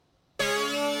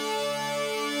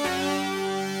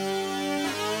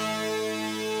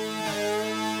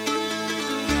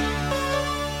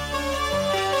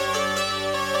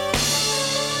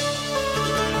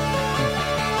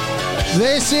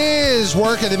This is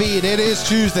Work of the Beat. It is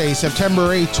Tuesday, September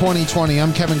 8th, 2020.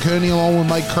 I'm Kevin Cooney along with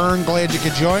Mike Kern. Glad you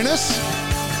could join us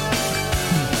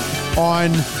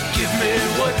on the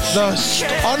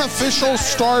unofficial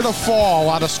start of fall. A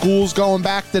lot of schools going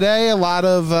back today. A lot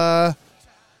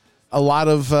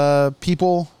of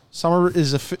people. Summer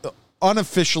is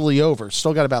unofficially over.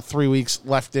 Still got about 3 weeks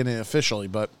left in it officially,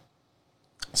 but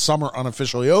summer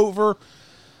unofficially over.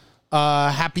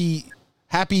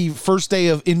 Happy first day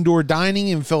of indoor dining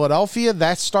in Philadelphia.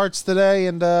 That starts today,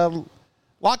 and a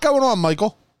lot going on,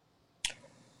 Michael.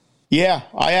 Yeah,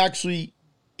 I actually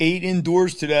ate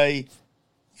indoors today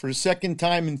for the second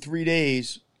time in 3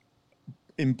 days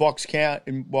in Bucks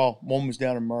County. Well, one was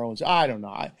down in Maryland. I don't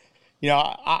know.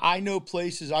 I know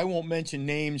places, I won't mention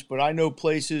names, but I know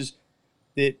places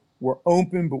that were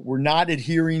open but were not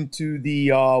adhering to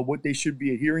the what they should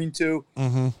be adhering to.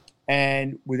 Mm-hmm.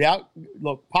 And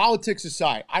look, politics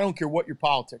aside, I don't care what your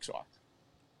politics are.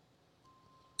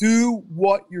 Do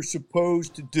what you're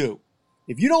supposed to do.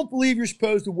 If you don't believe you're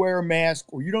supposed to wear a mask,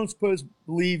 or you don't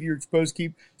believe you're supposed to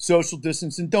keep social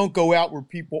distance, then don't go out where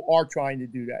people are trying to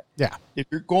do that. Yeah. If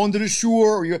you're going to the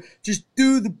shore, or you're just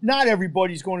not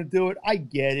everybody's going to do it. I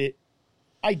get it.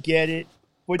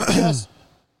 But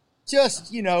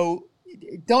just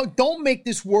don't make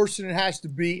this worse than it has to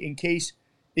be in case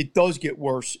it does get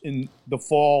worse in the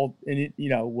fall, and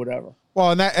whatever.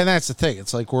 Well, and that's the thing.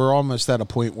 It's like we're almost at a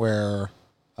point where,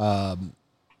 we're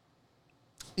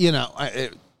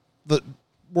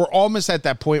almost at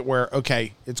that point where,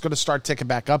 okay, it's going to start ticking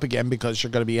back up again because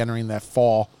you're going to be entering that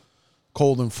fall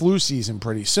cold and flu season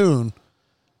pretty soon.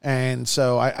 And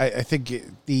so I think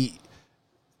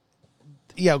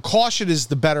caution is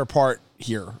the better part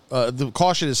here. The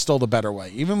caution is still the better way,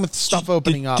 even with stuff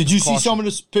opening up. Did you see some of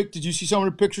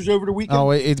the pictures over the weekend? No,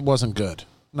 it wasn't good.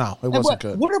 No, it wasn't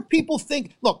good. What do people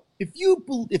think? Look, if you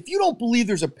don't believe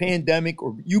there's a pandemic,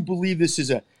 or you believe this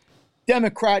is a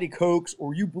Democratic hoax,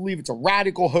 or you believe it's a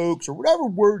radical hoax, or whatever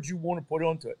words you want to put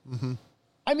onto it, mm-hmm.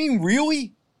 I mean,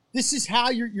 really, this is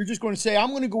how you're just going to say, I'm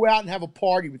going to go out and have a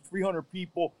party with 300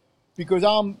 people because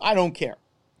I don't care.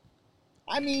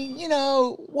 I mean,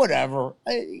 whatever.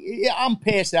 I'm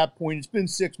past that point. It's been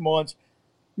 6 months.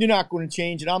 You're not going to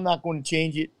change it. I'm not going to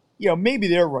change it. Maybe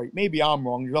they're right. Maybe I'm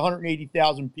wrong. There's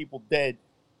 180,000 people dead.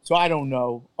 So I don't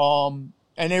know.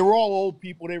 And they were all old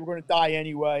people. They were going to die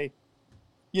anyway.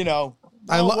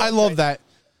 I love that.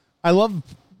 I love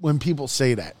when people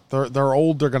say that. They're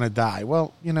old, they're going to die.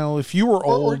 Well, if you were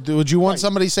old, would you want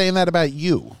somebody saying that about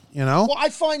you, Well, I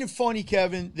find it funny,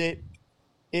 Kevin, that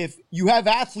if you have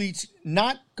athletes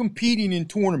not competing in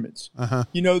tournaments,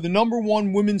 the number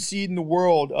one women's seed in the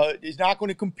world is not going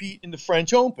to compete in the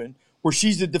French Open, where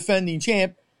she's the defending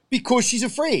champ, because she's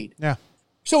afraid. Yeah.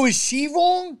 So is she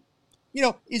wrong?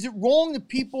 Is it wrong that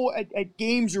people at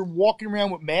games are walking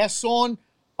around with masks on?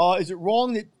 Is it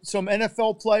wrong that some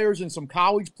NFL players and some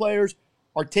college players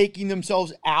are taking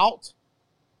themselves out?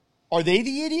 Are they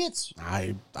the idiots?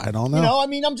 I don't know.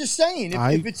 I'm just saying,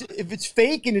 if it's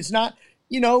fake and it's not,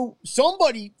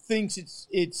 somebody thinks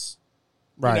it's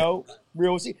right.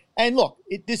 Real. And look,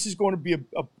 this is going to be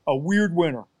a weird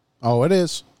winter. Oh, it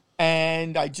is.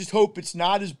 And I just hope it's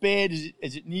not as bad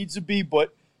as it needs to be.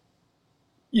 But,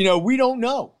 we don't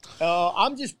know.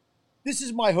 This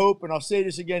is my hope, and I'll say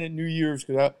this again at New Year's,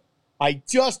 because I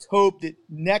just hope that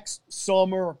next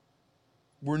summer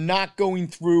we're not going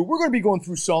through. We're going to be going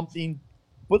through something.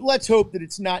 But let's hope that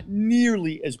it's not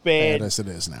nearly as bad as it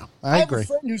is now. I agree. have a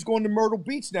friend who's going to Myrtle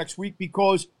Beach next week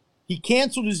because he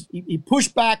canceled he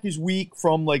pushed back his week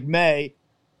from like May,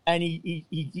 and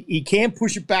he can't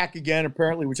push it back again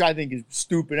apparently, which I think is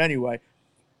stupid anyway.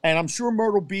 And I'm sure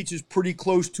Myrtle Beach is pretty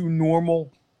close to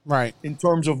normal, right, in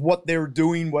terms of what they're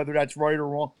doing, whether that's right or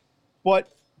wrong.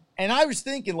 And I was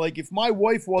thinking, like, if my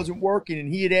wife wasn't working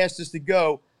and he had asked us to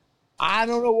go, I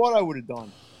don't know what I would have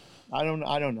done. I don't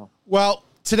know. Well,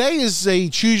 today is a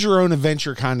choose your own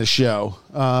adventure kind of show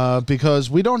because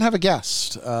we don't have a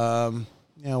guest.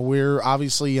 We're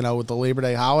obviously, with the Labor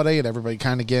Day holiday and everybody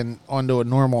kind of getting onto a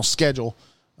normal schedule.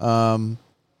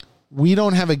 We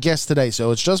don't have a guest today,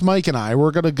 so it's just Mike and I.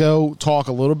 We're going to go talk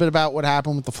a little bit about what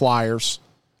happened with the Flyers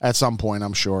at some point,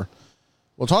 I'm sure.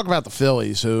 We'll talk about the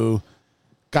Phillies, who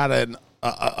got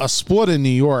a split in New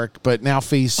York, but now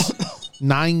face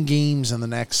 9 games in the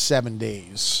next 7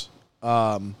 days.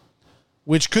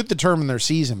 Which could determine their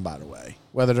season, by the way,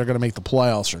 whether they're going to make the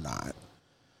playoffs or not.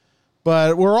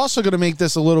 But we're also going to make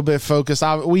this a little bit focused.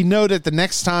 We know that the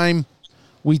next time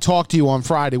we talk to you on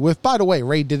Friday with, by the way,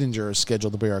 Ray Didinger is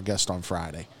scheduled to be our guest on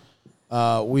Friday.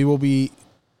 We will be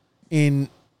in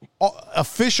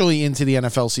officially into the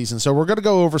NFL season. So we're going to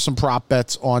go over some prop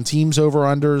bets on teams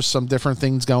over-unders, some different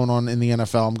things going on in the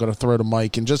NFL. I'm going to throw to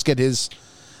Mike and just get his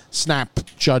snap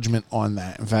judgment on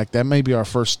that. In fact, that may be our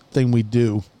first thing we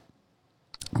do,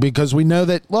 because we know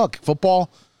that, look, football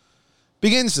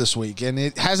begins this week, and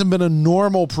it hasn't been a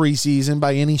normal preseason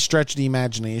by any stretch of the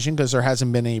imagination, because there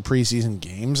hasn't been any preseason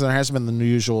games, and there hasn't been the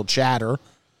usual chatter.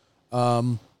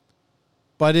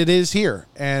 But it is here.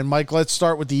 And, Mike, let's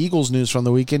start with the Eagles news from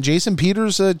the weekend. Jason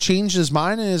Peters changed his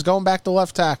mind and is going back to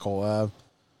left tackle.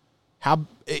 How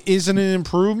isn't it an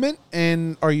improvement?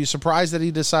 And are you surprised that he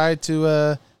decided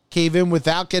to cave in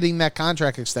without getting that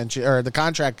contract extension or the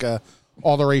contract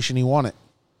alteration he wanted?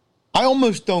 I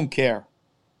almost don't care.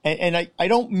 And I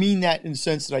don't mean that in the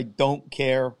sense that I don't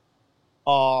care.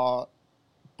 But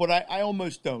I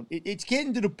almost don't. It's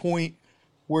getting to the point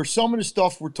where some of the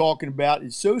stuff we're talking about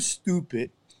is so stupid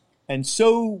and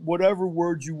so whatever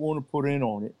words you want to put in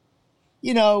on it.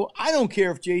 You know, I don't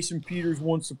care if Jason Peters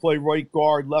wants to play right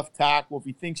guard, left tackle, if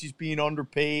he thinks he's being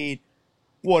underpaid,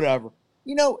 whatever.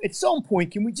 You know, at some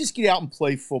point, can we just get out and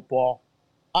play football?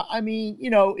 I mean, you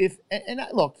know,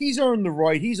 look, he's earned the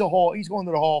right. He's going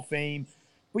to the Hall of Fame.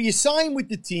 But you sign with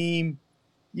the team.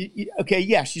 Okay,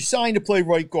 yes, you signed to play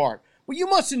right guard. But you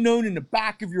must have known in the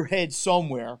back of your head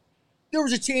somewhere there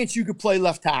was a chance you could play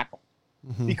left tackle.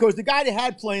 Mm-hmm. Because the guy that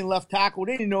had playing left tackle,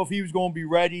 they didn't know if he was going to be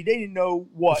ready. They didn't know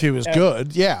what. If he was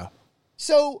good, yeah.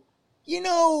 So, you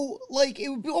know, like it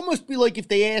would almost be like if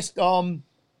they asked,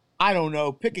 I don't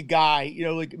know, pick a guy, you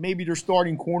know, like maybe they're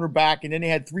starting cornerback and then they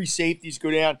had 3 safeties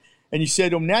go down and you said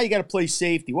to them, now you got to play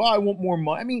safety. Well, I want more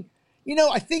money. I mean, you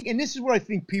know, I think, and this is what I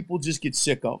think people just get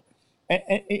sick of.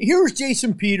 And here's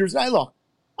Jason Peters. And look,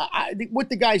 what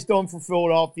the guy's done for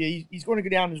Philadelphia, he's going to go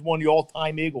down as one of the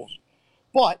all-time Eagles.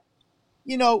 But,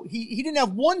 you know, he didn't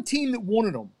have one team that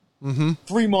wanted him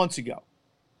 3 months ago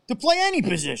to play any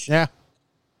position. Yeah.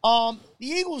 The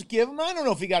Eagles give him, I don't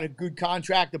know if he got a good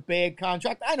contract, a bad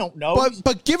contract. I don't know.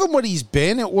 But given what he's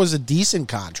been, it was a decent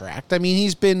contract. I mean,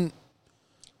 he's been.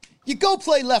 You go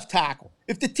play left tackle.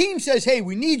 If the team says, hey,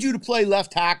 we need you to play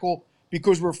left tackle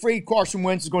because we're afraid Carson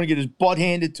Wentz is going to get his butt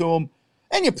handed to him,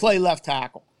 and you play left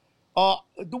tackle.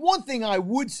 The one thing I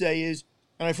would say is,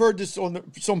 and I've heard this on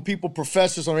some people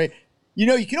profess this on, you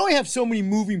know, you can only have so many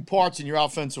moving parts in your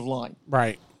offensive line.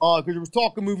 Right. Because there was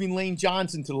talk of moving Lane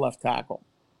Johnson to the left tackle.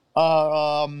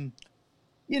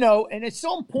 You know, and at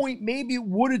some point, maybe it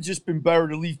would have just been better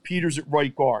to leave Peters at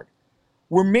right guard,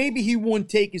 where maybe he wouldn't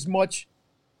take as much.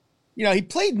 You know, he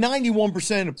played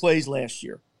 91% of plays last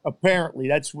year. Apparently,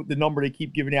 that's what the number they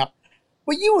keep giving out.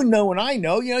 But you would know, and I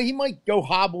know, you know, he might go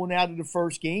hobbling out of the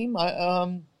first game.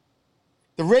 The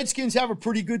Redskins have a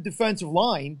pretty good defensive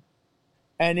line,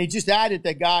 and they just added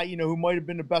that guy, you know, who might have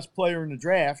been the best player in the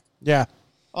draft. Yeah.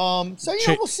 So, you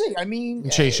know, we'll see. I mean,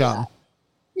 Chase Young.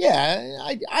 Yeah,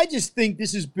 I just think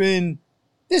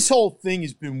this whole thing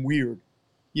has been weird.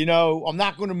 You know, I'm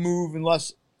not going to move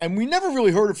unless, and we never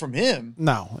really heard it from him.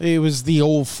 No, it was the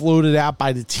old floated out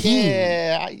by the team.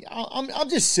 Yeah, I'm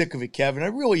just sick of it, Kevin. I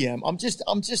really am. I'm just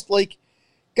like,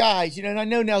 guys, you know, and I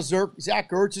know now Zach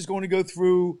Ertz is going to go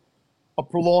through a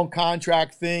prolonged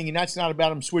contract thing, and that's not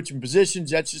about him switching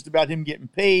positions. That's just about him getting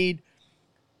paid.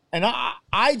 And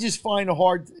I just find it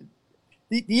hard.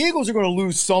 The Eagles are going to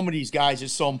lose some of these guys at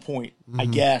some point, I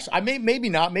guess. Maybe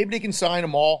not. Maybe they can sign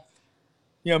them all.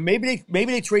 You know, maybe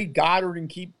they trade Goddard and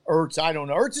keep Ertz. I don't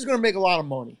know. Ertz is going to make a lot of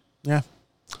money. Yeah.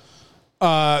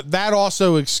 That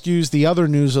also excused the other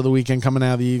news of the weekend coming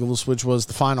out of the Eagles, which was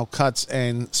the final cuts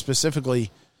and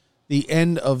specifically the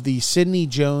end of the Sidney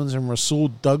Jones and Rasul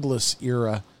Douglas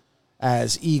era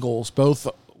as Eagles. Both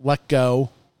let go.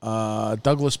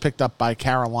 Douglas picked up by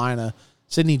Carolina.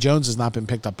 Sidney Jones has not been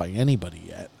picked up by anybody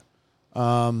yet,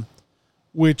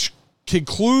 which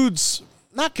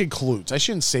not concludes, I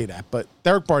shouldn't say that, but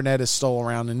Derek Barnett is still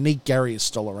around and Nate Gerry is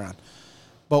still around.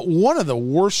 But one of the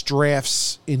worst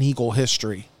drafts in Eagle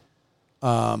history,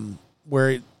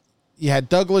 where you had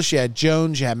Douglas, you had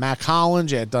Jones, you had Mac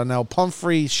Hollins, you had Donnell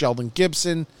Pumphrey, Sheldon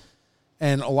Gibson,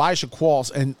 and Elijah Qualls,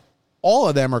 and all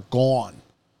of them are gone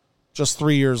just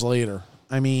 3 years later.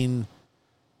 I mean,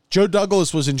 Joe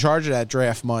Douglas was in charge of that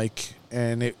draft, Mike,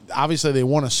 and obviously they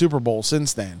won a Super Bowl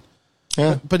since then.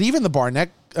 Yeah. But even the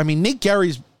Barnett, I mean, Nate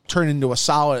Gerry's turned into a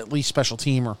solid, at least special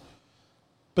teamer.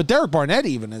 But Derek Barnett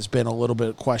even has been a little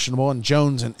bit questionable, and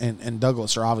Jones and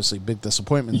Douglas are obviously big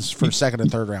disappointments for second and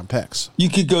third round picks. You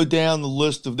could go down the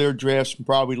list of their drafts from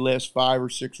probably the last 5 or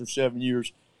 6 or 7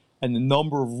 years, and the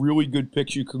number of really good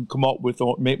picks you can come up with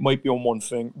might be on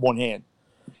one hand.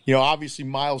 You know, obviously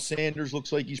Miles Sanders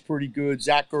looks like he's pretty good.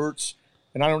 Zach Ertz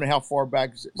and I don't know how far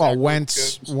back. Well,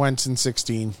 Wentz in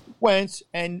 16. Wentz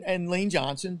and Lane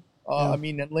Johnson. I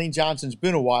mean, Lane Johnson's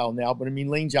been a while now, but I mean,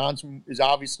 Lane Johnson is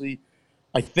obviously,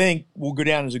 I think, will go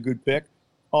down as a good pick.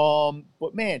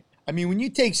 But man, I mean, when you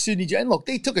take Sidney Jones, and look,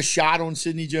 they took a shot on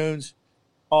Sidney Jones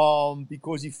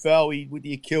because he fell with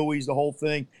the Achilles, the whole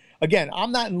thing. Again,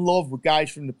 I'm not in love with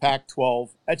guys from the Pac-12.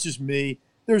 That's just me.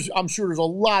 I'm sure there's a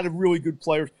lot of really good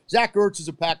players. Zach Ertz is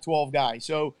a Pac-12 guy,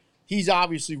 so he's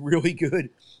obviously really good.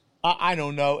 I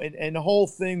don't know, and the whole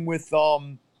thing with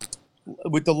the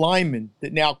linemen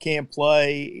that now can't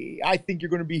play, I think you're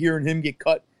going to be hearing him get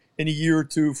cut in a year or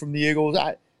two from the Eagles.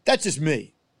 That's just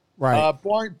me. Right.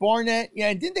 Barnett, yeah,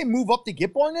 and didn't they move up to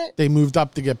get Barnett? They moved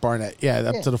up to get Barnett,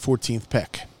 up to the 14th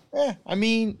pick. Yeah, I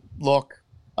mean, look,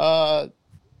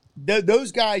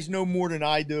 those guys know more than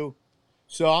I do,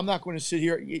 so I'm not going to sit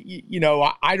here.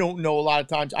 I don't know a lot of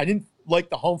times. I didn't like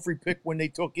the Humphrey pick when they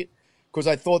took it because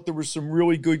I thought there were some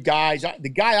really good guys. The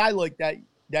guy I liked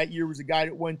that year was the guy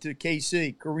that went to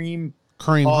KC, Kareem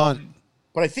Hunt.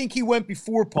 But I think he went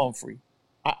before Pumphrey.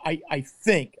 I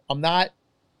think. I'm not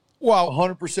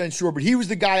 100% sure, but he was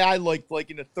the guy I liked, like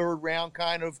in the third round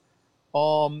kind of.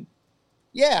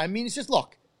 Yeah, I mean, it's just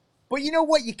look. But you know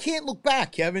what? You can't look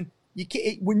back, Kevin. You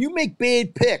can't, when you make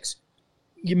bad picks,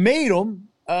 you made them.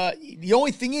 The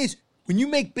only thing is, when you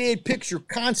make bad picks, you're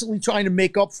constantly trying to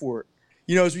make up for it.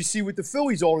 You know, as we see with the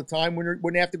Phillies all the time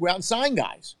when they have to go out and sign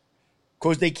guys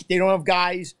because they don't have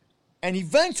guys. And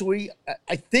eventually,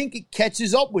 I think it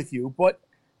catches up with you. But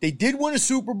they did win a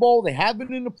Super Bowl. They have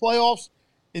been in the playoffs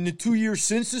in the 2 years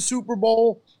since the Super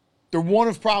Bowl. They're one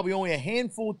of probably only a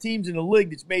handful of teams in the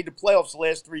league that's made the playoffs the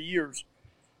last 3 years.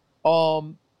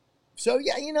 So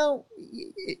yeah, you know,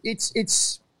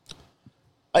 it's.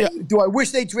 Yeah. Do I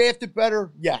wish they drafted better?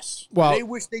 Yes. Well, do they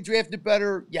wish they drafted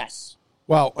better? Yes.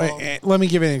 Well, let me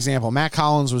give you an example. Matt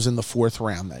Collins was in the 4th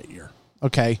round that year.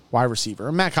 Okay, wide receiver.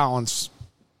 And Matt Collins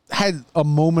had a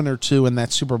moment or two in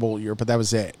that Super Bowl year, but that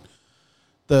was it.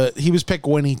 He was pick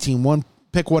 118.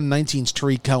 Pick 119's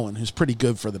Tariq Cohen, who's pretty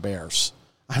good for the Bears.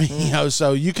 I mean,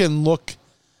 so you can look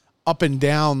up and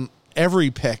down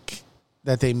every pick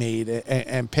that they made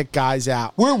and pick guys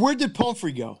out. Where did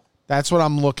Pumphrey go? That's what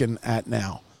I'm looking at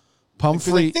now.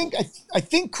 Pumphrey. I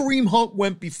think Kareem Hunt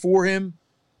went before him.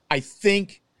 I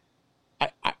think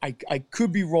I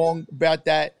could be wrong about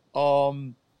that.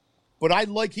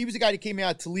 But he was the guy that came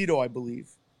out of Toledo, I believe.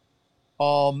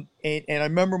 And I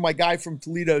remember my guy from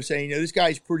Toledo saying, this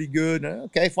guy's pretty good.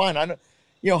 Okay, fine. I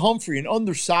know, Humphrey, an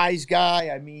undersized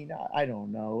guy. I mean, I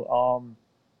don't know.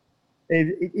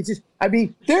 It's just, I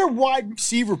mean, their wide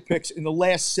receiver picks in the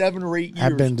last 7 or 8 years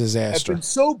have been disaster. Have been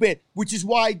so bad, which is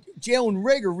why Jalen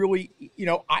Reagor really,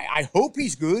 I hope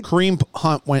he's good. Kareem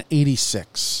Hunt went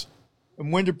 86.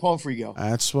 And when did Pumphrey go?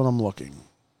 That's what I'm looking.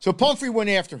 So Pumphrey went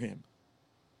after him.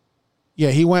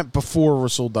 Yeah, he went before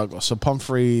Rasul Douglas. So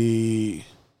Pumphrey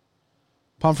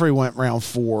went round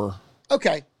 4.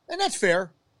 Okay, and that's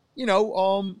fair.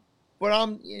 But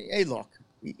hey, look.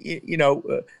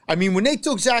 I mean, when they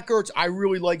took Zach Ertz, I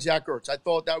really liked Zach Ertz. I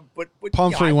thought that, but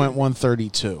Pumphrey went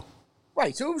 132.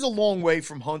 Right, so it was a long way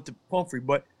from Hunt to Pumphrey.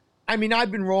 But I mean,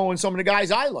 I've been wrong on some of the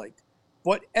guys I liked.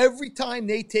 But every time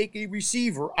they take a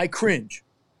receiver, I cringe.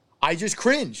 I just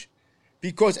cringe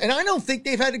and I don't think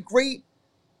they've had a great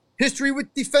history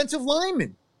with defensive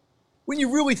linemen when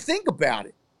you really think about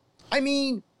it. I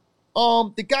mean,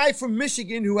 the guy from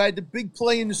Michigan who had the big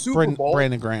play in the Super Bowl,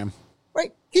 Brandon Graham.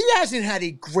 Right? He hasn't had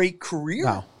a great career.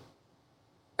 No.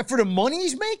 And for the money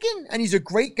he's making, and he's a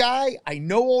great guy, I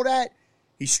know all that.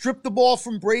 He stripped the ball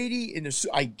from Brady,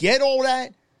 I get all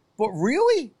that. But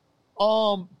really,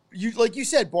 like you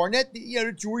said, Barnett,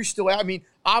 the jury's still out. I mean,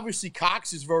 obviously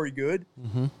Cox is very good.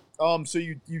 Mm-hmm. So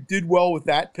you did well with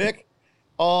that pick.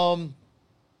 I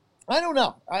don't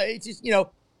know. It's just,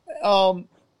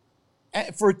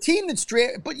 for a team that's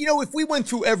drafted, but if we went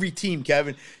through every team,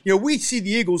 Kevin, we see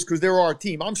the Eagles because they're our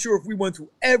team. I'm sure if we went through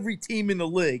every team in the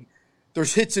league,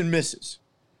 there's hits and misses.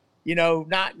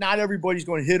 Not everybody's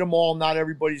going to hit them all. Not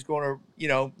everybody's going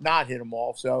to, not hit them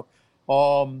all. So,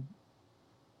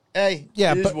 hey,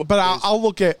 yeah, but I'll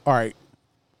look at, all right.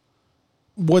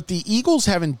 What the Eagles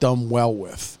haven't done well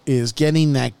with is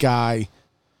getting that guy.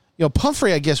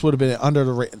 Pumphrey, I guess, would have been under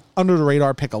the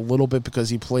radar pick a little bit because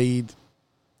he played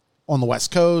on the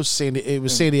West Coast. It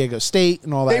was San Diego State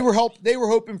and all that. They were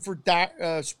hoping for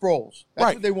Sproles.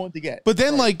 That's what they wanted to get. But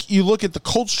then, you look at the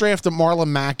Colts draft of Marlon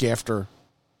Mack after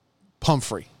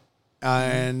Pumphrey,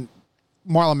 and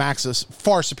Marlon Mack's a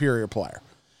far superior player.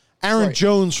 Aaron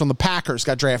Jones from the Packers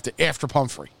got drafted after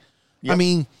Pumphrey. Yep. I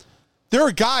mean, there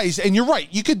are guys, and you're right,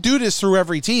 you could do this through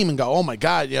every team and go, oh my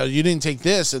God, you didn't take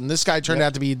this, and this guy turned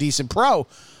out to be a decent pro.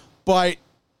 But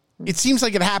it seems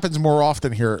like it happens more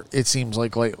often here, it seems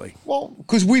like lately. Well,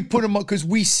 because we put them up, because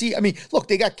we see, I mean, look,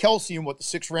 they got Kelsey in the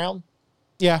 6th round?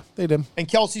 Yeah, they did. And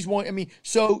Kelsey's one, I mean,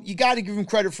 so you got to give him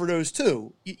credit for those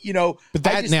too. But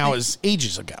that now is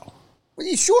ages ago. Well,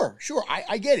 yeah, sure.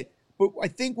 I get it. But I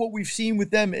think what we've seen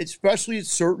with them, especially at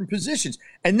certain positions,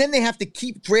 and then they have to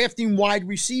keep drafting wide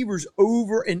receivers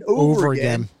over and over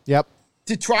again. Yep.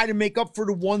 To try to make up for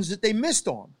the ones that they missed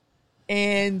on.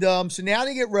 And so now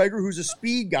they get Reagor, who's a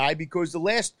speed guy, because the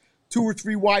last 2 or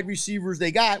 3 wide receivers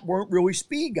they got weren't really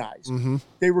speed guys. Mm-hmm.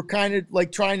 They were kind of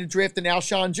like trying to draft an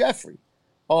Alshon Jeffrey.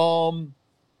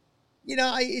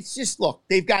 It's just, look,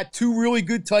 they've got 2 really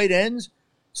good tight ends,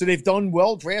 so they've done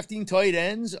well drafting tight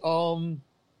ends.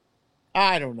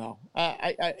 I don't know.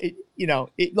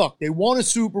 Look, they won a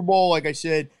Super Bowl, like I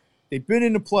said. They've been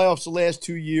in the playoffs the last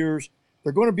 2 years.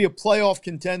 They're going to be a playoff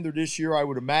contender this year, I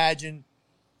would imagine.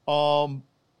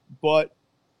 But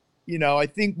I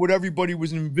think what everybody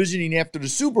was envisioning after the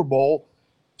Super Bowl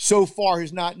so far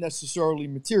has not necessarily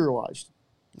materialized.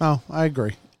 No, I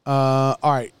agree. All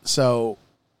right, so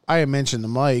I had mentioned to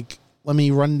Mike. Let me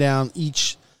run down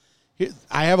each.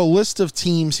 I have a list of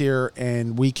teams here,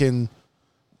 and we can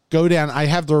go down. I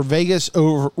have their Vegas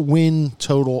win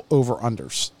total over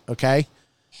unders. Okay.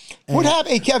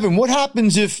 Hey Kevin, what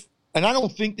happens if? And I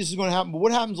don't think this is going to happen. But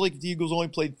what happens if the Eagles only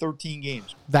played 13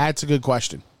 games? That's a good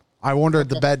question. I wonder if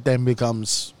the bet then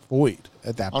becomes void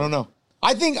at that point. I don't know.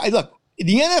 I think look,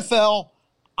 the NFL.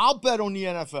 I'll bet on the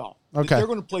NFL. Okay. They're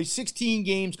going to play 16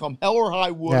 games come hell or high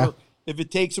water if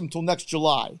it takes them till next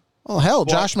July. Well, hell,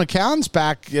 Josh McCown's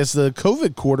back as the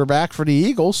COVID quarterback for the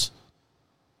Eagles.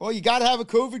 Well, you got to have a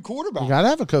COVID quarterback. You got to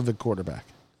have a COVID quarterback.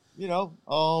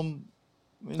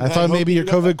 I thought maybe your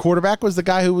COVID quarterback was the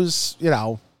guy who was,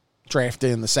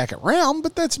 drafted in the 2nd round,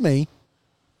 but that's me.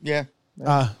 Yeah.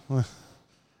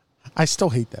 I still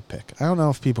hate that pick. I don't know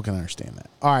if people can understand that.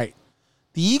 All right.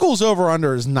 The Eagles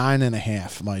over-under is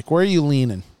 9.5, Mike. Where are you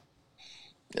leaning?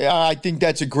 Yeah, I think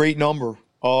that's a great number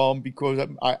because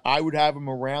I would have them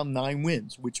around 9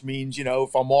 wins, which means,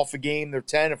 if I'm off a game, they're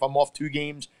 10. If I'm off 2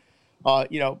 games,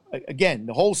 again,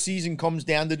 the whole season comes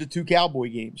down to the 2 Cowboy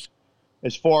games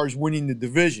as far as winning the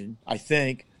division, I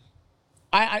think.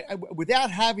 I without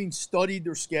having studied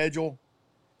their schedule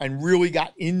and really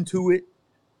got into it,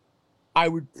 I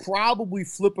would probably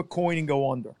flip a coin and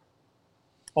go under.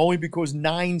 Only because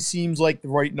 9 seems like the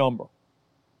right number.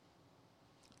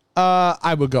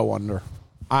 I would go under.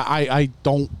 I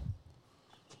don't.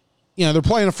 They're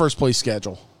playing a first place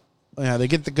schedule. They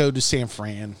get to go to San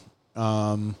Fran.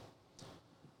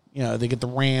 They get the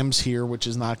Rams here, which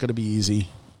is not going to be easy.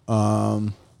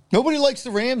 Nobody likes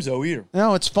the Rams though either.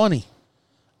 No, it's funny.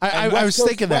 I was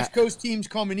thinking that West Coast teams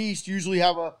coming east usually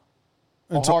have a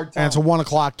hard time. And it's a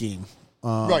 1:00 game,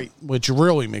 right? Which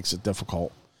really makes it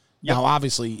difficult. Yep. Now,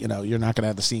 obviously, you're not going to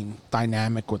have the same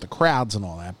dynamic with the crowds and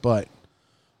all that, but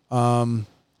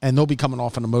and they'll be coming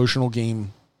off an emotional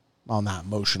game. Well, not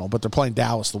emotional, but they're playing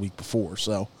Dallas the week before.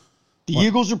 So the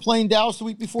Eagles are playing Dallas the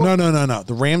week before. No.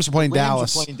 The Rams are playing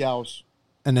Dallas. Are playing Dallas,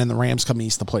 and then the Rams come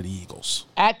east to play the Eagles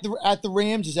at the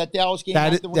Rams. Is that Dallas game?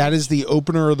 That is the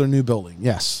opener of their new building.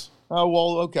 Yes. Oh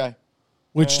well, okay.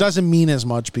 Which doesn't mean as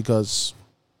much because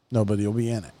nobody will be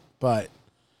in it, but.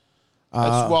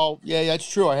 That's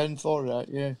true. I hadn't thought of that.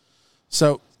 Yeah.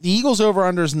 So the Eagles over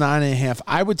under is 9.5.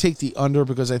 I would take the under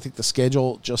because I think the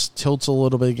schedule just tilts a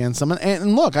little bit against them.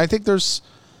 And look, I think there's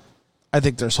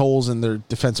holes in their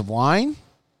defensive line.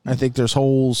 I think there's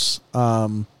holes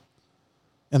in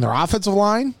their offensive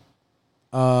line.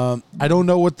 I don't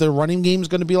know what the running game is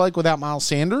going to be like without Miles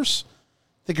Sanders.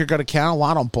 I think you're going to count a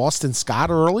lot on Boston Scott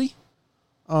early.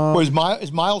 Is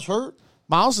Miles hurt?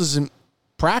 Miles isn't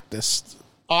practiced.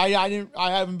 I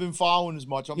haven't been following as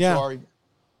much. I'm sorry.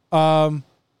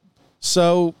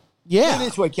 So yeah. Put it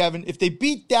this way, Kevin, if they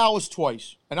beat Dallas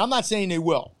twice, and I'm not saying they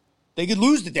will, they could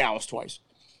lose to Dallas twice.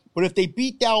 But if they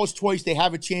beat Dallas twice, they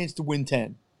have a chance to win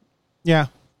 10. Yeah.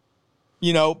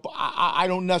 I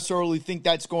don't necessarily think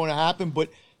that's going to happen, but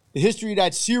the history of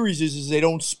that series is they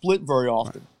don't split very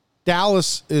often. Right.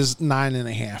 Dallas is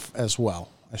 9.5 as well,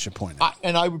 I should point out.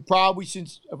 And I would probably,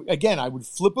 I would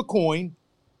flip a coin.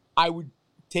 I would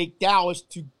take Dallas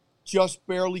to just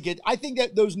barely get. I think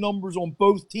that those numbers on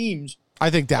both teams. I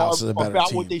think Dallas is a better about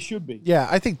team. What they should be. Yeah,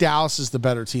 I think Dallas is the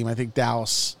better team. I think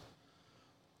Dallas.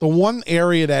 The one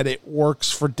area that it works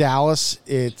for Dallas,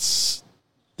 it's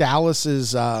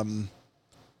Dallas's. I'm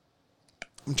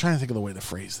trying to think of the way to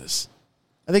phrase this.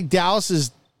 I think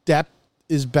Dallas's depth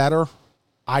is better.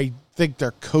 I think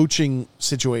their coaching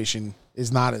situation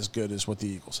is not as good as what the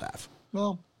Eagles have.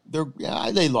 Well,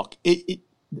 they look.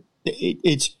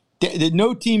 It's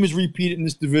no team has repeated in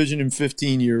this division in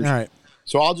 15 years. All right.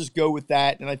 So I'll just go with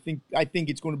that, and I think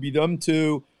it's going to be them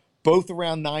two, both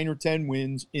around 9 or 10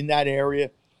 wins in that area,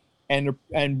 and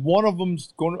one of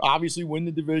them's going to obviously win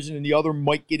the division, and the other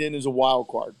might get in as a wild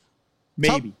card,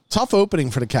 maybe. Tough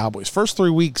opening for the Cowboys. First 3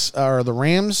 weeks are the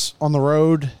Rams on the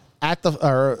road, at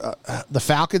the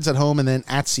Falcons at home, and then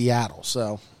at Seattle.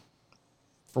 So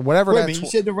for whatever Wait a minute, you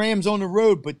said the Rams on the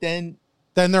road, but then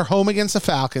they're home against the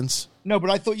Falcons. No,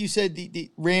 but I thought you said the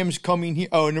Rams coming here.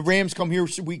 Oh, and the Rams come here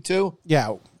week 2?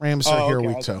 Yeah, Rams are here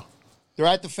week 2. They're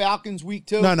at the Falcons week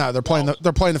 2? No, they're playing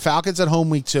the Falcons at home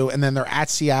week 2, and then they're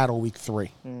at Seattle week 3.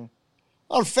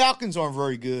 Oh, the Falcons aren't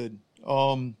very good.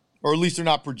 Or at least they're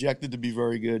not projected to be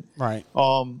very good. Right.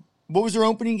 What was their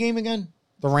opening game again?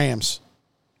 The Rams.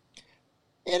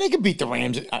 Yeah, they could beat the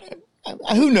Rams.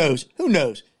 Who knows?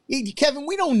 Kevin,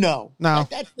 we don't know. No.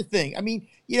 That's the thing. I mean,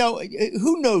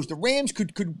 who knows? The Rams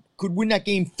could win that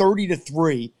game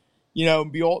 30-3,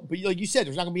 and be all. But like you said,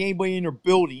 there's not going to be anybody in their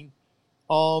building.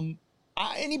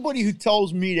 Anybody who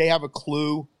tells me they have a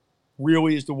clue,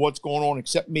 really, as to what's going on,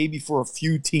 except maybe for a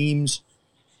few teams,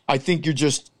 I think you're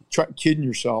just kidding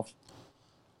yourself.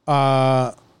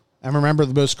 I remember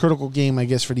the most critical game, I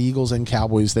guess, for the Eagles and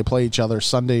Cowboys. They play each other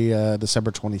Sunday,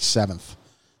 December 27th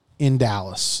in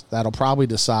Dallas. That'll probably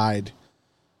decide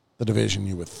the division,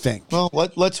 you would think. Well,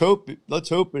 let's hope it. Let's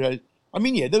hope it. I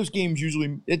mean, yeah, those games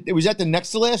usually. Was that the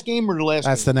next to last game or the last?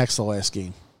 That's game? the next to last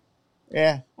game.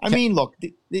 Yeah, I mean, look,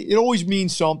 it always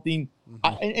means something,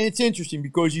 and it's interesting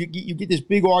because you get this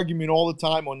big argument all the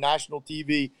time on national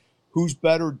TV: who's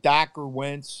better, Dak or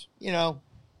Wentz?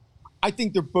 I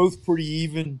think they're both pretty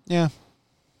even. Yeah.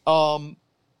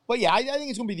 But yeah, I think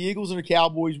it's going to be the Eagles and the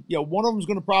Cowboys. One of them's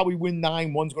going to probably win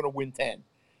 9, one's going to win 10.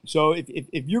 So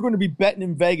if you're going to be betting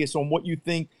in Vegas on what you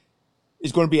think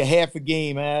is going to be a half a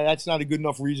game, that's not a good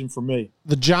enough reason for me.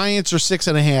 The Giants are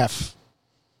 6.5.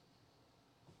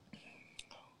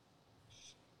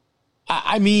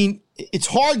 I mean, it's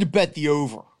hard to bet the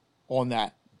over on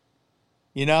that.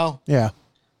 Yeah.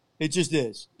 It just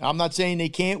is. I'm not saying they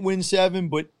can't win 7,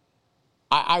 but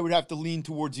I would have to lean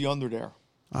towards the under there.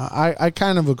 I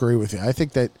kind of agree with you. I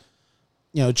think that,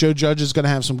 Joe Judge is going to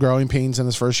have some growing pains in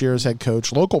his first year as head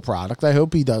coach. Local product. I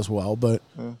hope he does well, but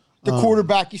the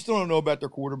quarterback, you still don't know about their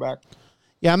quarterback.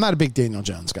 Yeah, I'm not a big Daniel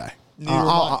Jones guy.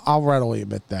 I'll readily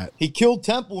admit that. He killed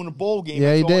Temple in a bowl game. Yeah,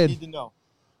 That's he all did. I need to know.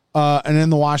 And then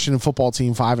the Washington football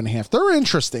team 5.5. They're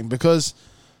interesting because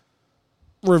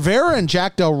Rivera and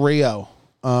Jack Del Rio.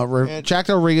 Jack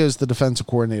Del Rio is the defensive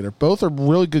coordinator. Both are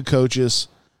really good coaches.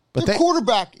 But the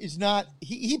quarterback is not –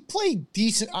 he played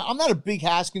decent. I'm not a big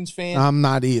Haskins fan. I'm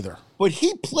not either. But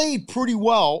he played pretty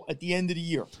well at the end of the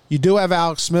year. You do have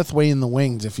Alex Smith weighing the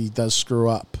wings if he does screw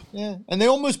up. Yeah, and they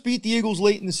almost beat the Eagles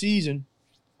late in the season.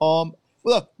 Look,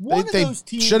 one of those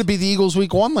teams – should have beat the Eagles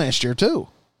week 1 last year too.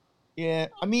 Yeah,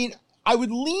 I mean, I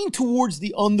would lean towards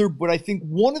the under, but I think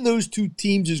one of those two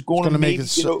teams is going to make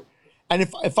it and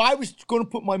if I was going to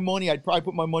put my money, I'd probably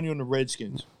put my money on the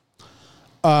Redskins.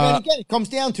 And again, it comes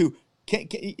down to,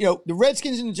 the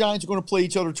Redskins and the Giants are going to play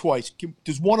each other twice.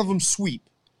 Does one of them sweep?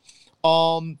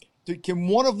 Can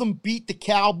one of them beat the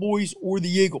Cowboys or the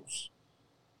Eagles?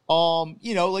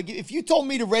 Like if you told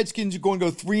me the Redskins are going to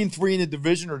go 3-3 in the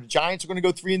division or the Giants are going to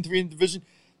go 3-3 in the division,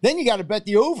 then you got to bet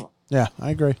the over. Yeah, I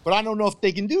agree. But I don't know if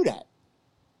they can do that.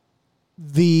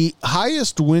 The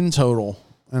highest win total,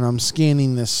 and I'm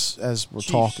scanning this as we're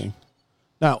talking.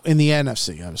 No, in the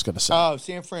NFC, I was going to say. Oh,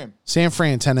 San Fran. San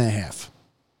Fran, 10.5.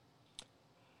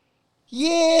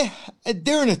 Yeah,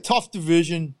 they're in a tough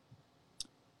division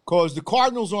because the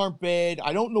Cardinals aren't bad.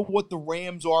 I don't know what the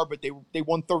Rams are, but they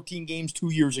won 13 games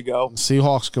 2 years ago.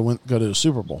 Seahawks go to the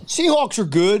Super Bowl. Seahawks are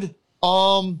good.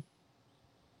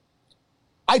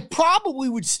 I probably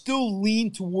would still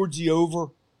lean towards the over.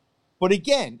 But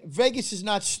again, Vegas is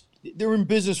not – they're in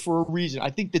business for a reason. I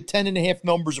think the 10.5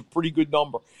 number is a pretty good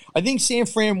number. I think San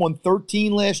Fran won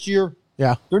 13 last year.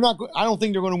 Yeah. They're not. I don't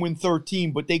think they're going to win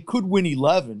 13, but they could win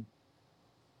 11.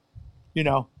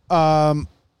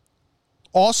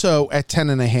 Also at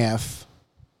 10.5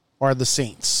 are the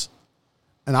Saints.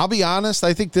 And I'll be honest,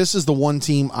 I think this is the one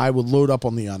team I would load up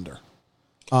on the under.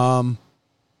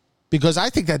 Because I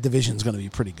think that division is going to be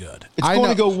pretty good. It's going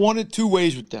to go one of two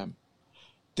ways with them.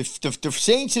 The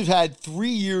Saints have had 3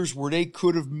 years where they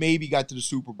could have maybe got to the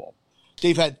Super Bowl.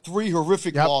 They've had 3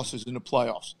 horrific losses in the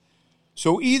playoffs.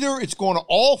 So either it's going to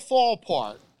all fall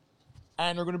apart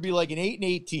and they're going to be like an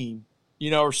 8-8 team,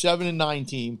 or 7-9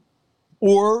 team,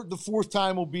 or the fourth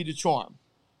time will be the charm.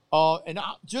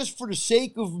 Just for the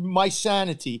sake of my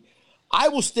sanity, I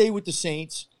will stay with the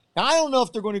Saints. Now, I don't know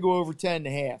if they're going to go over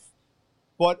 10.5,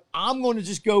 but I'm going to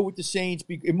just go with the Saints.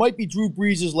 It might be Drew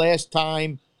Brees' last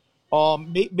time.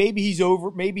 Maybe he's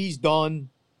over. Maybe he's done.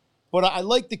 But I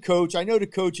like the coach. I know the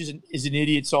coach is an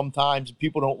idiot sometimes.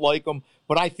 People don't like him,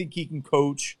 but I think he can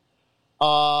coach.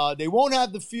 They won't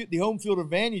have the home field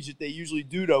advantage that they usually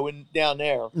do, though, down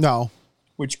there. No.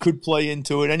 Which could play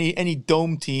into it. Any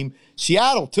dome team.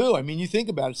 Seattle, too. I mean, you think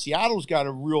about it. Seattle's got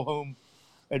a real home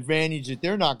advantage that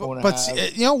they're not going to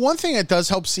have. But, one thing that does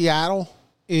help Seattle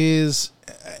is,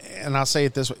 and I'll say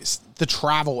it this way, the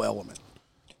travel element.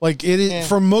 Like, it is,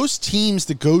 for most teams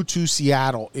to go to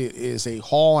Seattle, it is a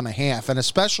haul and a half, and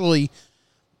especially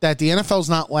that the NFL's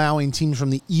not allowing teams from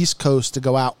the East Coast to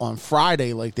go out on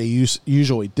Friday like they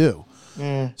usually do.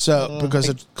 So because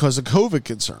of COVID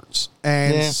concerns.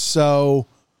 And so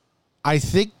I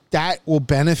think that will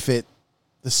benefit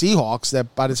the Seahawks,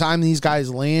 that by the time these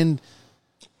guys land,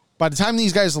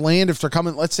 if they're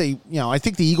coming, let's say, I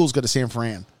think the Eagles go to San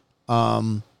Fran.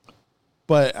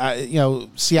 But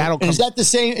Seattle comes.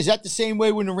 Is that the same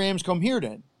way when the Rams come here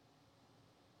then?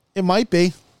 It might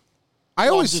be.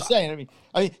 I'm just saying. I mean,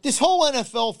 this whole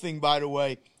NFL thing, by the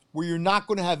way, where you're not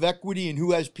going to have equity and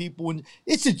who has people, and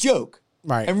it's a joke,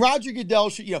 right? And Roger Goodell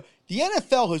should, the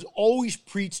NFL has always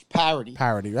preached parity.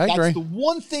 Parity, right? That's the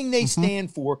one thing they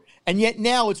stand for, and yet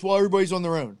now it's while everybody's on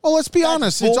their own. Well, let's be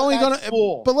honest. It's only going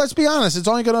to, but let's be honest. It's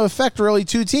only going to affect really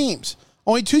two teams.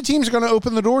 Only two teams are going to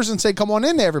open the doors and say, "Come on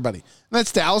in, everybody." And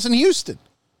that's Dallas and Houston.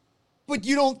 But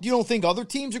you don't think other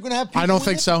teams are going to have people? I don't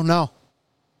think so. No.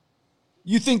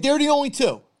 You think they're the only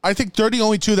two? I think they're the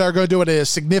only two that are going to do it at a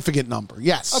significant number.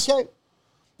 Yes. Okay.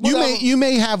 You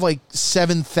may have like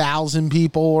 7,000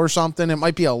 people or something. It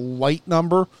might be a light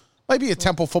number. Might be a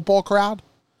Temple football crowd.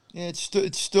 Yeah,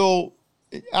 it's still.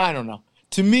 I don't know.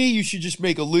 To me, you should just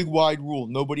make a league-wide rule.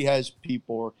 Nobody has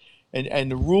people,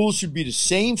 and the rules should be the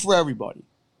same for everybody.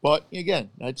 But again,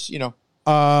 that's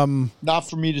not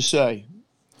for me to say.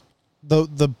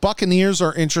 The Buccaneers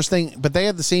are interesting, but they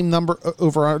have the same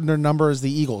over-under number as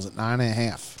the Eagles at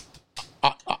 9.5.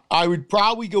 I would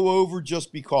probably go over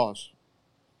just because.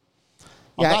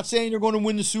 I'm not saying they're going to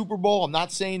win the Super Bowl. I'm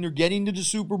not saying they're getting to the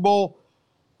Super Bowl,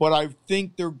 but I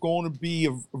think they're going to be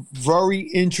a very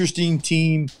interesting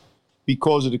team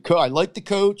because of the coach. I like the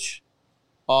coach.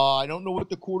 I don't know what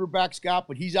the quarterback's got,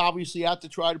 but he's obviously out to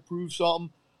try to prove something.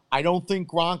 I don't think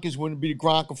Gronk is going to be the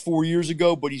Gronk of 4 years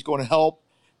ago, but he's going to help.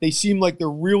 They seem like they're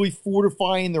really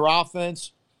fortifying their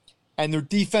offense, and their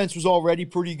defense was already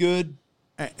pretty good.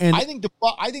 And I think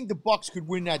the Bucks could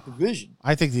win that division.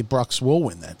 I think the Bucks will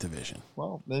win that division.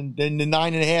 Well, then the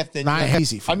 9.5. Then 9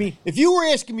 easy. For me. If you were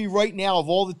asking me right now of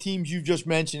all the teams you've just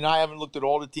mentioned, and I haven't looked at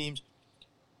all the teams,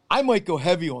 I might go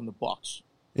heavy on the Bucks.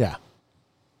 Yeah.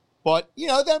 But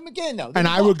them again, though. And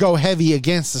I would go heavy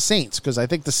against the Saints because I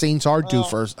think the Saints are due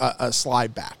for a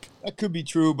slide back. That could be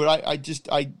true, but I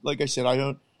like I said, I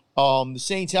don't. The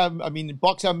Saints haven't. I mean, the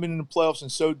Bucks haven't been in the playoffs in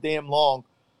so damn long.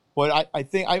 But I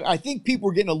think people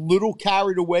are getting a little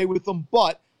carried away with them,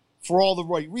 but for all the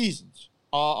right reasons.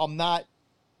 I'm not,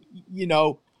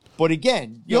 But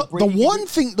again,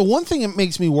 the one thing that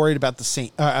makes me worried about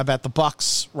about the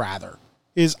Bucks rather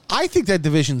is I think that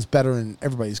division's better than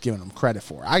everybody's giving them credit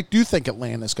for. I do think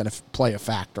Atlanta's going to play a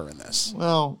factor in this.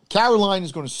 Well,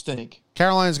 Carolina's going to stink.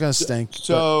 Carolina's going to stink.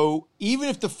 So even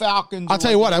if the Falcons, I'll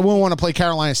tell you what, I wouldn't want to play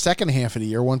Carolina second half of the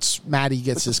year once Matty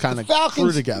gets his kind of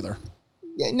crew together.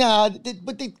 Yeah,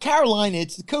 but the Carolina,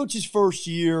 it's the coach's first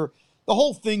year. The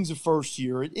whole thing's a first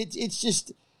year. It's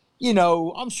just,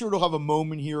 I'm sure they'll have a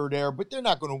moment here or there, but they're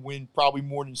not going to win probably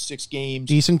more than 6 games.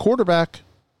 Decent quarterback.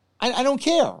 I don't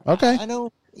care. Okay. I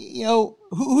don't.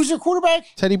 Who's their quarterback?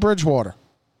 Teddy Bridgewater.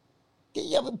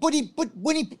 Yeah, but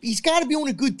he's got to be on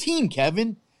a good team,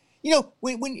 Kevin.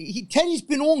 When Teddy's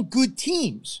been on good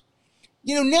teams.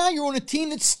 Now you're on a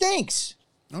team that stinks.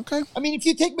 Okay. I mean, if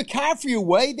you take McCaffrey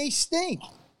away, they stink.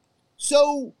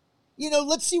 So,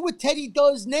 let's see what Teddy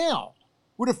does now.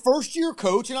 With a first-year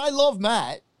coach, and I love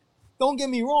Matt. Don't get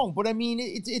me wrong, but I mean,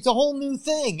 it's a whole new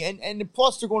thing. And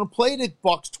plus, they're going to play the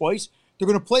Bucks twice. They're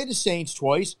going to play the Saints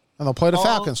twice. And they'll play the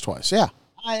Falcons twice, yeah.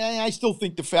 I still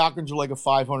think the Falcons are like a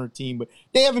 500 team, but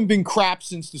they haven't been crap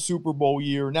since the Super Bowl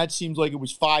year, and that seems like it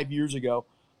was 5 years ago.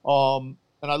 And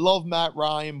I love Matt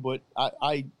Ryan, but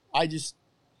I just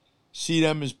see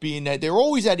them as being that they're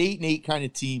always that 8-8 kind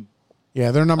of team.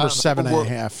 Yeah, they're number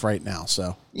 7.5 right now.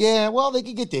 So yeah, well, they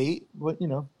could get to 8, but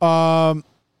I'm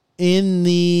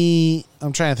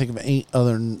trying to think of 8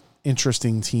 other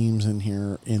interesting teams in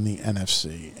here in the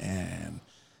NFC, and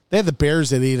they have the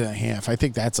Bears at 8.5. I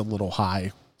think that's a little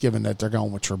high, given that they're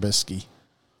going with Trubisky.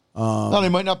 No, they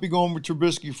might not be going with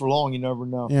Trubisky for long. You never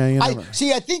know. Yeah, you never.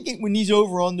 I think when these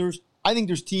over-unders, I think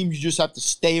there's teams you just have to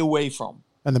stay away from.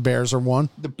 And the Bears are one?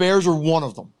 The Bears are one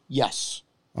of them, yes.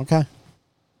 Okay.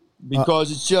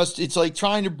 Because it's like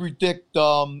trying to predict,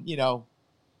 when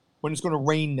it's going to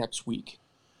rain next week.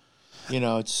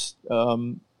 It's,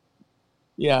 and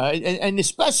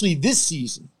especially this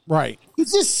season. Right.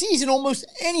 Because this season, almost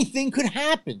anything could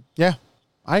happen. Yeah,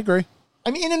 I agree.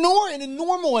 I mean, in a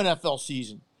normal NFL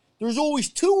season, there's always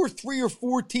 2 or 3 or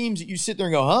 4 teams that you sit there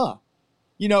and go, huh?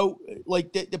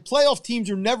 Like the playoff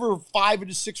teams are never 5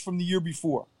 or 6 from the year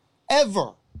before,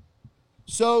 ever.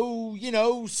 So,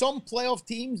 some playoff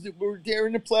teams that were there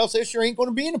in the playoffs this year ain't going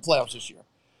to be in the playoffs this year.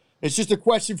 It's just a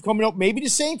question of coming up. Maybe the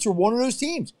Saints are one of those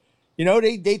teams.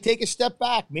 They take a step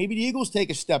back. Maybe the Eagles take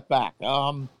a step back.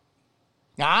 I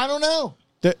don't know.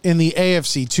 In the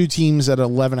AFC, 2 teams at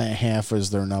 11.5 is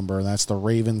their number, and that's the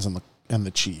Ravens and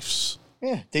the Chiefs.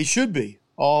 Yeah, they should be.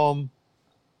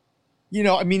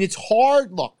 It's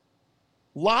hard. Look,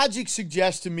 logic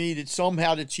suggests to me that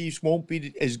somehow the Chiefs won't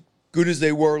be as good as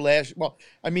they were last. Well,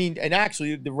 and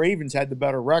actually the Ravens had the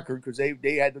better record because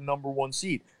they had the number 1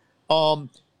 seed.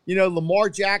 Lamar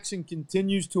Jackson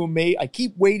continues to amaze. I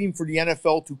keep waiting for the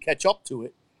NFL to catch up to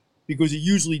it because it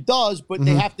usually does, but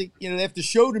they have to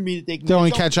show to me that they can. They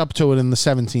only catch up to it in the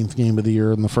 17th game of the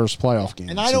year in the first playoff game.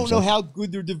 And I don't know how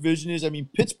good their division is. I mean,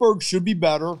 Pittsburgh should be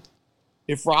better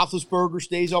if Roethlisberger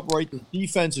stays upright. The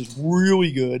defense is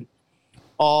really good.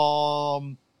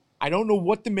 I don't know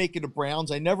what to make of the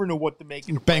Browns. I never know what to make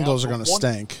of the Browns. Bengals are going to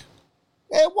stink.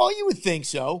 Yeah, well, you would think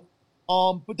so.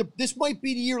 But this might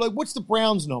be the year. Like, what's the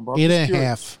Browns' number?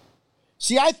 8.5.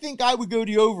 See, I think I would go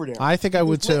the over there. I think I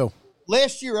would too.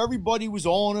 Last year, everybody was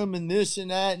on them and this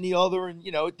and that and the other, and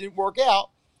it didn't work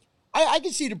out. I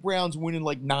can see the Browns winning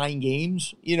like 9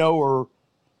 games,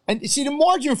 and see the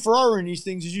margin for error in these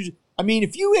things is usually. I mean,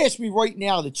 if you ask me right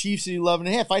now, the Chiefs at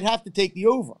 11.5, I'd have to take the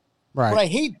over. Right. But I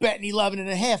hate betting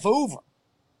 11.5 over.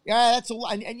 Yeah, that's a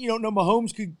lot. And you don't know,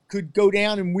 Mahomes could go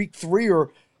down in week 3,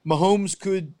 or Mahomes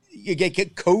could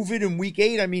get COVID in week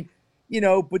 8. I mean,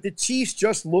 but the Chiefs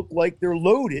just look like they're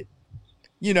loaded.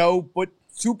 But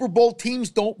Super Bowl teams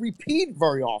don't repeat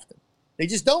very often. They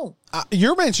just don't.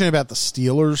 You're mentioning about the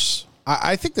Steelers.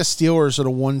 I think the Steelers are the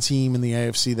one team in the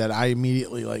AFC that I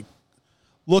immediately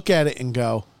look at it and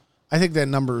go, I think that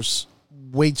number's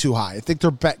way too high. I think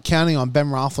they're counting on Ben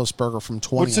Roethlisberger from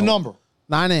 20. What's the number?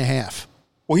 9.5.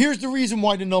 Well, here's the reason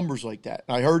why the number's like that.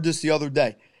 I heard this the other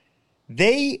day.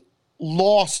 They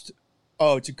lost.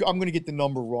 I'm going to get the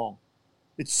number wrong.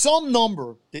 It's some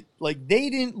number that they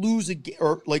didn't lose a game,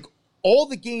 or all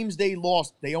the games they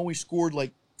lost, they only scored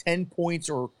 10 points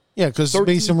or. Yeah, because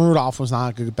Mason Rudolph was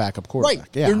not a good backup quarterback.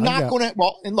 Right. Yeah, they're not going to.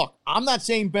 Well, and look, I'm not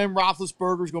saying Ben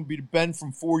Roethlisberger is going to be the Ben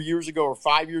from 4 years ago or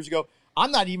 5 years ago.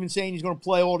 I'm not even saying he's going to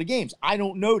play all the games. I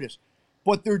don't notice.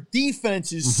 But their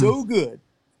defense is so good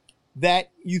that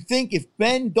you think if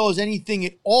Ben does anything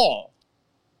at all,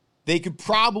 they could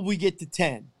probably get to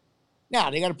 10. Now,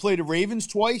 they got to play the Ravens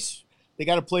twice. They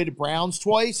got to play the Browns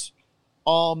twice.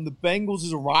 The Bengals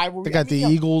is a rivalry. They got the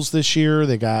Eagles this year.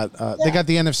 They got the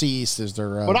NFC East as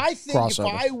their But I think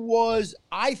crossover.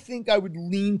 I think I would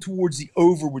lean towards the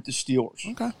over with the Steelers.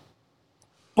 Okay.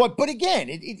 But again,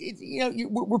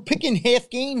 we're picking half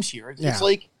games here. It's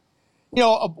like,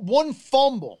 one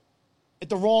fumble at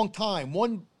the wrong time,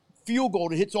 one field goal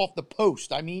that hits off the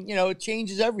post. I mean, it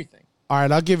changes everything. All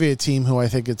right, I'll give you a team who I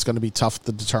think it's going to be tough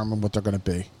to determine what they're going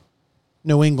to be.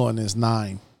 New England is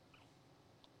 9.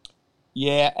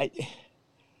 Yeah.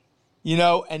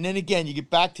 And then again, you get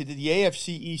back to the AFC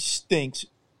East stinks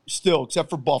still, except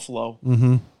for Buffalo.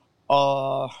 Mm-hmm.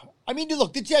 I mean,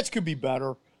 look, the Jets could be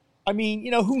better. I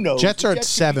mean, who knows? Jets are at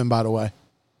 7, by the way.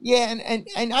 Yeah,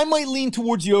 and I might lean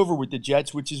towards the over with the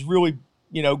Jets, which is really,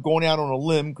 going out on a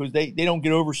limb because they don't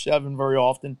get over 7 very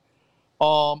often.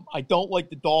 I don't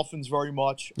like the Dolphins very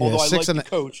much, although I like the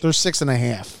coach. They're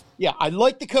 6.5. Yeah, I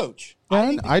like the coach.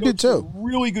 I do too. Did a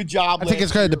really good job. I think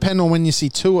it's going to depend on when you see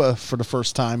Tua for the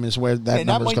first time is where that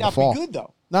number's going to fall. That might not be good,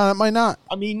 though. No, that might not.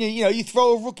 I mean, you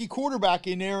throw a rookie quarterback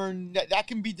in there, and that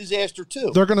can be disaster,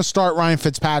 too. They're going to start Ryan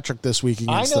Fitzpatrick this week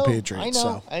against the Patriots. I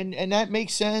know, and that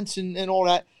makes sense and all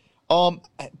that.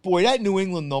 Boy, that New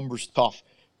England number's tough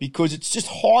because it's just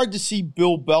hard to see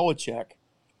Bill Belichick,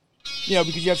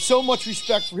 because you have so much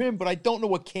respect for him, but I don't know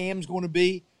what Cam's going to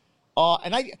be.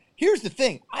 Here's the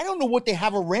thing. I don't know what they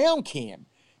have around Cam.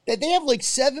 That they have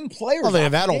 7 players. Well, they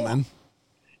have Edelman.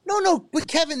 No, but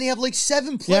Kevin, they have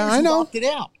 7 players who opted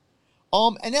out.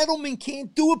 And Edelman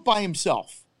can't do it by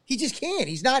himself. He just can't.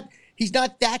 He's not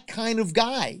that kind of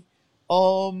guy.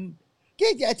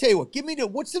 I tell you what.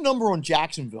 What's the number on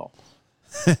Jacksonville?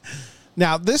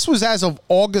 Now, this was as of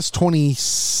August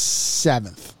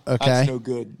 27th. Okay,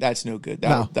 That's no good.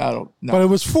 That'll no. But it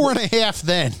was 4.5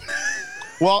 then.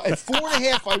 Well, at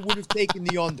 4.5, I would have taken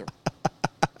the under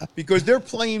because they're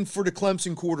playing for the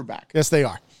Clemson quarterback. Yes, they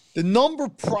are. The number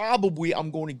probably,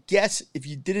 I'm going to guess, if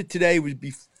you did it today, would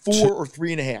be 4 or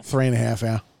 3.5. 3.5,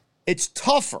 yeah. It's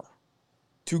tougher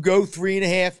to go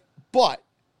 3.5, but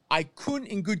I couldn't,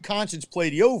 in good conscience,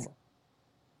 play the over.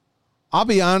 I'll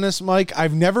be honest, Mike.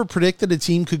 I've never predicted a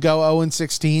team could go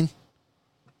 0-16.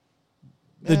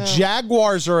 The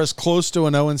Jaguars are as close to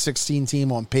an 0-16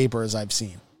 team on paper as I've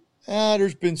seen.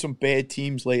 There's been some bad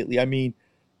teams lately. I mean,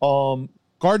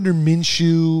 Gardner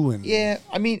Minshew and yeah.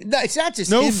 I mean, it's not just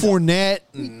no him, Fournette.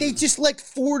 They just let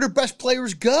 4 of their best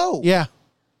players go. Yeah,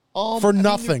 for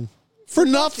nothing. For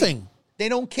nothing. They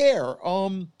don't care.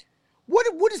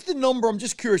 What is the number? I'm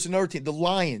just curious. Another team, the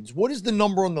Lions. What is the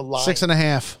number on the Lions?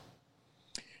 6.5.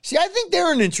 See, I think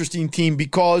they're an interesting team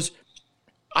because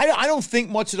I don't think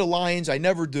much of the Lions. I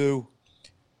never do.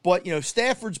 But,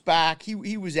 Stafford's back.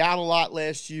 He was out a lot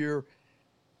last year.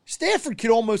 Stafford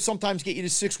could almost sometimes get you to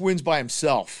 6 wins by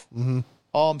himself. Mm-hmm.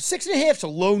 6.5 is a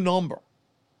low number,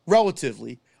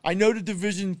 relatively. I know the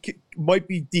division might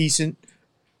be decent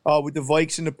with the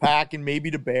Vikes in the pack and maybe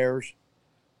the Bears.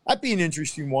 That'd be an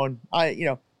interesting one.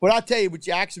 But I'll tell you, with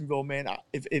Jacksonville, man,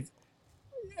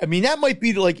 that might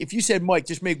be like if you said, Mike,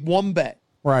 just make one bet.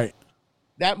 Right.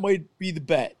 That might be the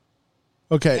bet.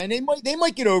 Okay. And they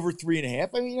might get over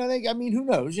 3.5. I mean, who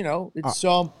knows? It's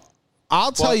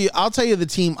I'll tell you the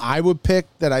team I would pick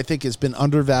that I think has been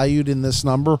undervalued in this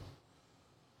number.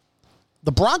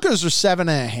 The Broncos are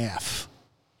 7.5.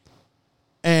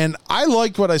 And I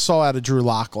liked what I saw out of Drew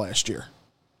Lock last year.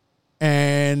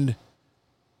 And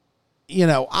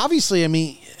obviously, I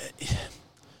mean,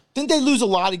 didn't they lose a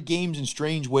lot of games in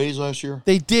strange ways last year?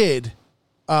 They did.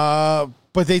 But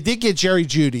they did get Jerry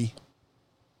Jeudy.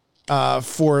 And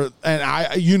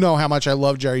how much I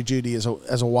love Jerry Jeudy as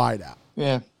a wideout.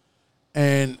 Yeah.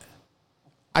 And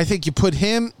I think you put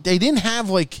him. They didn't have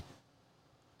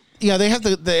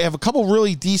they have a couple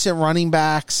really decent running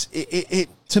backs.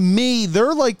 To me,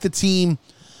 they're like the team.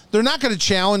 They're not going to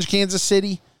challenge Kansas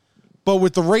City, but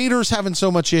with the Raiders having so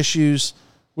much issues,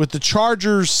 with the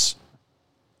Chargers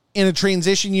in a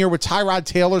transition year with Tyrod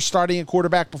Taylor starting at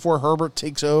quarterback before Herbert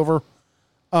takes over,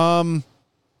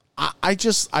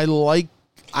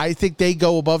 I think they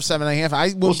go above 7.5. I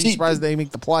wouldn't be surprised if they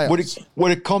make the playoffs.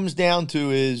 What it comes down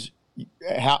to is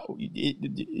how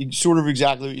sort of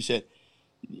exactly what you said.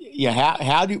 Yeah,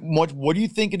 what do you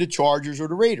think of the Chargers or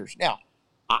the Raiders? Now,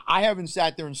 I haven't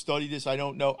sat there and studied this. I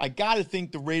don't know. I got to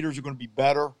think the Raiders are going to be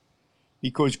better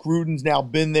because Gruden's now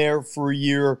been there for a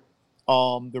year.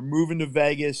 They're moving to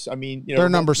Vegas. I mean, they're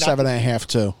number 7.5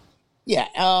 too. Yeah,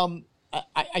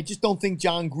 I just don't think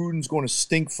John Gruden's going to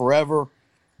stink forever.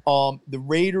 The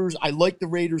Raiders, I like the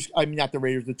Raiders. I mean, not the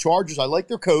Raiders, the Chargers. I like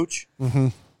their coach. Mm-hmm.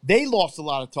 They lost a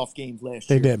lot of tough games last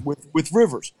year. They did. With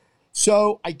Rivers.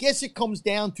 So I guess it comes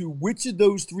down to which of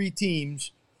those 3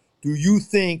 teams do you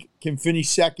think can finish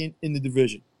second in the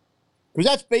division? Because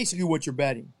that's basically what you're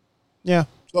betting. Yeah.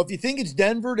 So if you think it's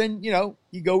Denver, then,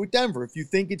 you go with Denver. If you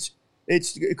think it's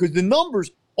because the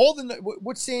numbers,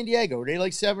 what's San Diego? Are they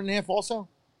like 7.5 also?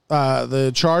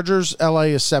 The Chargers, LA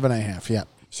is 7.5. Yep.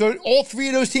 So all 3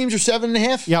 of those teams are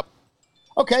 7.5? Yep.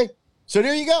 Okay. So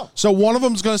there you go. So one of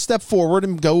them is going to step forward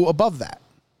and go above that.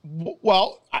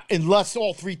 Well, unless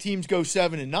all 3 teams go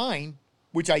 7-9,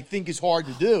 which I think is hard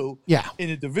to do. Yeah. In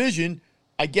a division,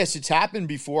 I guess it's happened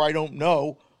before. I don't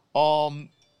know.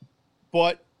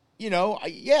 But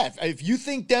if you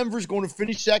think Denver's going to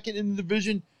finish second in the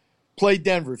division, play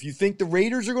Denver. If you think the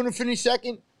Raiders are going to finish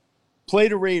second, play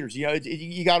the Raiders.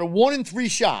 You got a 1-in-3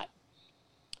 shot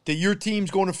that your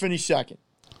team's going to finish second.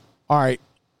 All right.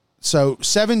 So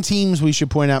 7 teams, we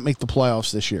should point out, make the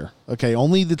playoffs this year. Okay,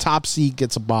 only the top seed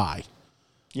gets a bye.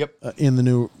 Yep. In the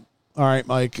new. All right,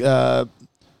 Mike.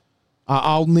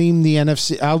 I'll name the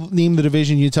NFC. I'll name the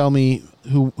division. You tell me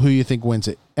who you think wins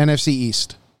it. NFC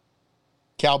East.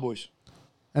 Cowboys.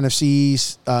 NFC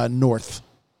East North.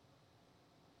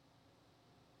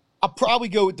 I'll probably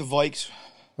go with the Vikes.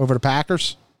 Over the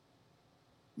Packers?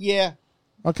 Yeah.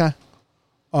 Okay.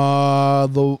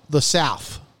 The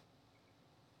South.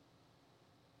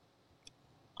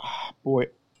 Boy,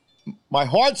 my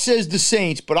heart says the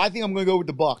Saints, but I think I'm going to go with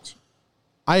the Bucs.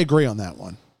 I agree on that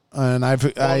one. And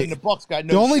the Bucs got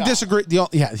no the only shot.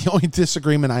 The only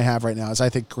disagreement I have right now is I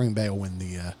think Green Bay will win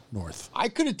the North. I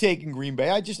could have taken Green Bay.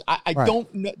 I Right.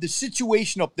 don't know. The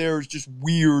situation up there is just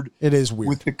weird. It is weird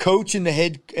with the coach and the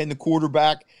head and the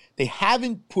quarterback. They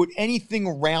haven't put anything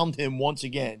around him once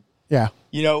again. Yeah.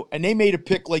 And they made a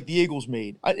pick like the Eagles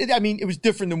made. I mean, it was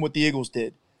different than what the Eagles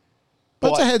did.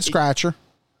 But it's a head scratcher.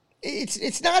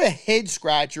 It's not a head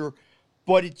scratcher,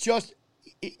 but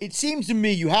it seems to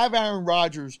me you have Aaron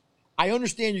Rodgers. I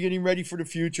understand you're getting ready for the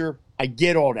future. I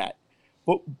get all that.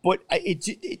 But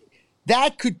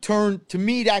that could turn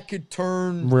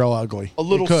real ugly. A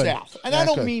little south. And I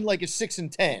don't mean like a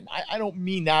 6-10. I don't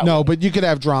mean that. No, but you could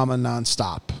have drama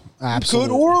nonstop.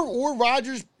 Absolutely. You could, or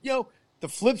Rodgers, the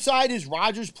flip side is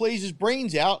Rodgers plays his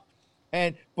brains out.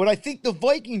 But I think the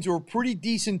Vikings are a pretty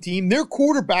decent team. Their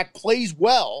quarterback plays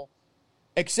well,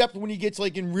 except when he gets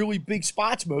like in really big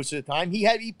spots most of the time.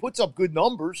 He puts up good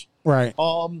numbers. Right.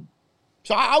 So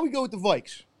I would go with the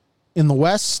Vikes. In the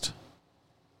West?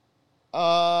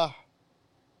 Man,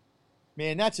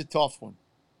 that's a tough one.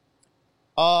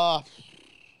 Oh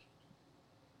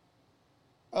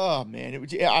man,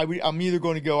 I'm either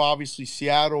going to go obviously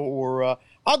Seattle or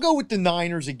I'll go with the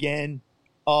Niners again.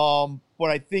 But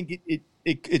I think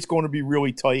it's going to be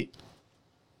really tight.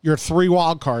 Your 3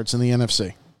 wild cards in the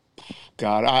NFC.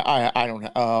 God, I don't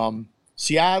know.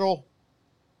 Seattle,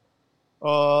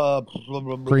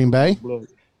 Green Bay,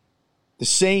 the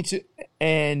Saints,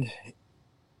 and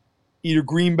either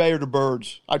Green Bay or the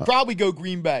Birds. I'd probably go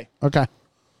Green Bay. Okay.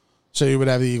 So you would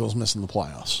have the Eagles missing the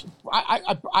playoffs.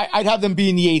 I'd have them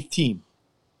being the 8th team.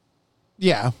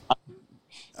 Yeah.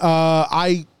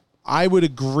 I would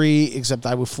agree, except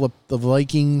I would flip the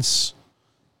Vikings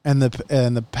and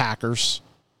the Packers.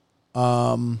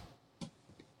 And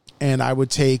I would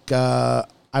take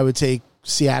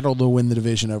Seattle to win the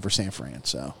division over San Fran.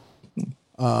 So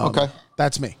okay.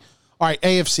 That's me. All right,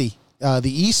 AFC. The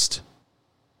East.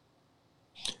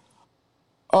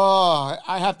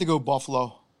 I have to go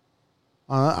Buffalo.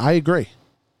 I agree.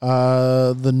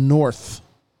 The North.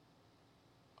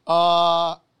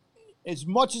 As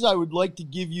much as I would like to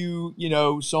give you,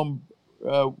 some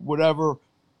whatever,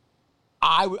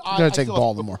 I gotta take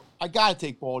Baltimore. I gotta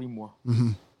take Baltimore.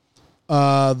 Mm-hmm.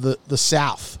 The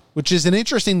South, which is an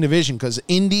interesting division because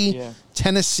Indy,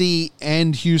 Tennessee,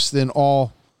 and Houston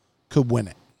all could win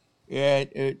it. Yeah,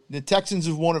 the Texans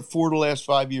have won it 4 of the last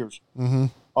 5 years. Mm-hmm.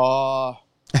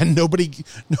 And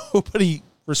nobody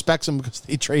respects them because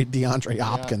they traded DeAndre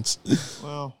Hopkins.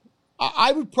 Well,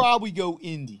 I would probably go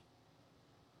Indy.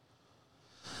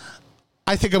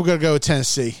 I think I'm going to go with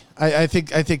Tennessee. I think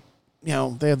they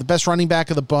have the best running back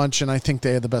of the bunch, and I think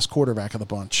they have the best quarterback of the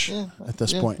bunch at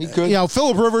this point. He could.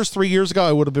 Phillip Rivers 3 years ago,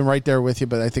 I would have been right there with you,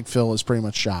 but I think Phil is pretty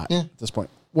much shot at this point.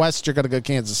 West, you're going to go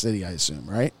Kansas City, I assume,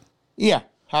 right? Yeah,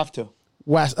 have to.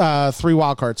 West, 3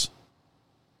 wild cards.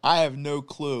 I have no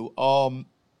clue.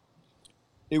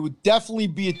 It would definitely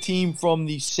be a team from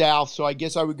the South, so I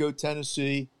guess I would go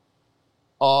Tennessee.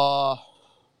 I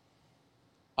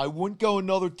wouldn't go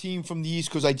another team from the East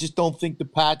because I just don't think the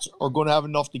Pats are going to have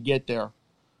enough to get there.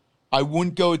 I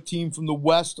wouldn't go a team from the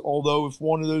West, although if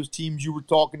one of those teams you were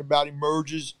talking about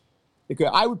emerges,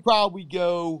 I would probably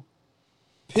go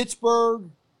Pittsburgh,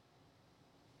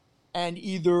 and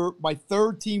either my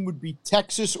third team would be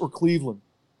Texas or Cleveland.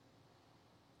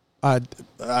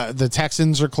 The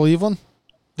Texans or Cleveland?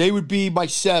 They would be my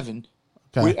 7.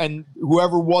 Okay. And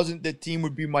whoever wasn't that team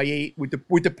would be my 8 with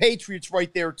the Patriots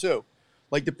right there too.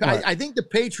 Like Right. I think the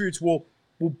Patriots will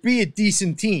be a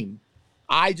decent team.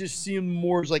 I just see them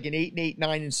more as like an 8-8,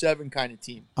 9-7 kind of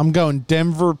team. I'm going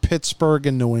Denver, Pittsburgh,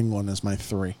 and New England as my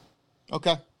 3.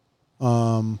 Okay.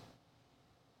 And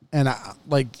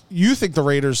you think the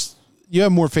Raiders? You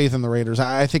have more faith in the Raiders.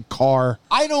 I think Carr.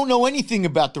 I don't know anything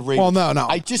about the Raiders. Well, no.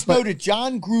 I just know that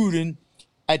John Gruden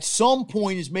at some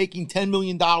point is making $10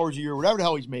 million a year, whatever the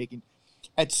hell he's making.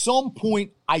 At some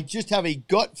point, I just have a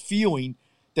gut feeling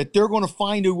that they're going to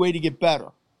find a way to get better.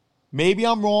 Maybe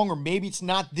I'm wrong, or maybe it's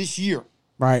not this year.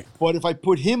 Right. But if I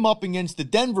put him up against the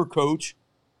Denver coach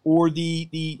or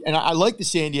and I like the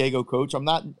San Diego coach,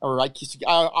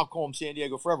 I'll call him San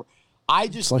Diego forever.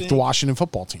 It's like the Washington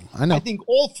football team. I know. I think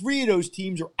all 3 of those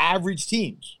teams are average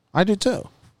teams. I do too.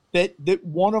 That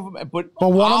one of them, but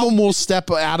one of them will step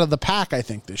out of the pack. I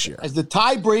think this year as the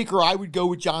tiebreaker, I would go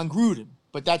with John Gruden,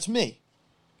 but that's me.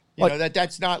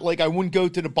 That's not like I wouldn't go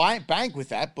to the bank with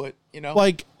that, but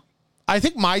I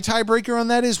think my tiebreaker on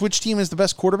that is which team is the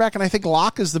best quarterback, and I think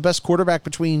Locke is the best quarterback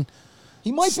between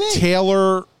he might be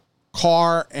Taylor,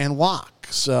 Carr, and Locke.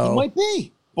 So he might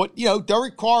be, but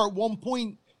Derek Carr at one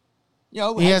point, he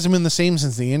hasn't been the same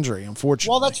since the injury,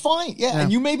 unfortunately. Well, that's fine, yeah.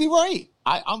 And you may be right.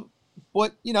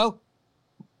 But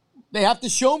they have to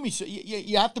show me. So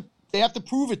they have to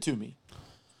prove it to me.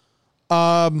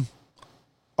 All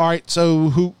right.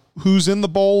 So who's in the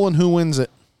bowl and who wins it?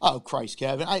 Oh, Christ,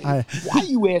 Kevin. Why are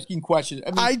you asking questions?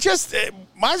 I mean, I just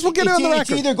might as well get it on the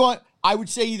record. It's either going, I would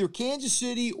say either Kansas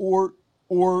City or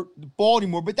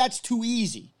Baltimore, but that's too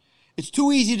easy. It's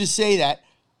too easy to say that.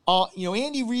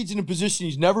 Andy Reid's in a position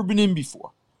he's never been in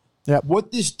before. Yep.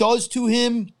 What this does to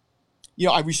him,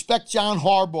 I respect John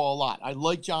Harbaugh a lot. I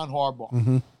like John Harbaugh.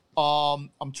 Mm-hmm.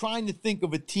 I'm trying to think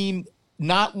of a team,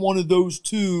 not one of those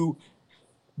two,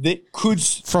 that could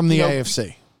from the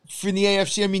AFC. From the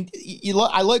AFC, I mean,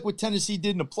 I like what Tennessee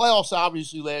did in the playoffs,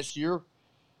 obviously last year.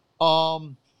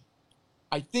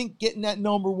 I think getting that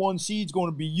number 1 seed is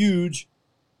going to be huge.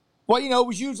 But it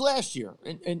was huge last year,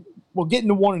 and getting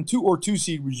the 1 and 2 or 2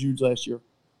 seed was huge last year.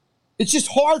 It's just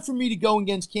hard for me to go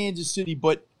against Kansas City,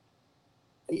 but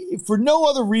for no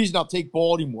other reason, I'll take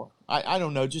Baltimore. I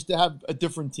don't know, just to have a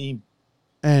different team.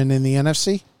 And in the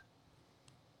NFC?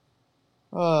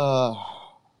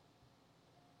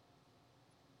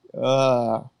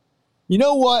 You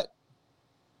know what?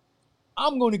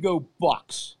 I'm going to go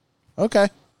Bucks. Okay.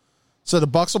 So the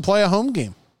Bucks will play a home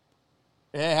game.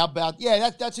 Yeah, how about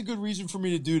that's a good reason for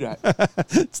me to do that.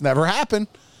 It's never happened.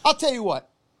 I'll tell you what.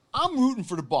 I'm rooting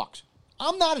for the Bucks.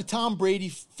 I'm not a Tom Brady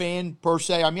fan per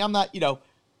se. I mean, I'm not,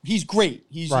 he's great.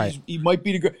 He might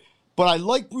be the great. But I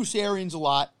like Bruce Arians a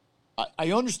lot.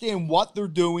 I understand what they're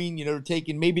doing. They're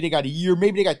taking, maybe they got a year,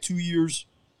 maybe they got 2 years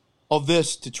of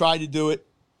this to try to do it.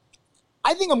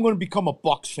 I think I'm going to become a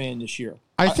Bucks fan this year.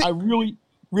 I really,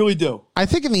 really do. I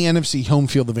think in the NFC, home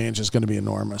field advantage is going to be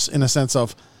enormous in a sense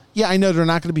of, I know they're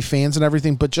not going to be fans and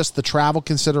everything, but just the travel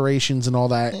considerations and all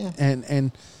that. Yeah.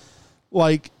 And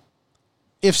like,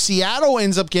 if Seattle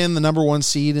ends up getting the number 1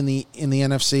 seed in the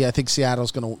NFC, I think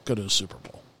Seattle's going to go to the Super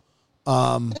Bowl.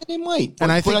 They might,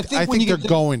 and I think they're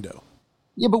going to.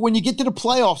 Yeah, but when you get to the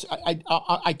playoffs,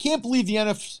 I can't believe the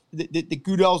NFC that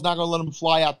Goodell's not going to let them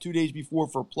fly out 2 days before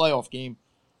for a playoff game.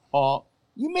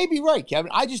 You may be right, Kevin.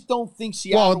 I just don't think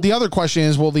Seattle. Well, the other question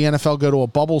is, will the NFL go to a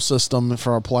bubble system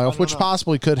for a playoff, which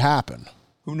possibly could happen?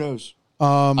 Who knows?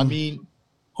 I mean,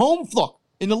 look,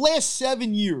 in the last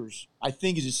 7 years, I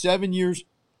think is it 7 years,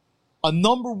 a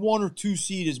number 1 or 2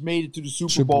 seed has made it to the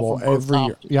Super Bowl from every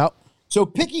year. Yep. So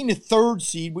picking the 3rd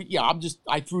seed,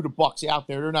 I threw the Bucks out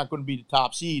there. They're not going to be the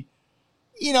top seed.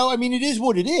 I mean, it is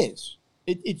what it is.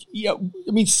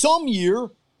 Some year,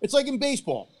 it's like in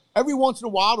baseball. Every once in a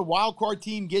while, the wild card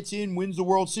team gets in, wins the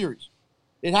World Series.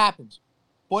 It happens.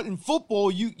 But in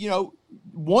football,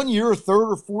 1 year, a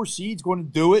 3rd or 4th seed's going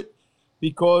to do it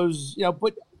because,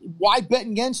 but why bet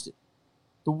against it?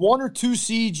 The 1 or 2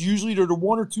 seeds, usually they're the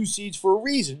 1 or 2 seeds for a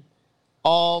reason.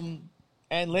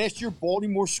 And last year,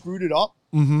 Baltimore screwed it up.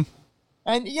 Mm-hmm.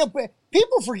 And, but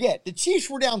people forget, the Chiefs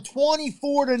were down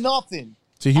 24-0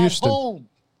 to Houston. At home.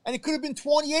 And it could have been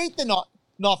 28-0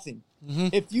 mm-hmm.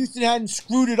 if Houston hadn't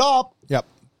screwed it up. Yep.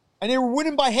 And they were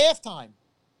winning by halftime.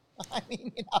 I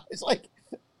mean, it's like,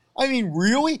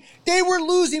 really? They were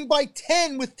losing by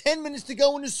 10 with 10 minutes to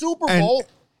go in the Super Bowl.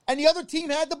 And the other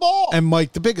team had the ball. And,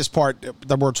 Mike, the biggest part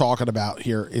that we're talking about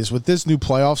here is with this new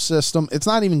playoff system, it's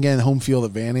not even getting home field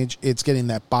advantage. It's getting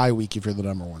that bye week if you're the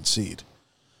number 1 seed.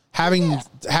 Having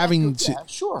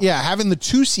the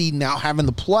 2 seed now having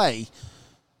the play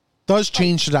does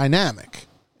change the dynamic.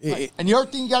 Right. And the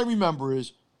other thing you got to remember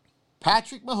is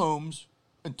Patrick Mahomes,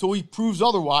 until he proves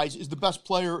otherwise, is the best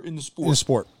player in the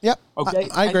sport. Yep. Okay.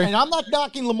 I agree. And I'm not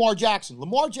knocking Lamar Jackson.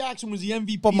 Lamar Jackson was the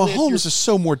MVP. But Mahomes is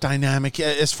so more dynamic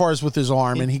as far as with his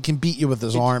arm, and he can beat you with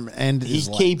his arm and his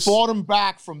legs. He brought him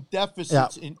back from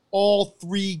deficits in all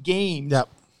 3 games. Yep.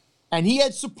 And he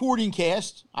had supporting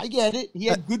cast. I get it. He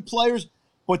had good players,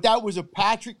 but that was a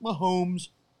Patrick Mahomes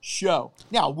show.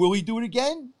 Now, will he do it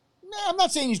again? No, I'm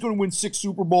not saying he's going to win 6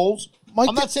 Super Bowls.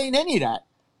 I'm not saying any of that.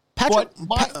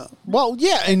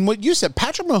 And what you said,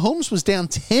 Patrick Mahomes was down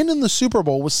 10 in the Super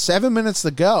Bowl with 7 minutes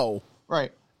to go.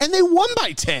 Right. And they won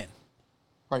by 10.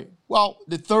 Right. Well,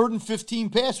 the 3rd and 15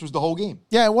 pass was the whole game.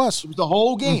 Yeah, it was. It was the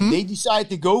whole game. Mm-hmm. They decided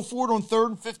to go for it on 3rd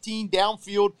and 15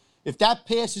 downfield. If that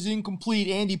pass is incomplete,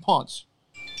 Andy punts.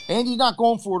 Andy's not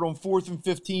going for it on 4th and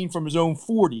 15 from his own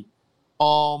 40.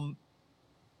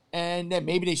 And then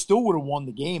maybe they still would have won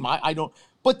the game. I don't.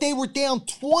 But they were down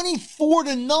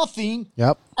 24-0.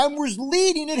 Yep. And was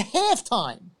leading at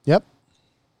halftime. Yep.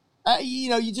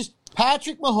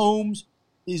 Patrick Mahomes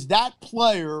is that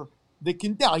player that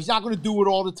can. Now he's not going to do it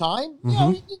all the time.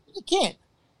 Mm-hmm. You can't.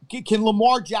 Can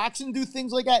Lamar Jackson do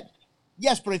things like that?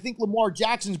 Yes, but I think Lamar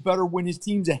Jackson's better when his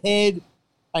team's ahead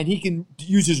and he can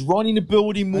use his running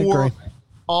ability more. I agree.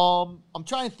 I'm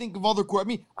trying to think of other.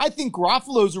 I think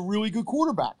Garoppolo's a really good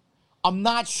quarterback. I'm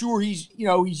not sure he's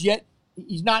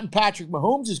not in Patrick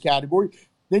Mahomes' category.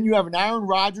 Then you have an Aaron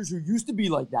Rodgers who used to be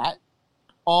like that.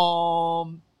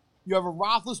 You have a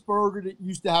Roethlisberger that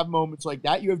used to have moments like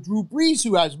that. You have Drew Brees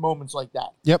who has moments like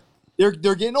that. Yep. They're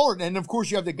getting older. And, of course,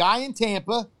 you have the guy in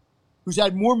Tampa who's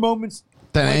had more moments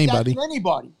than like anybody. Than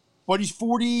anybody. But he's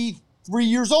 43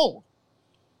 years old.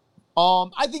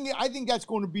 I think that's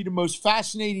going to be the most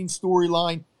fascinating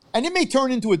storyline. And it may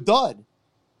turn into a dud.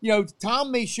 You know,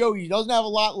 Tom may show he doesn't have a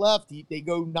lot left. They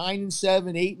go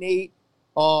 9-7,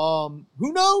 8-8.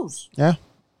 Who knows? Yeah.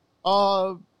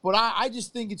 But I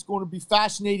just think it's going to be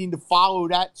fascinating to follow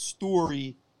that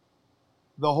story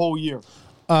the whole year.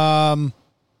 And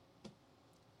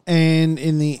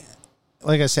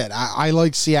like I said, I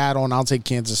like Seattle, and I'll take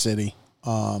Kansas City.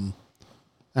 And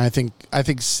I think,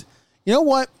 you know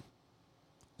what?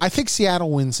 I think Seattle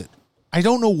wins it. I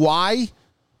don't know why,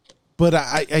 but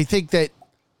I think that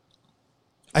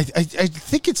I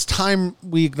think it's time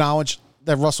we acknowledge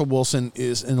that Russell Wilson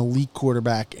is an elite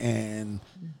quarterback and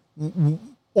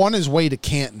on his way to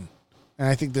Canton. And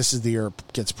I think this is the year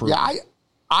it gets proven. Yeah,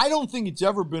 I don't think it's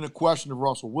ever been a question of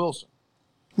Russell Wilson.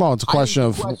 Well, it's a question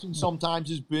of... The question sometimes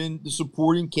has been the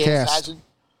supporting cast. Hasn't.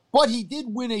 But he did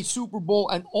win a Super Bowl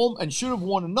and should have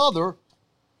won another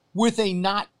with a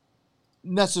not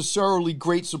necessarily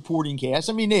great supporting cast.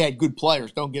 I mean, they had good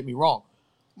players, don't get me wrong.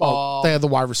 Well, they had the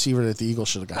wide receiver that the Eagles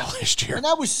should have got last year. And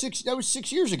that was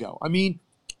 6 years ago. I mean,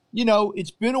 you know,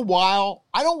 it's been a while.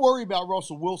 I don't worry about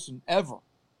Russell Wilson ever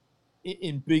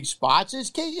in big spots.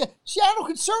 Seattle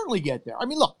could certainly get there. I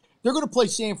mean, look, they're going to play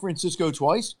San Francisco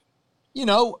twice. You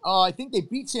know, I think they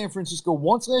beat San Francisco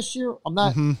once last year.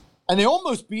 And they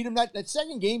almost beat them that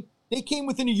second game. They came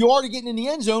within a yard of getting in the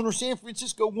end zone, or San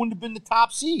Francisco wouldn't have been the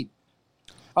top seed.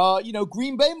 You know,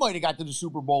 Green Bay might have got to the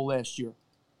Super Bowl last year.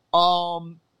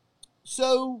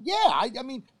 So, yeah, I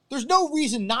mean, there's no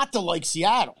reason not to like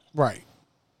Seattle. Right.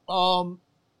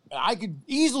 I could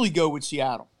easily go with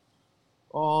Seattle.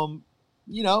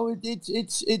 You know,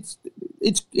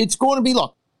 it's going to be,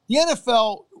 look, the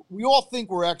NFL, we all think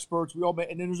we're experts. And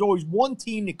then there's always one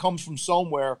team that comes from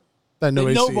somewhere that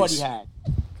nobody had.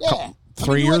 Yeah.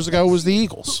 3 years ago was the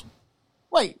Eagles.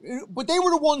 Right. But they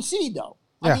were the one seed, though.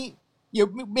 Yeah. I mean, you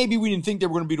know, maybe we didn't think they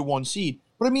were going to be the one seed.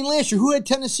 But, I mean, last year, who had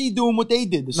Tennessee doing what they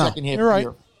did the second half of the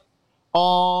year?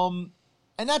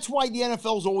 And that's why the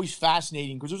NFL is always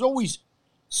fascinating, because there's always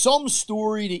some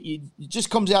story that it just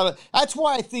comes out of. That's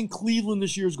why I think Cleveland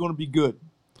this year is going to be good.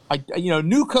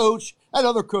 New coach. That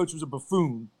other coach was a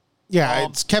buffoon. Yeah,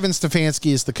 it's Kevin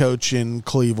Stefanski is the coach in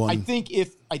Cleveland. I think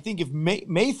if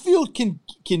Mayfield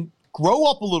can grow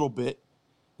up a little bit,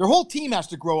 their whole team has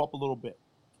to grow up a little bit.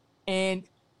 And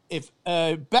if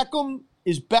Beckham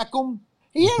is Beckham,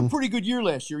 he had a pretty good year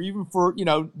last year, even for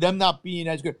them not being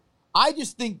as good. I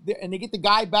just think, and they get the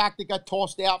guy back that got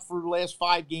tossed out for the last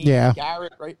 5 games,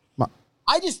 Garrett, right?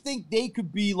 I just think they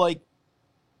could be like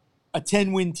a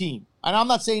 10-win team. And I'm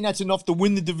not saying that's enough to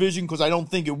win the division, because I don't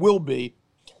think it will be.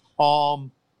 But,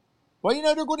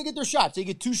 they're going to get their shots. They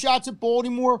get 2 shots at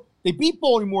Baltimore. They beat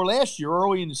Baltimore last year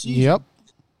early in the season. Yep.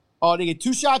 They get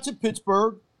 2 shots at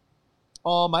Pittsburgh.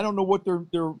 I don't know what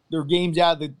their games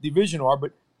out of the division are,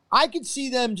 but I could see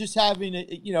them just having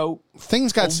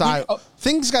things got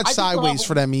sideways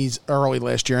for them early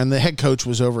last year, and the head coach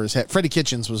was over his head. Freddie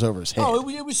Kitchens was over his head. Oh,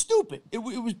 it was stupid. It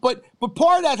was, but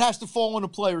part of that has to fall on the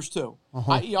players too.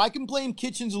 I can blame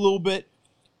Kitchens a little bit,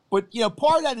 but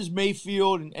part of that is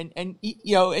Mayfield, and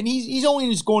he's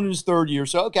only going in his 3rd year,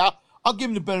 so okay, I'll give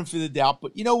him the benefit of the doubt.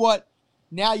 But you know what?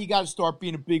 Now you got to start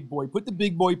being a big boy. Put the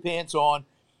big boy pants on.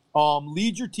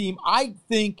 Lead your team. I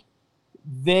think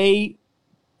they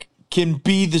can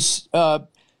be this.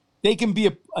 They can be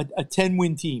a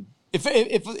 10-win team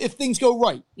if things go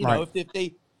right. If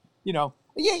they, the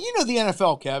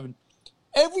NFL, Kevin.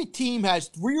 Every team has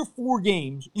 3 or 4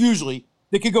 games usually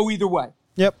that could go either way.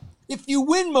 Yep. If you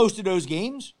win most of those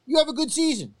games, you have a good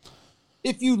season.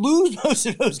 If you lose most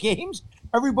of those games,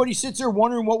 everybody sits there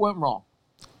wondering what went wrong.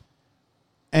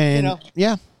 And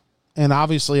and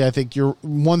obviously, I think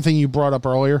one thing you brought up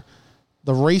earlier,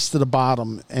 the race to the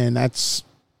bottom, and that's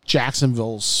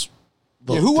Jacksonville's.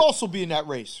 Who else will be in that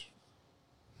race?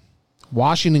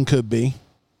 Washington could be.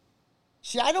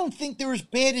 See, I don't think they're as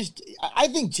bad as. I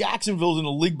think Jacksonville's in a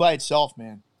league by itself,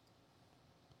 man.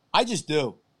 I just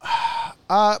do.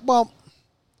 Well,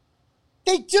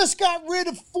 they just got rid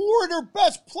of 4 of their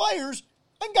best players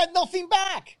and got nothing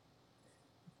back.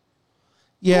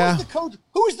 Yeah.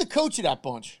 Who is the coach of that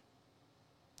bunch?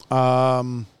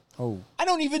 I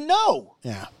don't even know.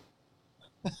 Yeah.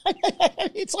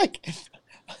 It's like,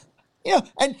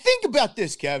 and think about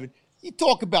this, Kevin. You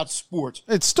talk about sports.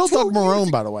 It's still Doug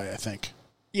Marrone, by the way, I think.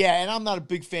 Yeah, and I'm not a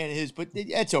big fan of his, but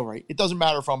that's all right. It doesn't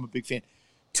matter if I'm a big fan.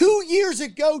 2 years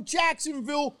ago,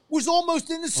 Jacksonville was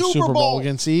almost in the Super Bowl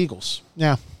against the Eagles.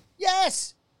 Yeah.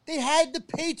 Yes, they had the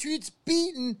Patriots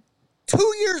beaten.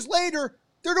 2 years later,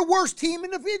 they're the worst team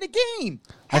in the game.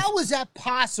 How is that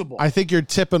possible? I think you're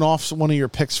tipping off one of your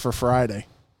picks for Friday.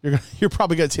 You're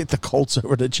probably going to take the Colts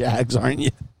over the Jags, aren't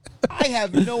you? I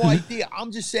have no idea.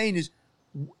 I'm just saying is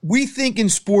we think in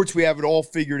sports we have it all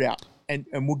figured out. And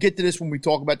we'll get to this when we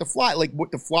talk about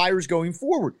what the Flyers going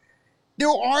forward. There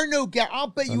are I'll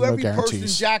bet you every person in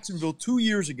Jacksonville 2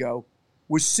 years ago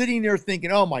was sitting there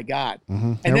thinking, "Oh my God!"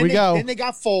 Mm-hmm. And then they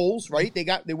got Foles, right?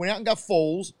 They went out and got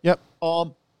Foles. Yep.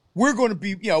 We're going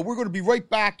to be right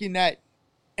back in that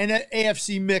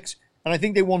AFC mix, and I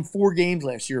think they won 4 games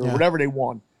last year or whatever they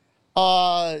won.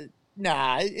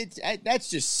 That's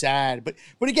just sad. But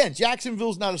again,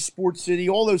 Jacksonville's not a sports city.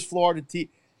 All those Florida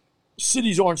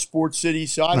cities aren't sports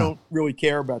cities, so I don't really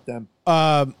care about them.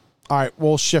 All right,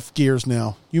 we'll shift gears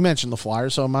now. You mentioned the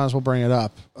Flyers, so I might as well bring it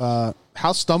up.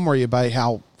 How stunned were you by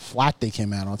how flat they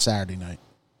came out on Saturday night?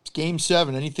 It's Game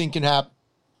 7. Anything can happen.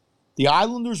 The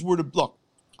Islanders were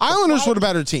Islanders were the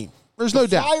better team. There's no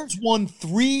doubt. The Flyers won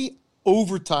 3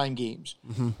 overtime games.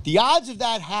 Mm-hmm. The odds of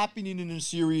that happening in a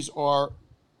series are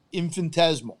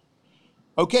infinitesimal.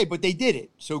 Okay, but they did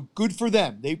it, so good for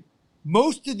them.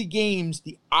 Most of the games,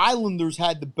 the Islanders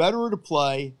had the better of the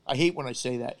play. I hate when I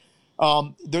say that.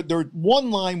 Their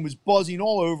one line was buzzing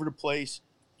all over the place.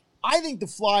 I think the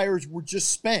Flyers were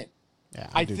just spent. Yeah,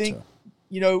 I think,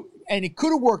 and it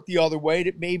could have worked the other way,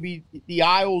 that maybe the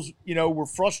Isles, were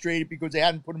frustrated because they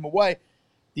hadn't put him away.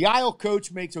 The Isle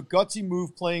coach makes a gutsy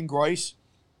move playing Greiss.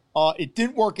 It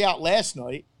didn't work out last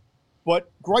night,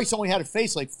 but Greiss only had to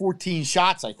face like 14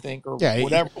 shots, I think, or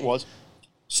whatever it was.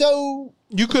 So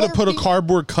you could have put a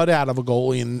cardboard cutout of a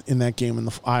goalie in that game, and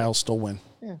the Isles still win.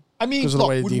 Yeah. I mean,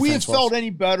 look, would we have felt any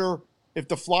better if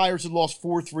the Flyers had lost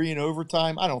 4-3 in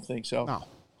overtime? I don't think so. No.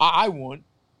 I wouldn't.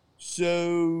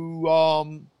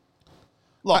 So,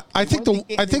 look, I think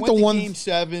the one Game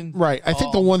 7, right. I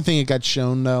think the one thing that got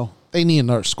shown though, they need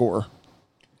another score.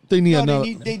 They need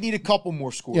They need a couple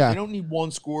more scores. Yeah. They don't need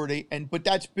one score. But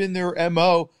that's been their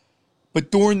MO. But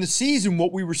during the season,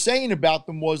 what we were saying about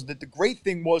them was that the great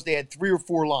thing was they had 3 or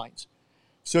 4 lines.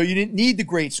 So you didn't need the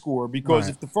great score because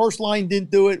if the first line didn't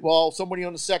do it, well, somebody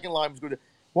on the second line was going to.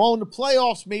 Well, in the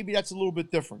playoffs, maybe that's a little bit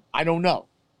different. I don't know.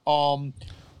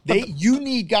 You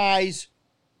need guys.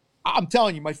 I'm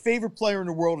telling you, my favorite player in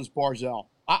the world is Barzal.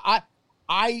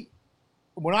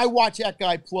 When I watch that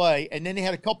guy play, and then they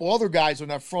had a couple other guys on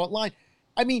that front line.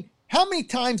 I mean, how many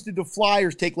times did the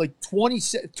Flyers take like 20,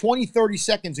 30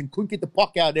 seconds and couldn't get the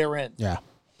puck out of their end? Yeah.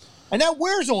 And that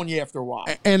wears on you after a while.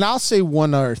 And I'll say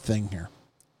one other thing here.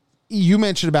 You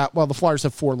mentioned about, the Flyers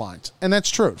have 4 lines. And that's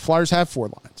true. Flyers have 4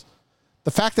 lines.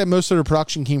 The fact that most of their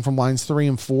production came from lines 3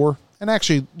 and 4, and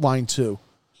actually line 2.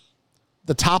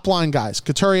 The top line guys,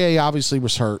 Couturier obviously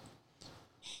was hurt.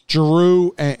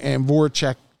 Giroux and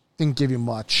Voracek didn't give you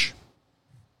much.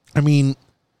 I mean,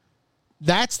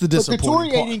 that's the disappointing part.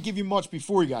 Couturier didn't give you much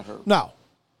before he got hurt. No.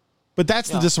 But that's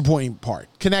the disappointing part.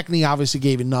 Konechny obviously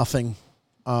gave you nothing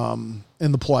in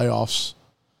the playoffs.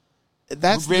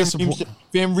 That's disappointing.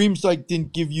 Van Riemsdyk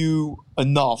didn't give you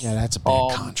enough. Yeah, that's a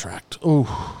bad contract. Ooh,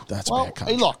 that's a bad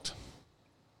contract.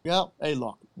 Hey,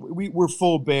 look. We're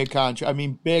full of bad contracts. I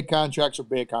mean, bad contracts are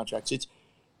bad contracts.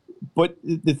 But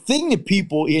the thing that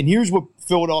people, and here's what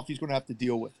Philadelphia's going to have to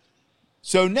deal with.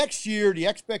 So next year, the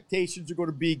expectations are going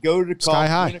to be go to the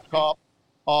Cup, win a Cup,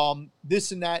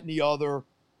 this and that and the other.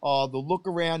 The look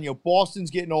around,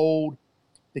 Boston's getting old.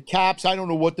 The Caps, I don't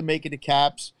know what to make of the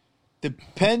Caps. The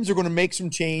Pens are going to make some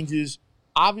changes.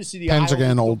 Obviously, the Pens are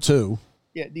getting old too.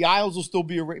 Yeah, the Isles will still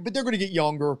be but they're going to get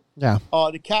younger. Yeah.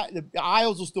 The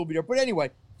Isles will still be there. But anyway,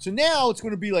 so now it's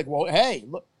going to be like, well, hey,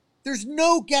 look, there's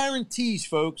no guarantees,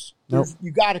 folks. Nope.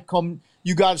 You got to come.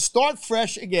 You got to start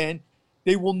fresh again.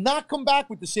 They will not come back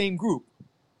with the same group.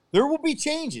 There will be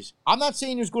changes. I'm not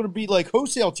saying there's going to be like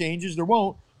wholesale changes. There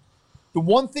won't. The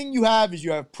one thing you have is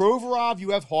you have Provorov,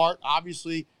 you have Hart,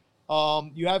 obviously.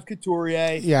 You have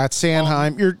Couturier. Yeah, it's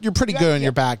Sanheim. You're pretty good on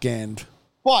your back end.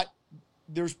 But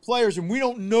there's players, and we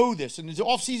don't know this, and the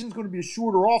offseason is going to be a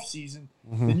shorter offseason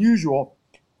than usual.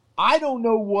 I don't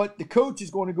know what the coach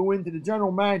is going to go into the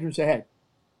general manager and say, hey,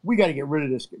 we got to get rid of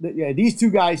this. Yeah, these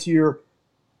 2 guys here,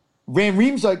 Van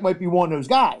Riemsdyk might be one of those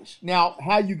guys. Now,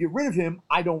 how you get rid of him,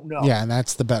 I don't know. Yeah, and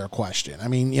that's the better question. I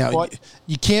mean,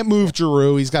 you can't move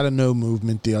Giroux. He's got a no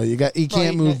movement deal. You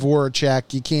can't move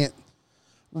Voracek. You can't.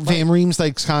 Van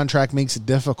Riemsdyk's contract makes it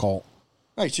difficult.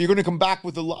 Right, so you're going to come back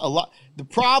with a lot. The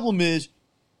problem is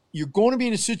you're going to be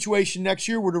in a situation next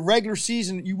year where the regular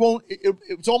season, you won't.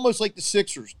 It's almost like the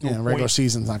Sixers. Yeah, regular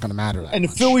season's not going to matter that And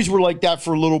much. the Phillies were like that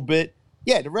for a little bit.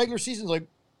 Yeah, the regular season's like,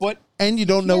 but. And you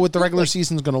don't know what the regular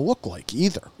season's going to look like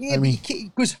either. Yeah, I mean,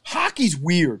 because hockey's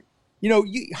weird. You know,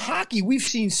 hockey, we've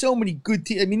seen so many good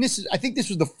teams. I mean, I think this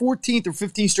was the 14th or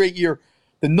 15th straight year.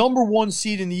 The number one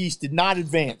seed in the East did not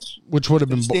advance. Which would have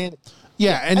been.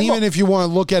 Yeah, and even if you want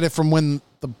to look at it from when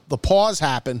the pause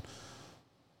happened,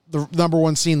 the number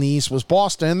one seed in the East was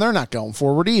Boston, and they're not going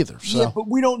forward either. So. Yeah, but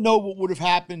we don't know what would have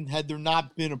happened had there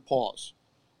not been a pause.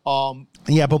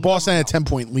 Yeah, but Boston had a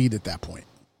 10-point lead at that point.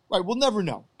 Right, we'll never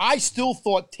know. I still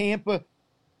thought Tampa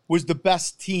was the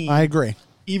best team. I agree.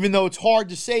 Even though it's hard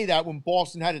to say that when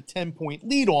Boston had a 10-point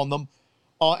lead on them.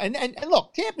 And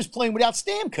look, Tampa's playing without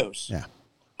Stamkos. Yeah.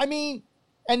 I mean,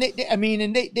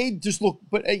 they just look,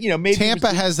 but maybe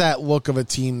Tampa has that look of a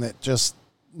team that just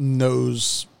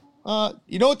knows.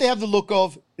 You know what they have the look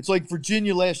of? It's like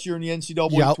Virginia last year in the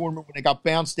NCAA tournament when they got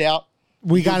bounced out.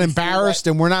 We got embarrassed,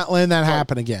 and we're not letting that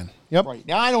happen again. Yep. Right.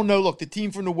 Now, I don't know. Look, the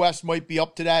team from the West might be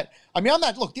up to that. I mean,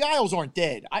 the Isles aren't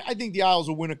dead. I think the Isles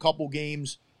will win a couple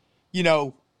games,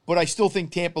 but I still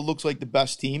think Tampa looks like the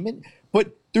best team.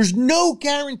 But there's no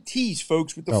guarantees,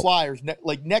 folks, with the Flyers,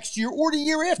 like next year or the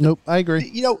year after. Nope, I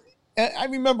agree. I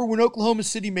remember when Oklahoma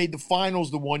City made the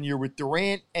finals the one year with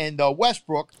Durant and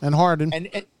Westbrook. And Harden.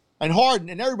 And Harden,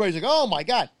 and everybody's like, oh, my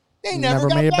God. They never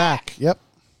got made it back. Yep.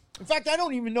 In fact, I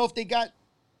don't even know if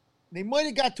they might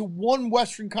have got to one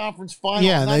Western Conference final.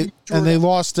 Yeah, they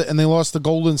lost it, and they lost to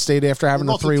Golden State after having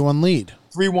a 3-1 lead.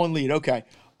 3-1 lead, okay.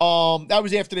 That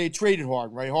was after they traded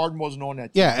Harden, right? Harden wasn't on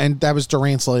that team. Yeah, and that was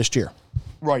Durant's last year.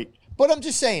 Right. But I'm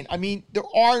just saying, I mean, there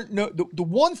are the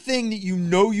one thing that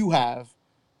you have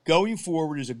going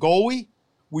forward is a goalie,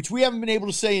 which we haven't been able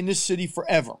to say in this city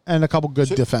forever. And a couple good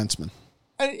defensemen.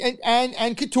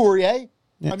 And Couturier.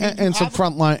 Yeah, and some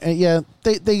front line. Yeah,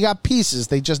 they got pieces.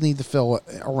 They just need to fill it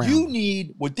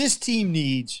around. What this team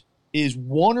needs is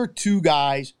one or two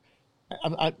guys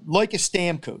like a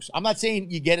Stamkos. I'm not saying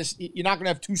you're not going to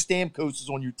have two Stamkoses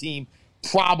on your team,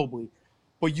 probably.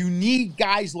 But you need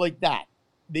guys like that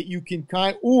you can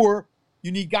or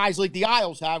you need guys like the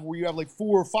Isles have where you have like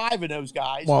 4 or 5 of those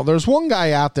guys. Well, there's one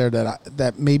guy out there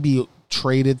that maybe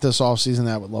traded this offseason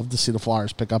that I would love to see the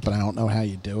Flyers pick up, and I don't know how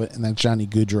you do it, and that's Johnny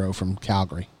Gaudreau from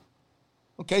Calgary.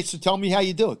 Okay, so tell me how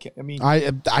you do it. I mean,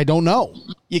 I don't know.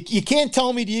 You can't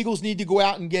tell me the Eagles need to go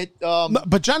out and get.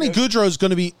 But Johnny Gaudreau is going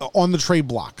to be on the trade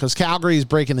block because Calgary is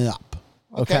breaking it up.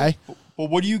 Okay? But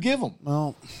what do you give them?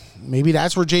 Well, maybe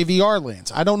that's where JVR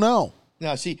lands. I don't know.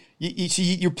 No, see,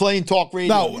 you're playing talk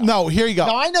radio. No. Here you go.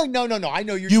 No, I know. No. I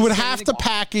know You would have to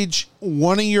package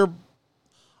one of your.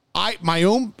 My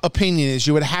own opinion is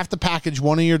you would have to package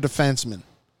one of your defensemen,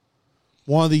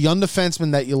 one of the young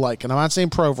defensemen that you like, and I'm not saying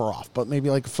Provorov, but maybe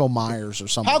like Phil Myers or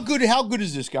something. How good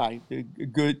is this guy?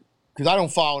 Good, because I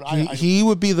don't follow it. He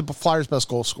would be the Flyers' best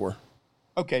goal scorer.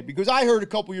 Okay, because I heard a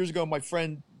couple years ago, my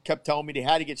friend kept telling me they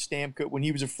had to get Stamkos when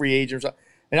he was a free agent or something.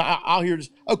 And I'll hear this.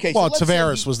 Okay, well, so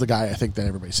Tavares was the guy I think that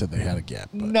everybody said they had to get.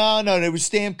 But. No, it was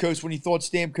Stamkos when he thought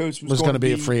Stamkos was going to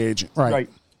be a free agent. Right.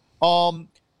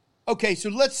 Okay, so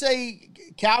let's say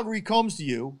Calgary comes to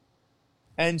you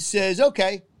and says,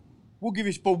 okay, we'll give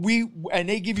you, and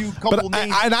they give you a couple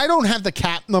names. And I don't have the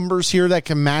cap numbers here that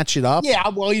can match it up. Yeah,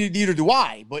 well, neither do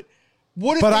I. But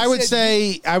what if I would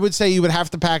say you would have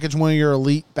to package one of your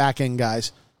elite back end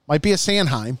guys. Might be a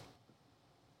Sanheim.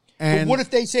 And but what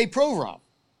if they say Provorov?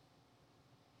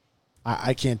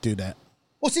 I can't do that.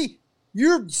 Well,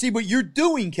 what you're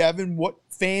doing, Kevin, what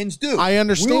fans do. I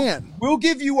understand. We'll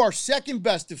give you our second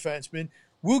best defenseman.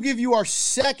 We'll give you our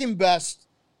second best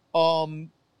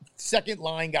second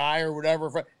line guy or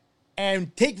whatever,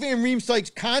 and take Van Riemsdyk's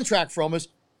contract from us.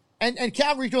 And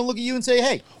Calgary's going to look at you and say,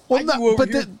 "Hey, but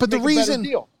the reason."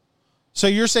 So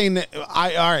you're saying that all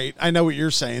right? I know what you're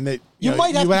saying, that you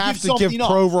might have to give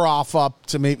Provorov up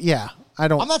to maybe. Yeah, I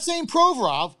don't. I'm not saying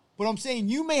Provorov, but I'm saying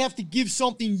you may have to give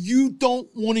something you don't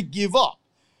want to give up.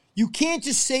 You can't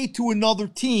just say to another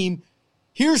team,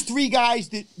 here's 3 guys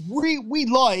that we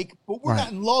like, but we're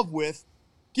not in love with.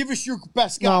 Give us your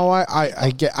best guy. No,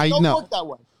 I get. I know. Work that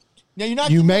way. Now you're not.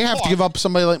 You may have to give up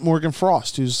somebody like Morgan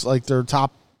Frost, who's like their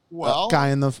top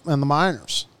guy in the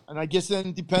minors. And I guess then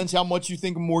it depends how much you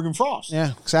think of Morgan Frost.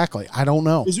 Yeah, exactly. I don't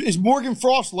know. Is Morgan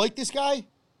Frost like this guy?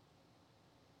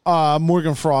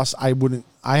 Morgan Frost, I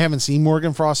haven't seen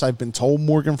Morgan Frost. I've been told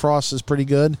Morgan Frost is pretty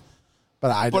good.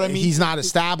 But I mean, he's not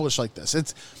established like this.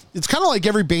 It's kind of like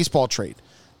every baseball trade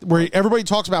where everybody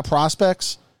talks about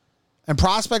prospects, and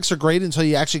prospects are great until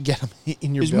you actually get them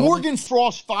in your building. Is Morgan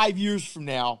Frost 5 years from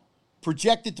now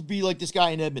projected to be like this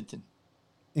guy in Edmonton?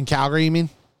 In Calgary, you mean?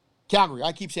 Calgary.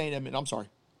 I keep saying Edmonton. I'm sorry.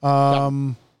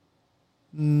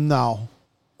 No.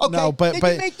 Okay, No, but you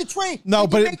make the trade. No,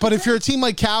 but if you're a team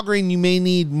like Calgary and you may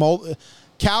need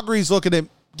Calgary's looking at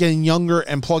getting younger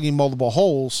and plugging multiple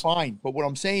holes. Fine, but what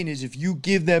I'm saying is if you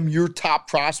give them your top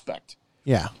prospect,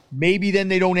 yeah, maybe then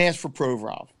they don't ask for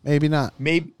Provorov. Maybe not.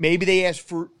 Maybe they ask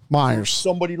for Myers,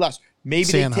 somebody less. Maybe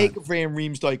Sanheim. They take a Van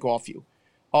Riemsdyk off you.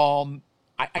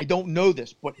 I don't know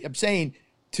this, but I'm saying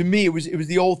to me it was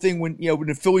the old thing when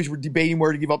the Phillies were debating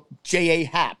where to give up J.A.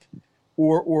 Happ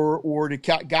or the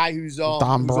guy who's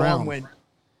Don Brown.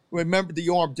 Remember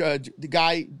the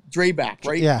guy Drabek,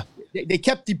 right? Yeah. They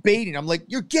kept debating. I'm like,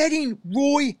 you're getting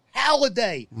Roy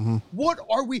Halladay. Mm-hmm. What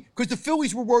are we? Because the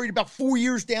Phillies were worried about 4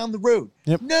 years down the road.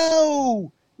 Yep.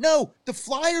 No. The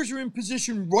Flyers are in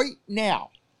position right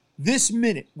now, this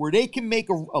minute, where they can make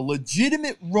a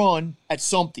legitimate run at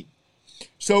something.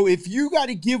 So if you got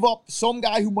to give up some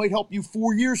guy who might help you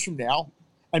 4 years from now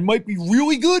and might be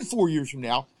really good 4 years from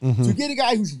now to get a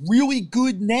guy who's really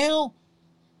good now,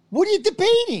 what are you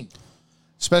debating?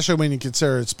 Especially when you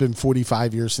consider it's been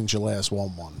 45 years since you last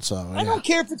won one. So I don't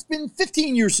care if it's been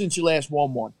 15 years since you last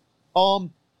won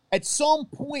one. At some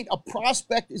point, a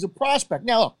prospect is a prospect.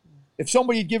 Now, look, if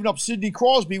somebody had given up Sidney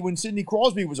Crosby when Sidney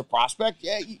Crosby was a prospect,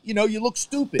 yeah, you look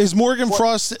stupid. Is Morgan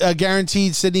Frost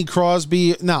guaranteed Sidney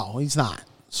Crosby? No, he's not.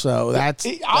 So that's.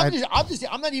 I'm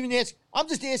not even asking. I'm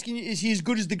just asking, is he as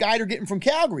good as the guy they're getting from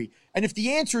Calgary? And if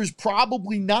the answer is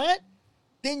probably not,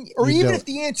 then, or even if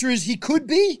the answer is he could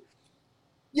be,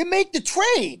 you make the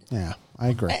trade. Yeah, I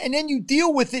agree. And then you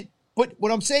deal with it. But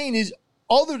what I'm saying is,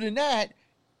 other than that,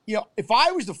 if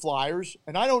I was the Flyers,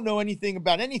 and I don't know anything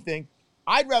about anything,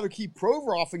 I'd rather keep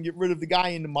Provorov and get rid of the guy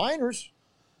in the minors.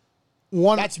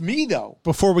 That's me, though.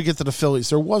 Before we get to the Phillies,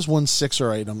 there was one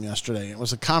Sixer item yesterday. It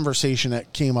was a conversation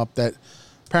that came up that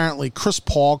apparently Chris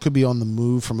Paul could be on the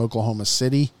move from Oklahoma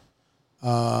City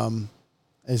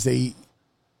as they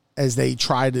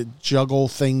try to juggle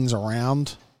things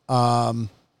around.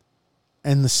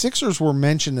 And the Sixers were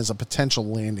mentioned as a potential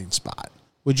landing spot.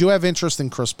 Would you have interest in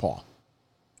Chris Paul?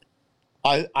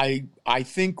 I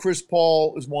think Chris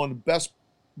Paul is one of the best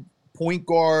point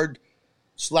guard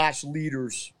 /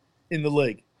 leaders in the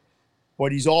league.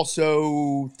 But he's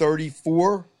also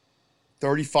 34,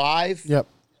 35. Yep.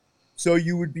 So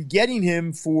you would be getting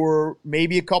him for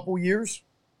maybe a couple years.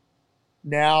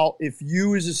 Now, if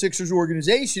you as a Sixers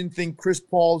organization think Chris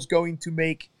Paul is going to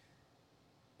make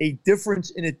a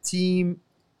difference in a team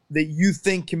that you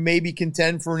think can maybe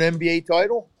contend for an NBA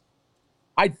title,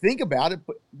 I'd think about it,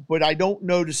 but I don't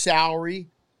know the salary.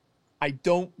 I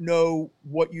don't know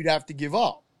what you'd have to give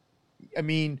up. I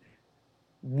mean,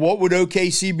 what would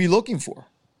OKC be looking for?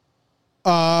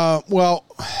 Well,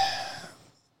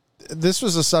 this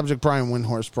was a subject Brian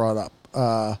Windhorst brought up.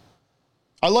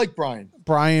 I like Brian.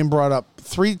 Brian brought up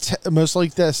three most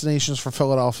likely destinations for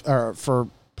Philadelphia, or for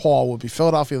Paul would be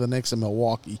Philadelphia, the Knicks, and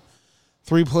Milwaukee.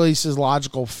 3 places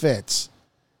logical fits.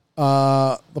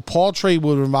 The Paul trade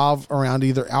would revolve around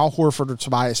either Al Horford or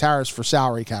Tobias Harris for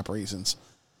salary cap reasons.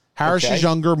 Harris is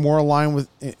younger, more aligned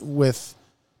with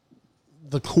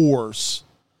the cores.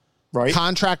 Right.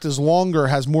 Contract is longer,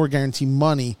 has more guaranteed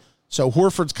money, so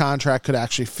Horford's contract could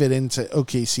actually fit into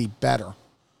OKC better.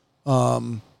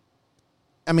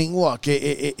 I mean, look.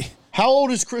 How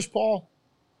old is Chris Paul?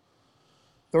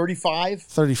 35?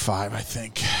 35, I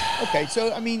think. Okay,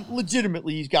 so, I mean,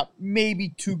 legitimately, he's got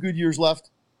maybe 2 good years left.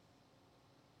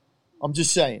 I'm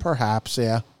just saying. Perhaps,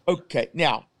 yeah. Okay,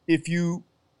 now,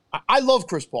 I love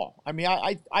Chris Paul. I mean,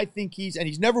 I think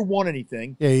he's never won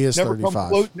anything. Yeah, he is never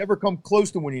 35. Never come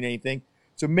close to winning anything.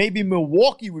 So maybe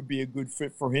Milwaukee would be a good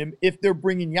fit for him if they're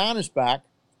bringing Giannis back.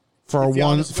 For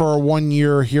a 1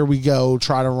 year, here we go,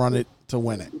 try to run it to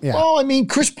win it. Yeah. Well, I mean,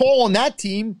 Chris Paul on that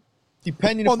team,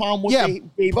 depending upon what they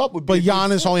gave up, would be. But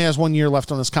Giannis only has 1 year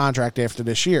left on his contract after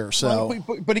this year, so.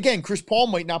 But again, Chris Paul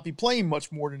might not be playing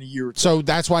much more than a year or two. So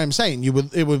that's why I'm saying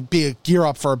it would be a gear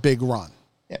up for a big run.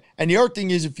 Yeah. And the other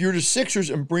thing is, if you're the Sixers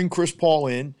and bring Chris Paul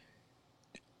in,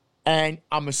 and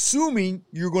I'm assuming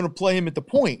you're going to play him at the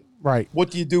point, right?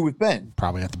 What do you do with Ben?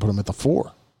 Probably have to put him at the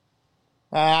 4.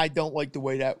 I don't like the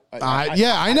way that.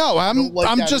 I know.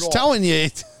 I'm just telling you.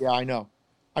 Yeah, I know.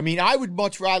 I mean, I would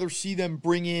much rather see them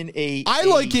bring in a. I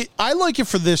like it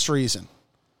for this reason.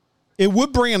 It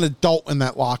would bring an adult in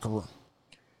that locker room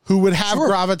who would have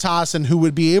gravitas and who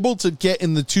would be able to get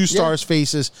in the 2 stars'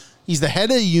 faces. He's the head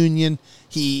of the union.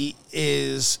 He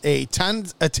is a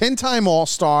 10-time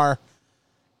All-Star.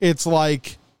 It's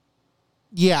like,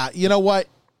 yeah, you know what?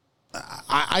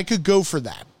 I could go for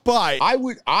that, but I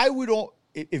would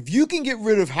if you can get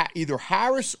rid of either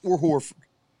Harris or Horford,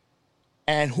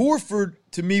 And Horford,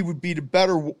 to me, would be the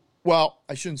better. Well,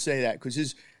 I shouldn't say that because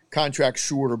his contract's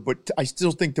shorter, but I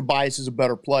still think Tobias is a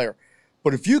better player.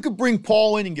 But if you could bring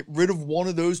Paul in and get rid of one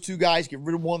of those two guys, get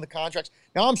rid of one of the contracts.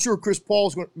 Now, I'm sure Chris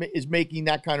Paul is making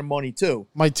that kind of money too.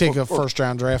 Might take a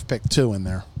first-round draft pick too in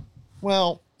there.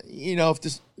 Well, if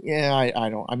this, I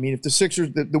don't. I mean, if the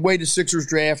Sixers, the way the Sixers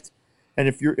draft, and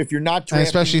if you're not drafting, and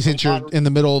especially since you're in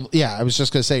the middle. I was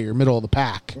just gonna say you're middle of the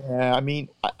pack. Yeah, I mean,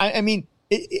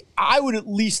 I would at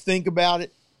least think about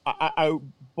it.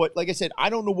 But like I said,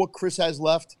 I don't know what Chris has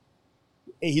left.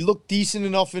 He looked decent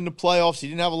enough in the playoffs. He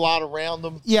didn't have a lot around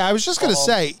him. Yeah, I was just going to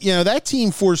say, that team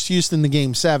forced Houston to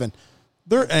Game 7.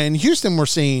 And Houston, we're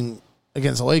seeing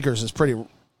against the Lakers,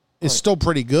 is still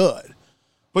pretty good.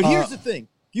 But here's the thing: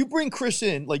 you bring Chris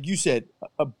in, like you said,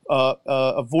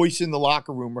 a voice in the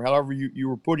locker room, or however you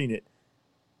were putting it.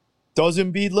 Does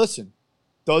Embiid listen?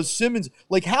 Does Simmons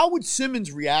how would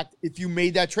Simmons react if you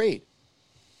made that trade?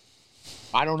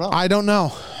 I don't know. I don't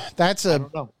know. I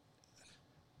don't know.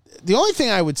 The only thing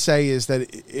I would say is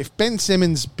that if Ben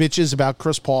Simmons bitches about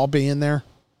Chris Paul being there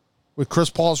with Chris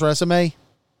Paul's resume,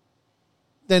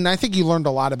 then I think you learned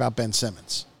a lot about Ben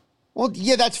Simmons. Well,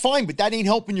 yeah, that's fine, but that ain't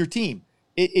helping your team.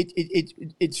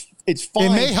 It's fine.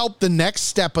 It may help the next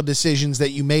step of decisions that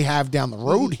you may have down the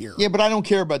road here. Yeah, but I don't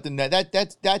care about the net.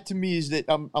 That to me is that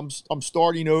I'm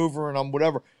starting over and I'm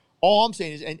whatever. All I'm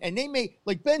saying is, and they may,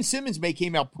 like Ben Simmons may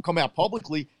come out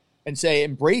publicly and say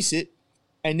embrace it,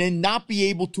 and then not be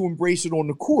able to embrace it on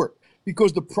the court.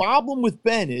 Because the problem with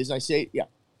Ben is,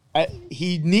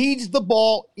 he needs the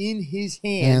ball in his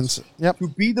hands to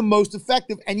be the most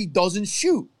effective, and he doesn't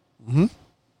shoot. Mm-hmm.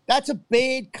 That's a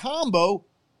bad combo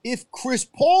if Chris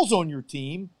Paul's on your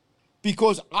team,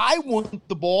 because I want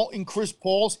the ball in Chris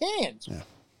Paul's hands. Yeah.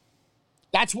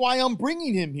 That's why I'm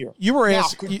bringing him here. You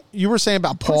were saying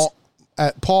about Paul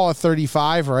at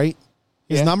 35, right?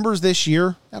 His numbers this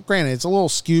year, now granted, it's a little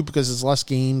skewed because it's less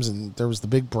games and there was the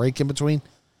big break in between.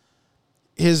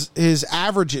 His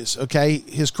averages, okay?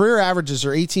 His career averages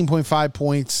are 18.5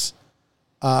 points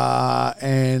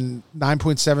and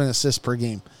 9.7 assists per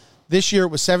game. This year it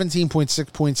was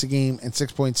 17.6 points a game and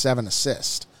 6.7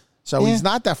 assists. So he's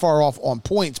not that far off on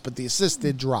points, but the assists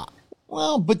did drop.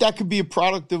 Well, but that could be a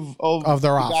product of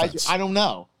their guys. offense. I don't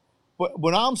know. But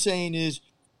what I'm saying is,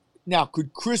 now,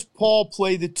 could Chris Paul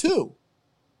play the two?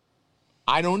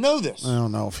 I don't know this. I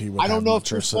don't know if he would. I don't know if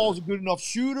Chris Paul's a good enough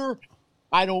shooter.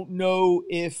 I don't know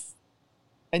if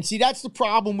 – and see, that's the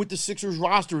problem with the Sixers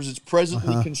roster as it's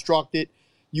presently constructed.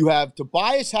 You have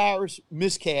Tobias Harris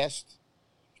miscast.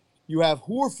 You have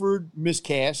Horford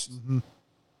miscast. Mm-hmm.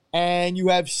 And you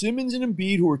have Simmons and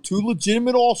Embiid, who are two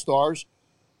legitimate all-stars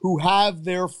who have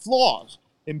their flaws.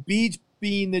 Embiid's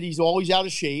being that he's always out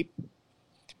of shape,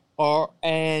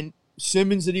 and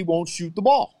Simmons that he won't shoot the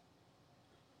ball.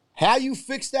 How you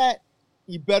fix that,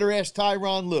 you better ask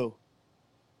Tyronn Lue.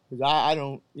 Because I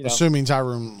don't, Assuming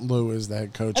Tyronn Lue is the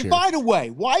head coach and here. By the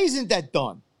way, why isn't that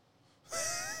done?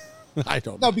 I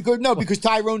don't know. Because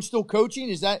Tyrone's still coaching?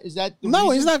 Is that the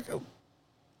No, reason? he's not.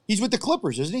 He's with the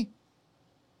Clippers, isn't he?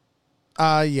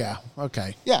 Yeah.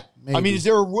 Okay. Yeah. Maybe. I mean, is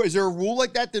there a rule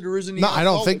like that there isn't? No, I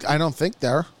don't think there. I don't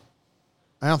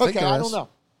think there is.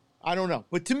 I don't know.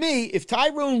 But to me, if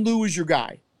Tyronn Lue is your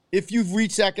guy, if you've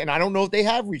reached that, and I don't know if they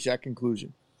have reached that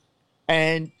conclusion,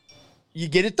 and you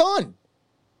get it done.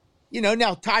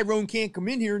 Now Tyrone can't come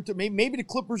in here until maybe the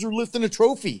Clippers are lifting a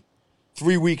trophy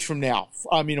 3 weeks from now.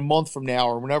 I mean, a month from now,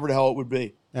 or whenever the hell it would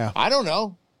be. Yeah. I don't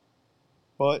know.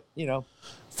 But,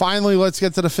 Finally, let's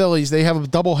get to the Phillies. They have a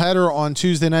doubleheader on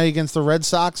Tuesday night against the Red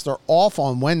Sox. They're off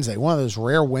on Wednesday, one of those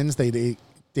rare Wednesday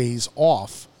days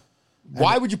off.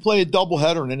 Why would you play a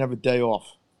doubleheader and then have a day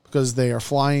off? Because they are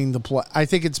flying the play. I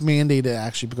think it's mandated,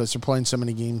 actually, because they're playing so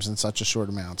many games in such a short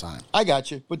amount of time. I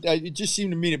got you. But it just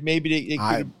seemed to me that maybe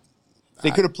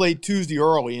they could have played Tuesday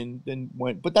early and then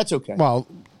went. But that's okay. Well,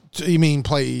 you mean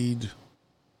played?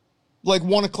 Like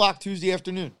 1 o'clock Tuesday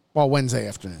afternoon. Well, Wednesday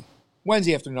afternoon.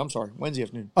 Wednesday afternoon. I'm sorry. Wednesday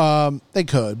afternoon. They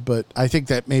could, but I think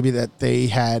that maybe that they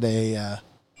had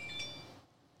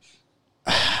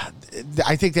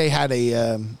I think they had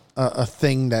a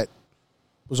thing that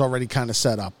was already kind of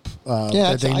set up.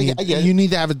 I get it. You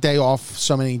need to have a day off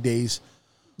so many days.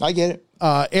 I get it.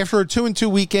 After a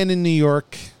 2-2 weekend in New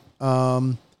York,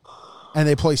 and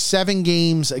they play 7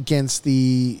 games against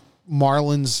the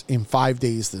Marlins in 5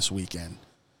 days this weekend.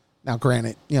 Now,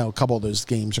 granted, a couple of those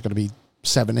games are going to be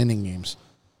 7-inning games.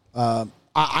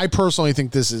 I personally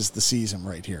think this is the season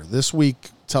right here. This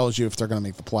week tells you if they're going to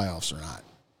make the playoffs or not.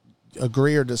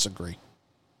 Agree or disagree?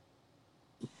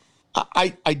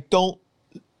 I don't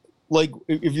like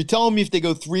if you're telling me if they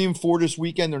go 3-4 this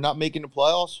weekend, they're not making the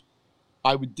playoffs.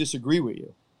 I would disagree with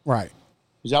you. Right.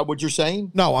 Is that what you're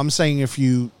saying? No, I'm saying if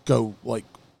you go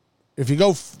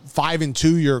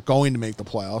 5-2, you're going to make the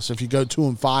playoffs. If you go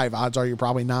 2-5, odds are you're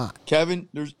probably not. Kevin,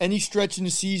 there's any stretch in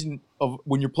the season of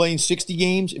when you're playing 60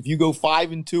 games, if you go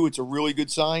 5-2, it's a really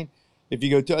good sign. If you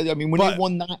go to, I mean, when they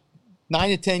won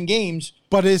 9 of 10 games.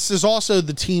 But this is also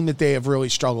the team that they have really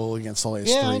struggled against the last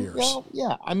 3 years. Well,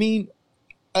 yeah. I mean,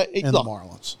 and the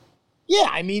Marlins. Yeah,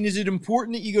 I mean, is it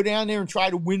important that you go down there and try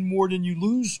to win more than you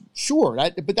lose? Sure,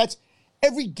 but that's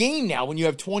every game now. When you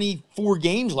have 24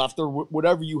 games left or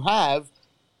whatever you have,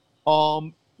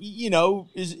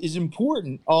 is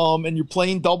important. And you're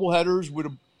playing doubleheaders with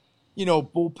a,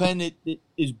 bullpen that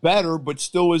is better but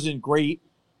still isn't great.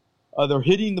 They're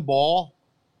hitting the ball.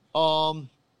 I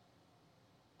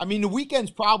mean, the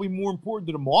weekend's probably more important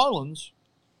to the Marlins.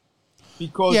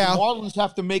 Because the Marlins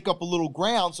have to make up a little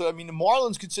ground. So, I mean, the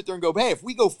Marlins could sit there and go, hey, if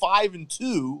we go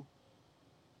 5-2,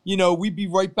 we'd be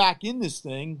right back in this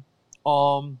thing.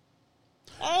 The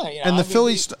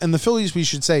Phillies, we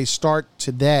should say, start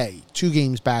today, 2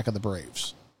 games back of the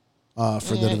Braves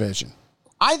for the division.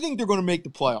 I think they're going to make the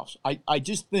playoffs. I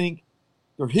just think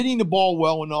they're hitting the ball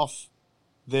well enough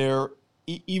there,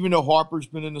 even though Harper's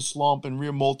been in a slump and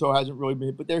Realmuto hasn't really been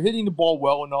hit, but they're hitting the ball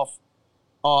well enough.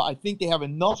 I think they have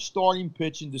enough starting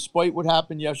pitching, despite what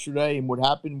happened yesterday and what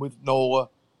happened with Nola.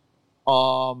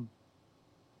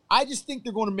 I just think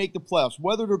they're going to make the playoffs.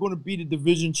 Whether they're going to be the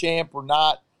division champ or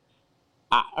not,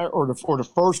 or the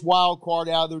first wild card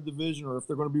out of their division, or if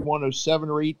they're going to be one of those 7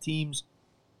 or 8 teams,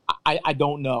 I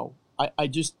don't know. I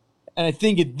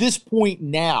think at this point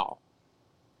now,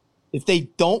 if they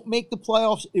don't make the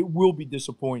playoffs, it will be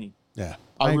disappointing. Yeah,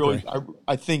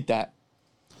 I think that.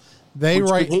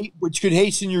 Which could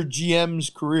hasten your GM's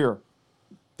career.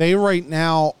 They right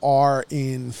now are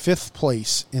in 5th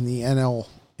place in the NL.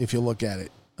 If you look at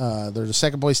it, they're the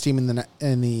 2nd place team in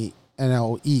the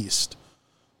NL East.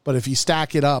 But if you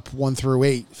stack it up 1 through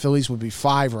 8, Phillies would be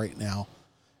 5 right now.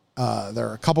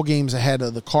 They're a couple games ahead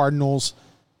of the Cardinals,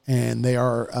 and they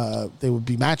would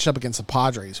be matched up against the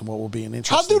Padres in what will be an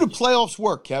interesting. How do the playoffs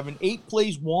work, Kevin? 8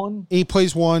 plays 1. 8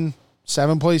 plays 1,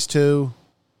 7 plays 2.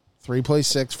 3 plays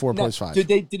 6, 4 plays 5. Did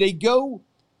they go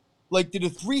did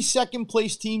the 3 second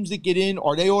place teams that get in,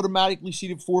 are they automatically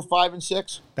seeded 4, 5, and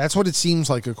 6? That's what it seems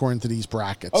like according to these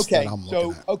brackets. Okay, that I'm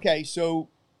looking at.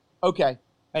 Okay.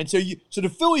 And so the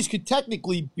Phillies could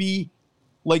technically be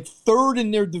 3rd in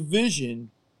their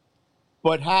division,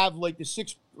 but have the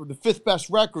 6th or the 5th best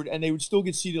record, and they would still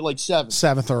get seeded 7th.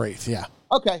 7th or 8th, yeah.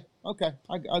 Okay.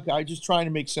 I just trying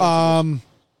to make sense.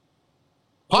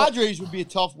 Padres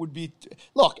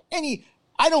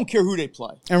I don't care who they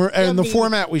play. And the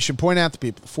format, we should point out to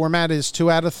people, the format is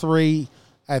 2 out of 3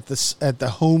 at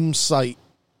the home site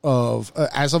of,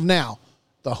 as of now,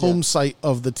 the home site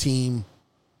of the team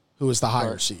who is the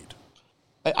higher seed.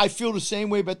 I feel the same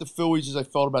way about the Phillies as I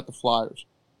felt about the Flyers.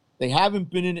 They haven't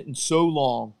been in it in so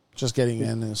long. Just getting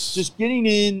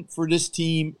in for this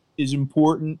team is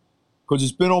important because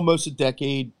it's been almost a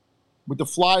decade. With the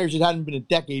Flyers, it hadn't been a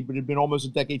decade, but it had been almost a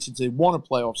decade since they won a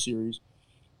playoff series.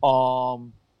 I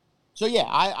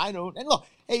don't. And look,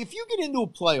 hey, if you get into a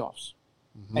playoffs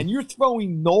and you're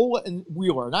throwing Nola and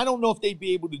Wheeler, and I don't know if they'd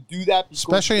be able to do that,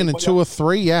 especially in a 2 or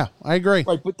 3. Yeah, I agree.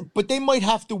 Right, but they might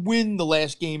have to win the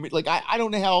last game. I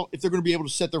don't know if they're going to be able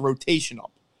to set their rotation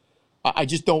up. I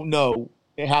just don't know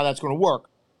how that's going to work.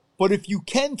 But if you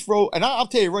can throw, and I'll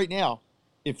tell you right now,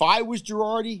 if I was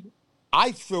Girardi,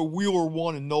 I'd throw Wheeler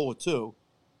 1 and Nola 2,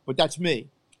 but that's me.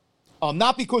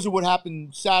 Not because of what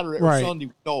happened Saturday or Sunday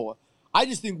with Nola. I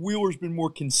just think Wheeler's been more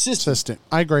consistent.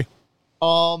 I agree.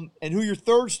 And who your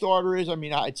third starter is, I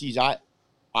mean, I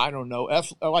don't know.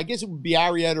 I guess it would be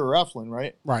Arrieta or Eflin,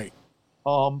 right? Right.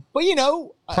 But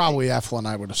probably Eflin,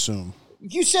 I would assume.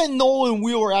 If you send Nola and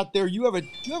Wheeler out there, you have a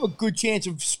good chance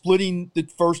of splitting the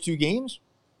first 2 games.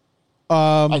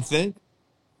 I think.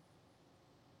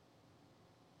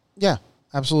 Yeah,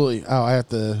 absolutely. Oh,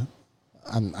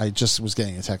 I just was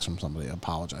getting a text from somebody. I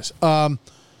apologize.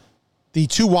 The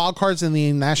 2 wild cards in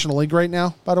the National League right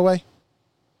now, by the way,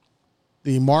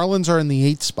 the Marlins are in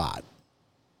the 8th spot.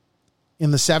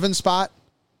 In the 7th spot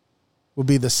will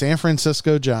be the San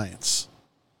Francisco Giants.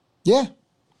 Yeah.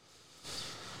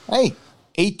 Hey,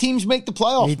 8 teams make the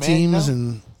playoffs, 8 teams,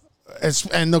 and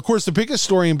of course the biggest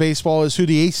story in baseball is who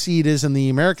the 8th seed is in the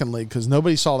American League, because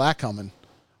nobody saw that coming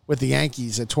with the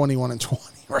Yankees at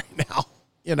 21-20 right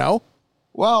now.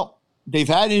 Well, they've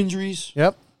had injuries.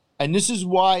 Yep. And this is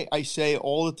why I say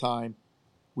all the time,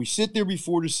 we sit there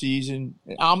before the season.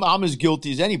 I'm as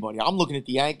guilty as anybody. I'm looking at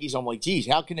the Yankees. I'm like, geez,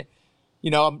 how can it?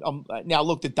 Now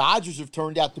look, the Dodgers have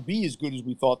turned out to be as good as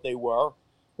we thought they were,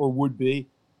 or would be.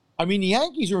 I mean, the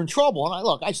Yankees are in trouble.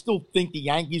 And I still think the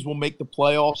Yankees will make the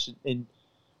playoffs, and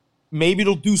maybe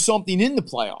it'll do something in the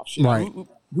playoffs. You know, Right.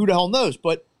 who the hell knows?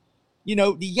 But, you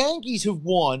know, the Yankees have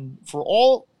won for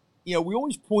all, you know, we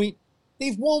always point,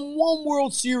 they've won one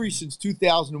World Series since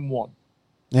 2001.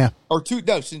 Yeah. Or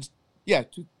since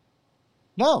 2000.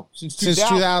 Since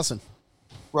 2000.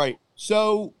 Right.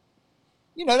 So,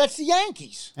 you know, that's the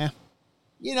Yankees. Yeah.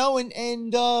 You know,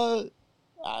 and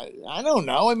I don't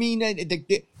know. I mean,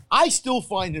 I still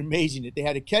find it amazing that they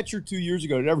had a catcher 2 years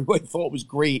ago that everybody thought was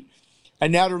great,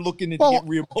 and now they're looking to get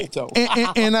Realmuto.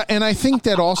 And I think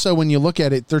that also when you look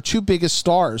at it, their two biggest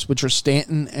stars, which are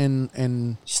Stanton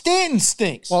and Stanton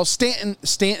stinks. Well,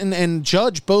 Stanton and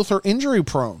Judge both are injury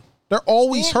prone. They're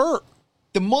always hurt.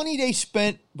 The money they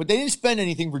spent, but they didn't spend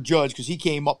anything for Judge because he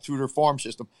came up through their farm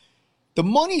system. The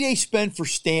money they spent for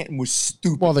Stanton was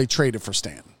stupid. Well, they traded for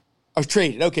Stanton. I was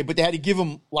traded, okay, but they had to give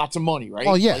him lots of money, right?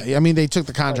 Well, yeah. I mean, they took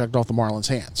the contract off the Marlins'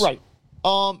 hands. Right.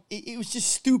 It was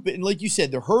just stupid. And like you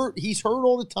said, they're hurt. He's hurt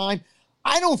all the time.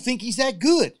 I don't think he's that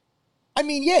good. I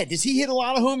mean, yeah, does he hit a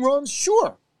lot of home runs?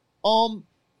 Sure.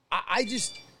 I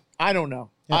don't know.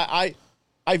 Yep.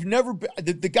 I've never been,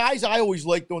 the guys I always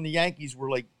liked on the Yankees were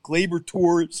like Gleyber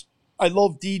Torres. I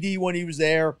loved Didi when he was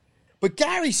there. But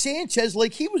Gary Sanchez,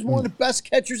 like, he was one of the best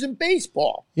catchers in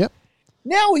baseball. Yep.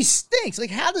 Now he stinks.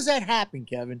 Like, how does that happen,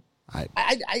 Kevin? I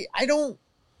don't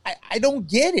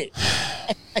get it.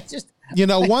 I just, you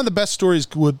know, one of the best stories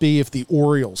would be if the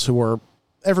Orioles, who are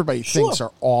everybody thinks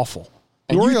are awful.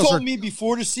 The and Orioles you told me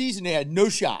before the season they had no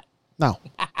shot. No.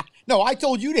 No, I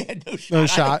told you they had no shot. No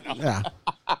shot. Yeah.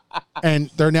 And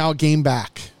they're now a game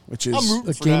back, which is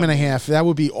a game and a half. That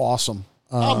would be awesome.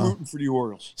 I'm rooting for the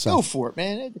Orioles. Go for it,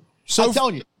 man. So I'm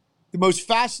telling you, the most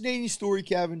fascinating story,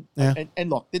 Kevin. Yeah. And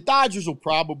look, the Dodgers will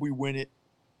probably win it,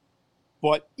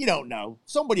 but you don't know.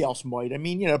 Somebody else might. I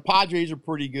mean, you know, the Padres are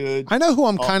pretty good. I know who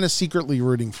I'm kind of secretly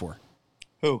rooting for.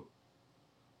 Who?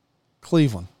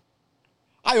 Cleveland.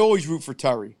 I always root for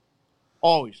Terry.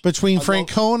 Always. Between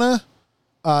Francona,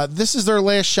 this is their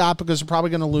last shot because they're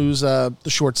probably going to lose the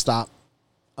shortstop.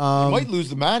 They might lose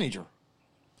the manager.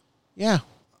 Yeah.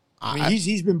 I mean,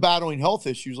 he's been battling health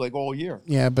issues like all year.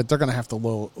 Yeah, but they're going to have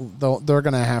to they're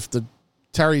going to have to.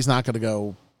 Terry's not going to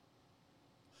go.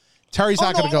 Terry's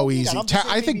not going to go easy.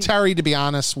 I think Terry, to be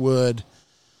honest, would.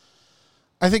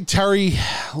 I think Terry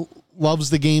loves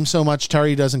the game so much.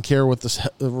 Terry doesn't care what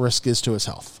the risk is to his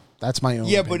health. That's my own.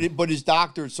 Yeah, opinion. but his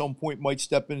doctor at some point might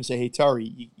step in and say, "Hey,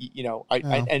 Terry, you know,"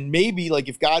 and maybe like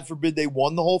if God forbid they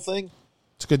won the whole thing,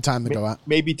 it's a good time to go out.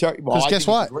 Maybe Terry. Because guess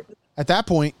what? At that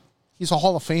point, he's a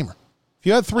Hall of Famer. If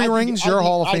you had three rings, you're a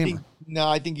Hall of Famer.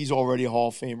 I think he's already a Hall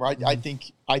of Famer.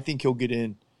 I think he'll get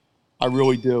in. I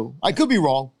really do. I could be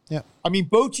wrong. Yeah. I mean,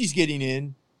 Bochy's getting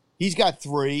in. He's got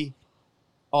 3.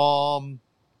 And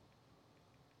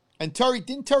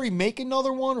didn't Terry make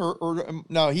another one or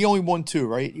no? He only won 2,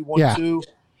 right? He won 2.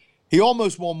 He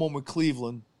almost won one with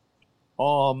Cleveland.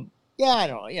 Yeah, I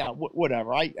don't know. Yeah,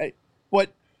 whatever.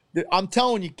 But I'm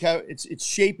telling you, Kev, it's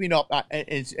shaping up,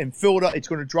 and Philadelphia. It's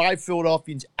going to drive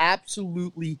Philadelphians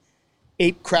absolutely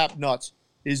ape crap nuts.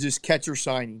 Is this catcher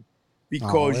signing?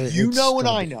 Because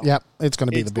I know. Yep, it's going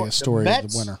to be the biggest story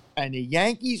of the winter. And the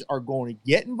Yankees are going to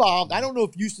get involved. I don't know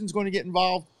if Houston's going to get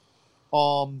involved.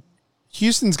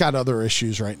 Houston's got other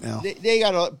issues right now. They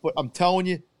got but I'm telling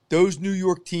you, those New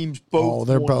York teams both.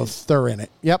 Oh, they're in it.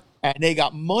 Yep. And they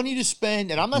got money to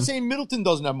spend. And I'm not saying Middleton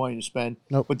doesn't have money to spend.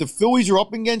 Nope. But the Phillies are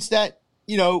up against that,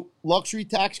 luxury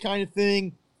tax kind of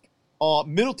thing.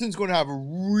 Middleton's going to have a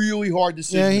really hard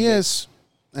decision. Yeah, he is.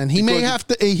 And he may have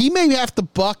to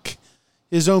buck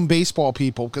his own baseball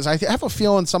people, because I have a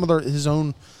feeling some of his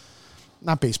own,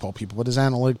 not baseball people, but his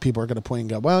analytic people are going to point and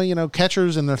go, well,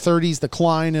 catchers in their 30s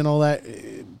decline and all that.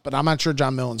 But I'm not sure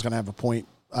John Milton's going to have a point.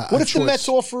 What if the Mets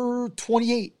offer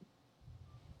 28?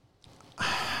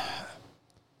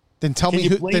 Then tell me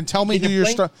who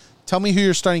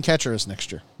your starting catcher is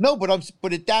next year. No,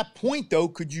 but at that point though,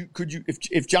 could you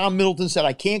if John Middleton said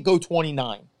I can't go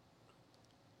 29,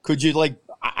 could you what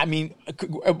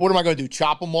am I going to do?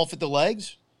 Chop him off at the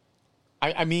legs?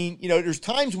 I mean, there's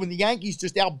times when the Yankees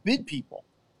just outbid people,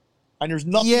 and there's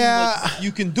nothing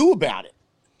you can do about it.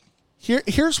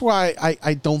 Here's why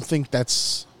I don't think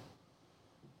that's.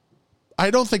 I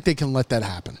don't think they can let that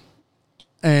happen,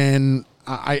 and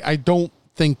I don't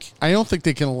think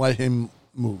they can let him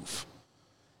move.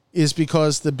 Is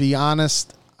because, to be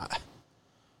honest,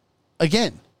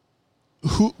 again,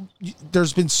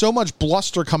 there's been so much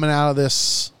bluster coming out of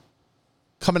this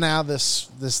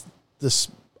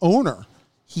owner.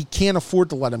 He can't afford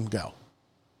to let him go.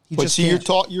 But see,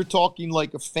 you're talking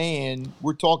like a fan.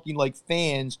 We're talking like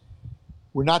fans.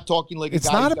 We're not talking like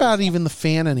it's not about even the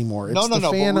fan anymore. It's the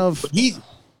fan of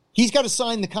he's got to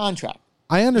sign the contract.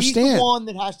 I understand. He's the one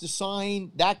that has to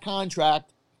sign that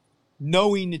contract,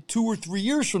 knowing that 2 or 3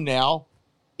 years from now,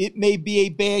 it may be a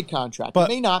bad contract. It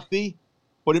may not be,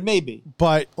 but it may be.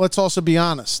 But let's also be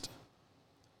honest.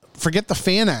 Forget the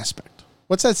fan aspect.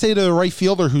 What's that say to the right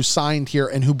fielder who signed here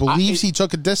and who believes he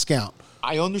took a discount?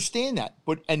 I understand that.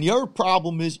 And the other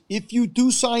problem is if you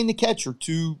do sign the catcher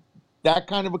to that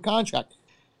kind of a contract,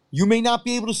 you may not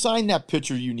be able to sign that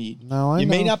pitcher you need. No, you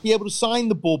may not be able to sign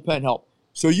the bullpen help.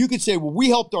 So you could say, well, we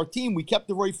helped our team. We kept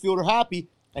the right fielder happy.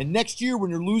 And next year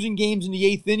when they're losing games in the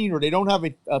 8th inning or they don't have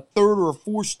a third or a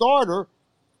fourth starter,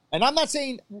 and I'm not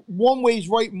saying one way's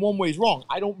right and one way's wrong.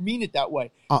 I don't mean it that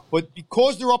way. But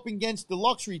because they're up against the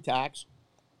luxury tax,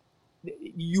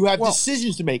 you have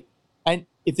decisions to make. And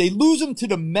if they lose them to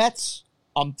the Mets,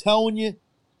 I'm telling you,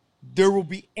 there will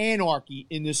be anarchy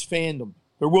in this fandom.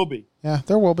 There will be. Yeah,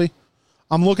 there will be.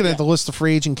 I'm looking at the list of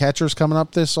free agent catchers coming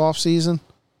up this offseason.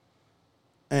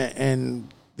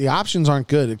 And the options aren't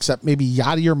good, except maybe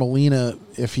Yadier Molina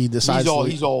if he decides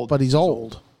he's old. But he's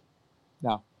old.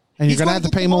 No. And you're going to have to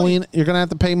pay Molina. You're going to have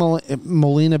to pay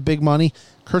Molina big money.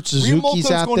 Kurt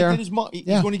Suzuki's out there. He's going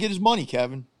to get his money,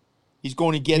 Kevin. He's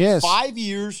going to get 5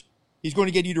 years. He's going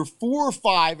to get either 4 or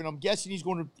 5, and I'm guessing he's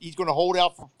going to hold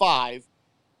out for 5,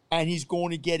 and he's going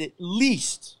to get at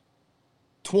least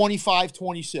 25,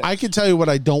 26. I can tell you what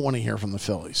I don't want to hear from the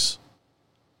Phillies.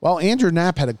 Well, Andrew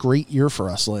Knapp had a great year for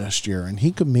us last year, and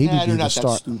he could maybe be the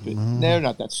start. They're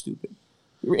not that stupid.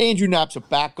 Andrew Knapp's a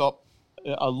backup,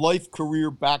 a life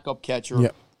career backup catcher.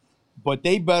 Yep. But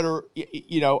they better,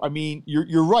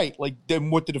 you're right. Like, then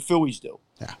what did the Phillies do?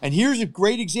 Yeah. And here's a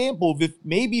great example of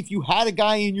if you had a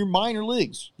guy in your minor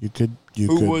leagues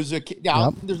who was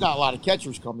there's not a lot of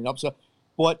catchers coming up,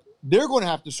 but they're going to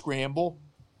have to scramble.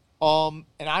 And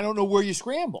I don't know where you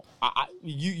scramble.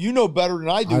 You know better than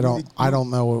I do. I don't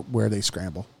know where they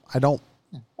scramble. I don't.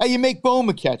 Hey, you make Bohm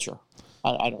a catcher.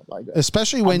 I don't like that.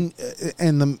 Especially when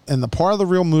and the part of the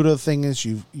real Muto thing is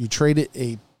you traded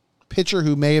a pitcher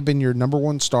who may have been your number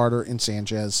one starter in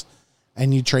Sanchez,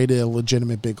 and you traded a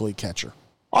legitimate big league catcher.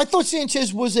 I thought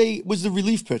Sanchez was the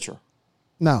relief pitcher.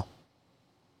 No.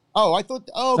 Oh, I thought.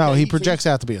 Oh, okay. No, he projects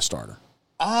out to be a starter.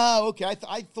 Oh, okay.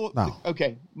 I thought. No.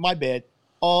 Okay, my bad.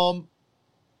 And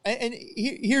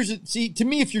here's it. See, to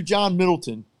me, if you're John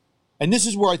Middleton, and this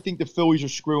is where I think the Phillies are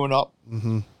screwing up,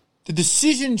 the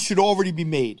decision should already be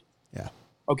made. Yeah.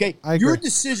 Okay? I agree. Your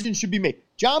decision should be made.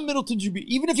 John Middleton should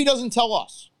be, even if he doesn't tell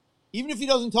us, even if he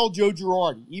doesn't tell Joe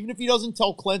Girardi, even if he doesn't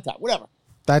tell Clinton, whatever.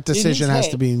 That decision has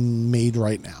to be made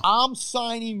right now. I'm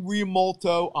signing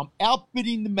Realmuto. I'm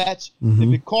outbidding the Mets.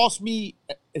 If it costs me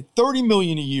 $30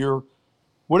 million a year,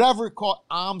 whatever it costs,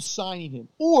 I'm signing him.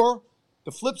 Or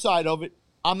the flip side of it,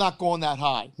 I'm not going that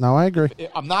high. No, I agree.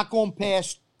 I'm not going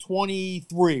past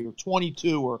 23 or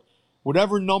 22 or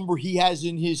whatever number he has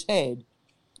in his head,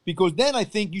 because then I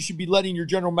think you should be letting your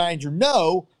general manager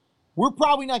know we're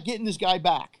probably not getting this guy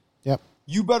back. Yep.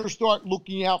 You better start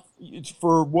looking out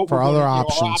for other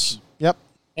options. Yep.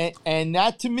 And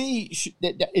that to me,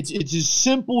 it's as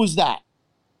simple as that.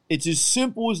 It's as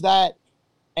simple as that.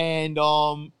 And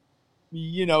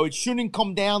it shouldn't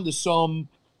come down to some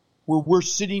where we're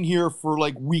sitting here for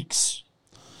like weeks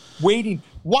waiting.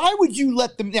 Why would you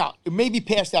let them? Now, it may be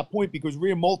past that point because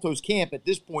Realmuto's camp at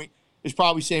this point is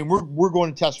probably saying we're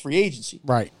going to test free agency.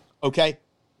 Right. Okay.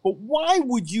 But why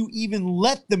would you even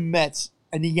let the Mets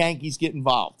and the Yankees get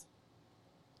involved?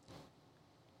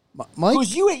 Mike?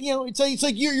 Because it's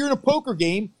like you're in a poker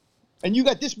game and you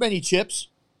got this many chips.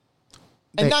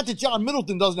 And not that John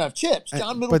Middleton doesn't have chips.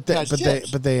 John Middleton has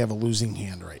chips. But they have a losing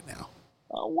hand right now.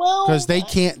 Well, because they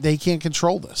can't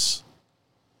control this.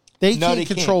 They can't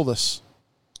control this.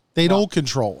 They don't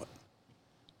control it.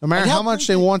 No matter how much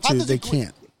they want to, they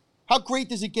can't. How great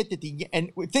does it get that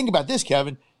and think about this,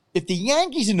 Kevin. If the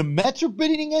Yankees and the Mets are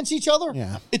bidding against each other,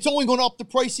 it's only going to up the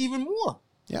price even more.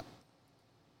 Yep.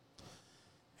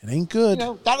 It ain't good.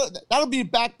 That'll be a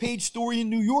back page story in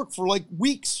New York for like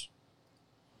weeks.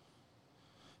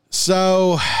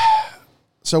 So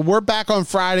we're back on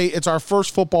Friday. It's our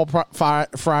first football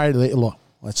Friday. Look,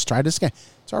 let's try this again.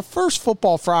 It's our first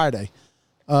football Friday,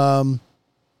 where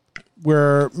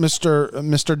Mr.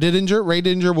 Didinger, Ray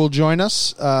Didinger, will join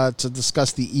us to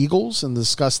discuss the Eagles and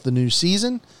discuss the new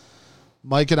season.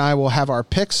 Mike and I will have our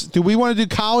picks. Do we want to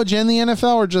do college and the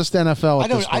NFL or just NFL?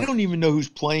 I don't even know who's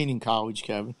playing in college,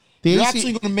 Kevin. You're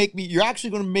actually going to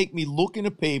make me look in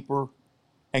a paper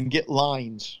and get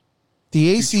lines.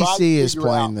 The ACC is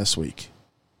playing this week.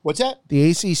 What's that? The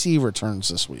ACC returns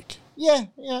this week. Yeah.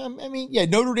 I mean,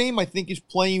 Notre Dame, I think, is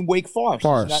playing Wake Forest.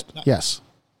 Yes.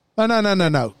 No.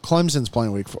 Clemson's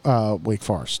playing Wake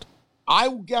Forest. I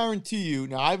will guarantee you.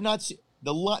 Now, I've not seen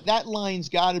that line's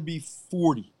got to be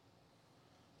 40.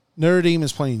 Notre Dame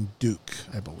is playing Duke,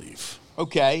 I believe.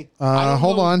 Okay.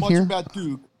 Hold on much here. About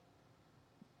Duke.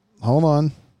 Hold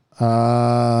on.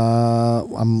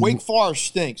 Wake Forest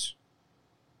stinks.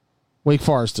 Wake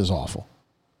Forest is awful.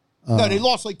 No, they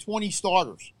lost like 20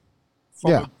 starters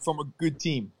from a good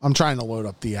team. I'm trying to load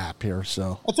up the app here,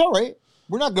 so. That's all right.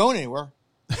 We're not going anywhere.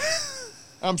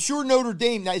 I'm sure Notre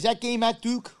Dame. Now, is that game at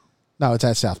Duke? No, it's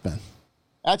at South Bend.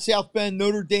 At South Bend,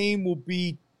 Notre Dame will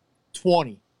be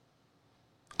 20.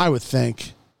 I would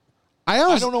think. I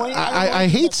don't know. I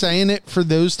hate saying it for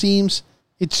those teams.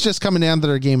 It's just coming down to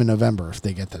their game in November if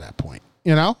they get to that point.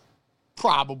 You know?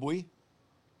 Probably.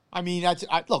 I mean,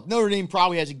 look, Notre Dame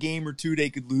probably has a game or two they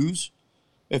could lose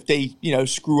if they,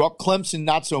 screw up. Clemson,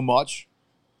 not so much.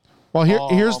 Well,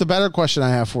 here's the better question I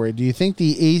have for you. Do you think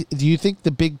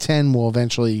the Big Ten will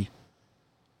eventually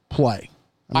play?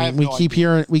 I mean,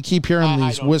 we keep hearing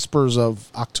these whispers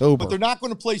of October, but they're not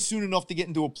going to play soon enough to get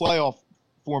into a playoff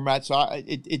format. So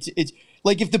it's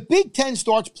like if the Big Ten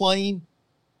starts playing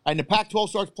and the Pac-12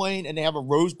 starts playing and they have a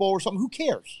Rose Bowl or something, who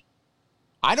cares?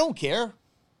 I don't care.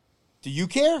 Do you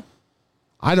care?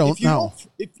 I don't know.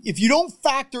 If you don't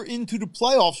factor into the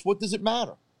playoffs, what does it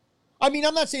matter? I mean,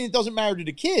 I'm not saying it doesn't matter to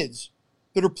the kids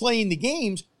that are playing the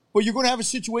games, but you're going to have a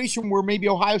situation where maybe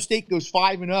Ohio State goes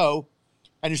 5-0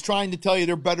 and is trying to tell you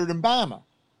they're better than Bama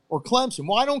or Clemson.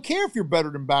 Well, I don't care if you're better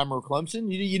than Bama or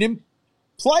Clemson. You didn't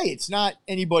play. It's not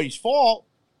anybody's fault.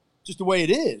 Just the way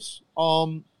it is.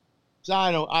 So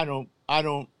I don't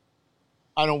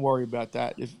worry about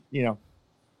that. If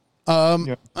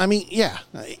I mean, yeah.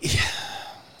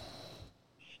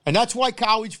 And that's why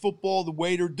college football, the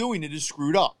way they're doing it, is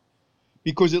screwed up.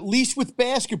 Because at least with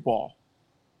basketball,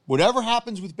 whatever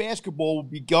happens with basketball will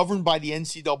be governed by the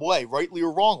NCAA, rightly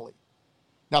or wrongly.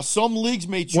 Now, some leagues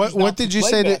may choose What did you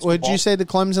say? What did you say the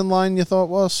Clemson line you thought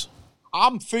was?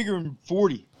 I'm figuring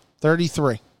 40.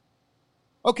 33.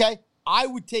 Okay, I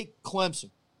would take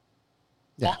Clemson.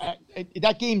 Yeah.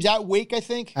 That game's at Wake, I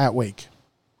think. At Wake.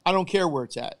 I don't care where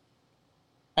it's at.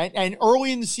 And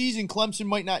early in the season, Clemson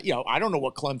might not. I don't know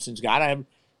what Clemson's got.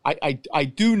 I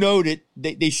do know that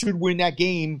they should win that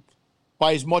game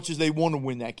by as much as they want to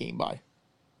win that game by.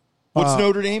 What's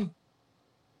Notre Dame?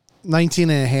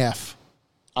 19.5.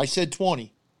 I said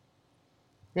 20.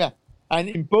 Yeah. And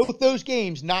in both those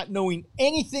games, not knowing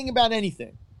anything about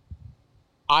anything,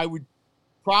 I would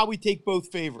probably take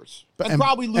both favorites. And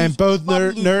probably lose. And both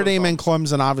Notre Dame and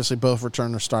Clemson obviously both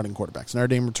return their starting quarterbacks. Notre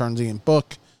Dame returns Ian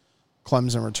Book.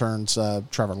 Clemson returns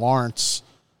Trevor Lawrence.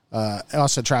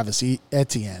 Also Travis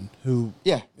Etienne, who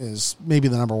is maybe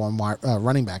the number one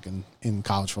running back in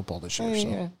college football this year.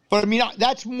 Yeah. But, I mean,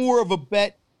 that's more of a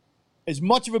bet, as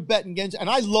much of a bet against. And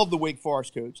I love the Wake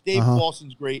Forest coach. Dave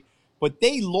Clawson's great. But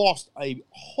they lost a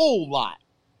whole lot.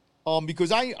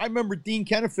 Because I remember Dean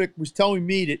Kennefick was telling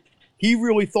me that he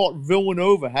really thought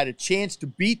Villanova had a chance to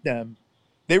beat them.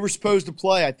 They were supposed to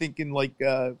play, I think, in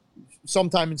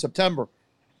sometime in September.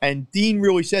 And Dean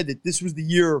really said that this was the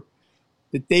year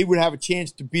that they would have a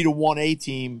chance to beat a 1A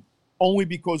team only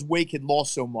because Wake had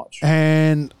lost so much.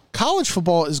 And college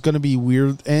football is going to be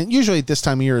weird. And usually at this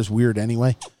time of year is weird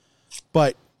anyway.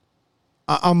 But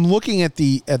I'm looking at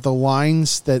the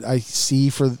lines that I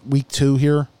see for week 2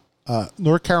 here.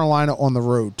 North Carolina on the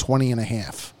road,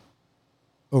 20.5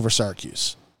 over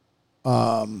Syracuse.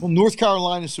 Well, North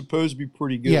Carolina is supposed to be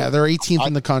pretty good. Yeah, they're 18th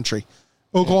in the country.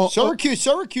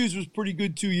 Syracuse was pretty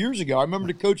good 2 years ago. I remember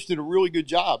the coach did a really good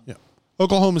job. Yeah.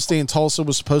 Oklahoma State and Tulsa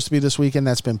was supposed to be this weekend.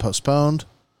 That's been postponed.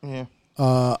 Yeah.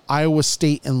 Iowa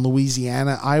State and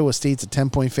Louisiana. Iowa State's a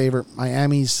 10-point favorite.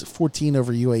 Miami's 14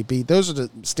 over UAB. Those are the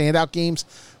standout games.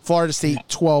 Florida State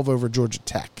 12 over Georgia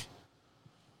Tech.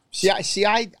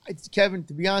 Kevin,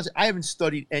 to be honest, I haven't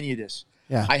studied any of this.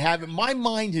 Yeah. I haven't. My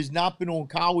mind has not been on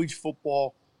college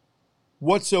football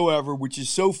whatsoever, which is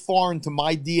so foreign to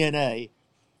my DNA.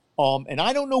 And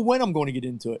I don't know when I'm going to get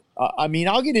into it. I mean,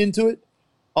 I'll get into it.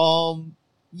 But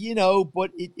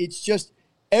it's just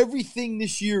everything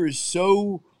this year is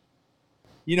so,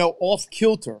 off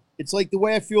kilter. It's like the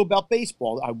way I feel about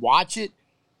baseball. I watch it,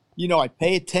 I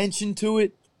pay attention to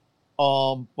it.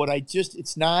 But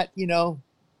it's not,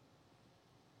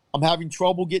 I'm having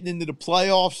trouble getting into the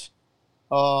playoffs.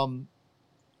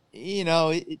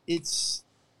 It's,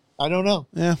 I don't know.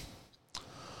 Yeah.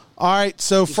 All right.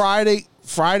 So Friday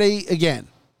again,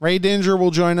 Ray Dinger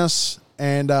will join us.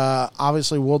 And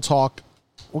obviously, we'll talk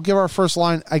we'll give our first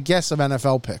line, I guess, of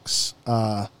NFL picks.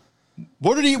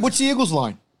 What's the Eagles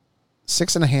line?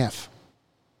 6.5.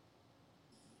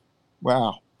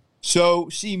 Wow. So,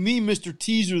 see, me, Mr.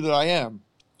 Teaser that I am,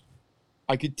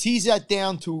 I could tease that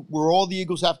down to where all the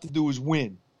Eagles have to do is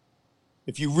win.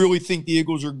 If you really think the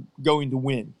Eagles are going to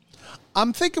win.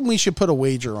 I'm thinking we should put a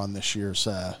wager on this year's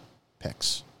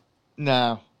picks.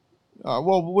 No.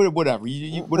 Well, whatever.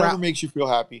 Whatever makes you feel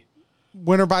happy.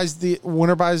 Winner buys the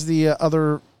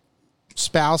other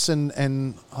spouse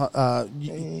and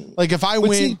like if I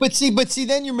win. But see,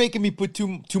 then you're making me put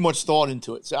too much thought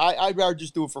into it. So I'd rather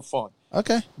just do it for fun.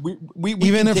 Okay. We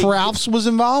even if Ralph's was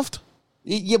involved.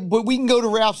 Yeah, but we can go to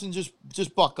Ralph's and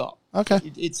just buck up. Okay.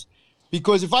 It's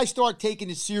because if I start taking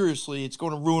it seriously, it's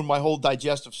going to ruin my whole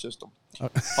digestive system.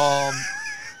 Because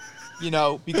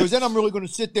then I'm really going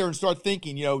to sit there and start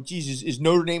thinking, Jesus, is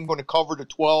Notre Dame going to cover the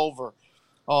 12 or,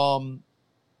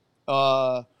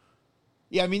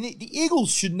 yeah, I mean, the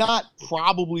Eagles should not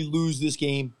probably lose this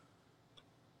game,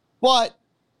 and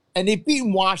they've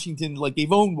beaten Washington, like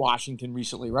they've owned Washington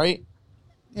recently, right?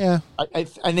 Yeah.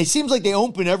 And it seems like they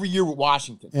open every year with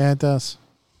Washington. Yeah, it does.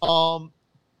 And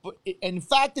the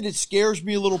fact that it scares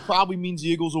me a little probably means the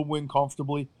Eagles will win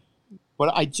comfortably.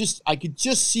 But I could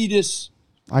just see this.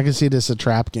 I can see this a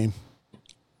trap game.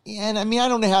 And I mean, I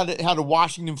don't know how the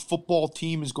Washington football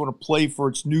team is going to play for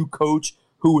its new coach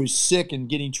who is sick and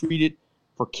getting treated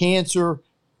for cancer.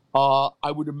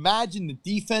 I would imagine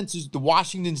the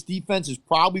Washington's defense is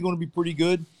probably going to be pretty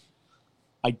good.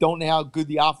 I don't know how good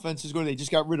the offense is going. They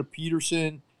just got rid of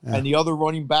Peterson and the other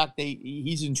running back.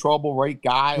 He's in trouble, right?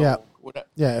 Guy. Yeah. Whatever.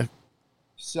 Yeah.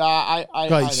 So I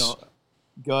don't.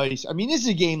 Guys, I mean, this is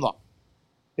a game. Look,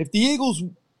 if the Eagles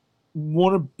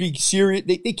want to be serious,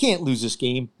 they can't lose this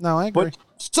game. No, I agree. But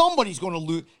somebody's going to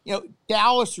lose.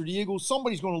 Dallas or the Eagles,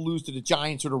 somebody's going to lose to the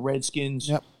Giants or the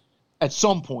Redskins at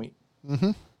some point.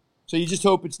 Mm-hmm. So you just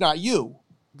hope it's not you.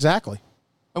 Exactly.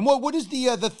 And what is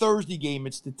the Thursday game?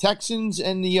 It's the Texans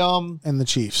and the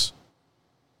Chiefs.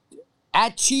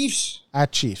 At Chiefs?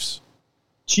 At Chiefs.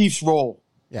 Chiefs roll.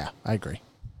 Yeah, I agree.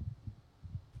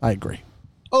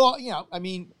 Oh, I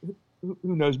mean, who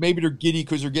knows? Maybe they're giddy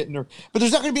because they're getting their... But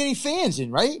there's not going to be any fans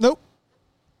in, right? Nope.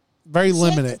 Very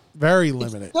limited. Very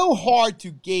limited. It's so hard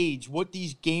to gauge what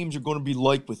these games are going to be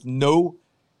like with no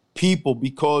people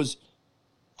because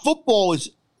football is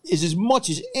as much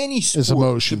as any sport. It's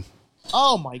emotion.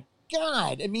 Oh, my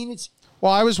God. I mean, it's...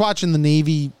 Well, I was watching the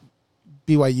Navy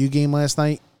BYU game last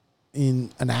night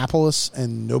in Annapolis,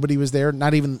 and nobody was there.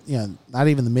 Not even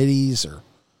the middies,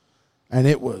 and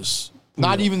it was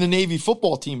not even the Navy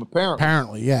football team.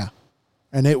 Apparently, yeah,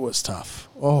 and it was tough.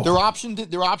 Oh, their option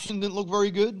didn't look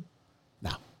very good.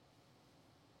 No.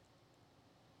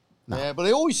 Yeah, but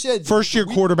they always said first year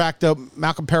quarterback though.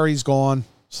 Malcolm Perry's gone,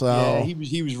 so yeah,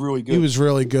 he was really good. He was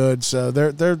really good. So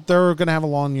they're going to have a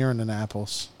long year in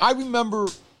Annapolis. I remember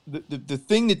the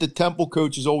thing that the Temple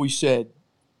coaches always said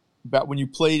about when you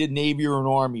played at Navy or an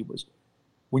Army was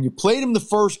when you played them the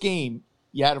first game,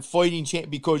 you had a fighting chance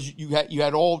because you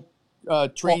had all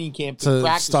training camp to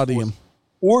practice study them.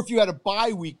 Or if you had a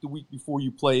bye week the week before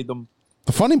you played them.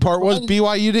 The funny part was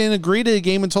BYU didn't agree to the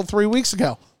game until 3 weeks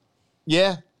ago.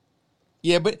 Yeah.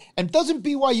 Yeah, and doesn't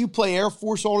BYU play Air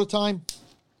Force all the time?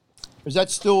 Or is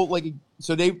that still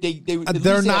so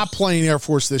they're not playing Air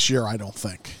Force this year, I don't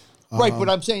think. Right, but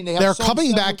I'm saying they're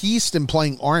coming back east and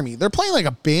playing Army. They're playing like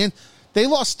a band. They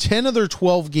lost 10 of their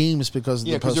 12 games because of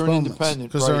the postponements.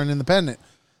 Because they're an independent.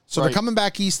 So they're coming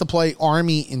back east to play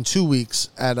Army in 2 weeks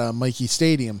at Mikey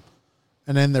Stadium.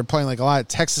 And then they're playing like a lot of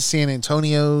Texas San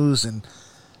Antonios and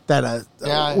that,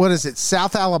 what is it?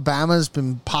 South Alabama's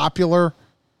been popular.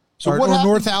 So or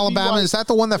North Alabama. Is that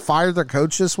the one that fired their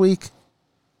coach this week?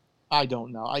 I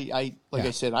don't know. I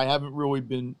said, I haven't really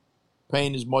been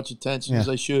paying as much attention as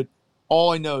I should.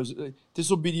 All I know is this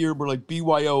will be the year where like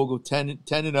BYO will go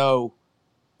 10-0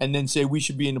 and then say we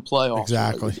should be in the playoffs.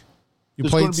 Exactly. Like,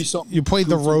 you played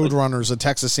the Road Runners of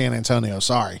Texas San Antonio.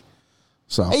 Sorry.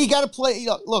 So hey, you got to play.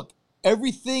 Look,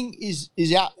 everything is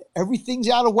out. Everything's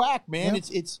out of whack, man. Yeah.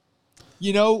 It's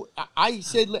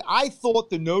I thought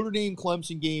the Notre Dame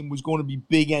Clemson game was going to be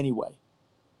big anyway.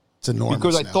 It's enormous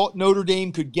because I thought Notre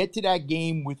Dame could get to that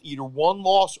game with either one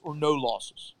loss or no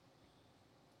losses.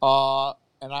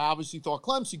 And I obviously thought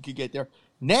Clemson could get there.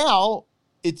 Now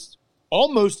it's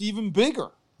almost even bigger.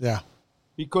 Yeah.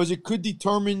 Because it could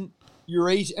determine your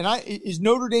ace. And is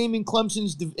Notre Dame and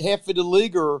Clemson's half of the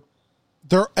league or?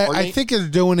 I think they're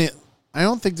doing it. I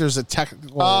don't think there's a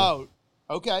technical. Oh,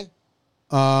 okay.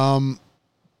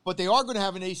 But they are going to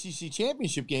have an ACC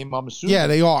championship game, I'm assuming. Yeah,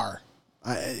 they are.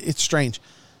 It's strange.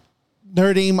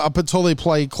 Notre Dame up until they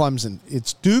play Clemson.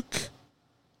 It's Duke,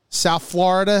 South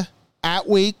Florida, at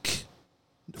Wake,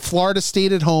 Florida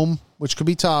State at home, which could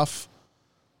be tough,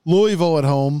 Louisville at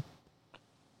home,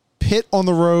 Pitt on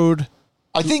the road.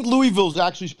 I think Louisville's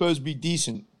actually supposed to be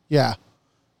decent. Yeah.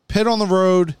 Pitt on the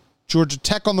road, Georgia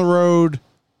Tech on the road,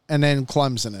 and then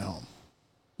Clemson at home.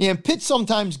 Yeah, and Pitt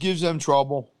sometimes gives them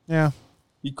trouble. Yeah.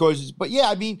 But yeah,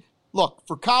 I mean, look,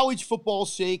 for college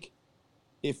football's sake,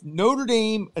 if Notre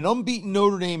Dame, an unbeaten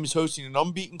Notre Dame is hosting an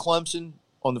unbeaten Clemson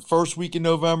on the first week in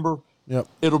November, yep,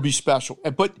 it'll be special.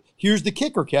 But here's the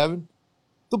kicker, Kevin.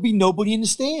 There'll be nobody in the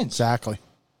stands. Exactly.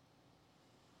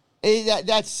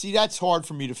 That's hard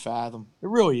for me to fathom. It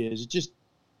really is. It just,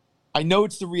 I know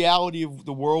it's the reality of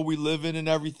the world we live in and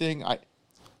everything.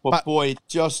 But boy, it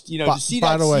just, to see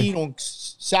that scene on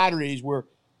Saturdays where,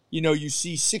 you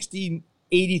see 60,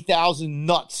 80,000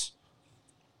 nuts,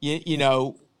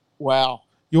 wow.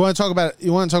 You want to talk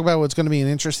about what's going to be an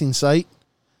interesting sight?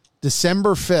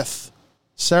 December 5th,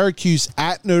 Syracuse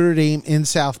at Notre Dame in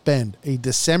South Bend. A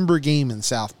December game in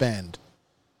South Bend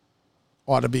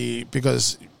ought to be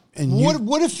because.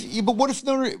 What if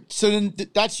Notre? So then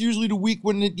that's usually the week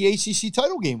when the ACC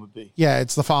title game would be. Yeah,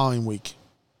 it's the following week.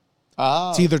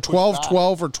 It's either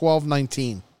 12-12 or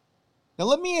 12-19. Now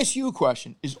let me ask you a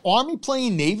question: is Army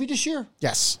playing Navy this year?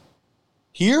 Yes.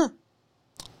 Here?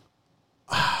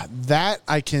 That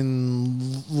I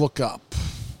can look up.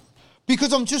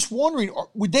 Because I'm just wondering,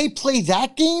 would they play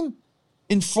that game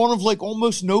in front of like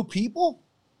almost no people?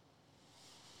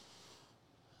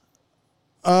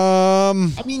 I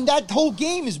mean, that whole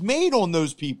game is made on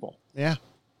those people. Yeah.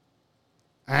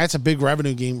 That's a big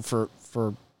revenue game for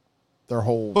their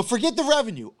whole. But forget the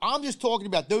revenue. I'm just talking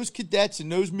about those cadets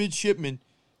and those midshipmen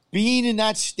being in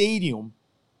that stadium.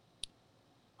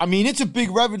 I mean, it's a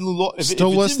big revenue.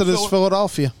 Still listed as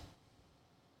Philadelphia.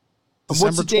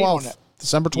 December 12th.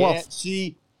 December 12th. Yeah,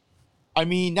 see, I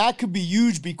mean, that could be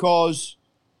huge because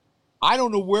I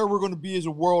don't know where we're going to be as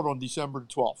a world on December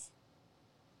 12th.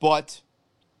 But,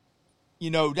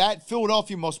 that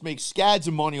Philadelphia must make scads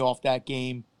of money off that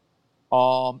game.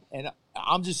 And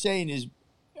I'm just saying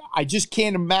I just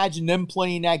can't imagine them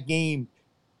playing that game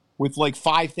with like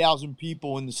 5,000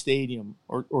 people in the stadium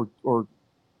or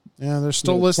yeah, they're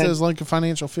still listed as Lincoln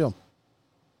Financial Field.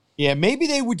 Yeah, maybe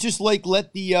they would just like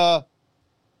let the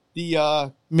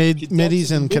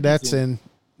middies and cadets in.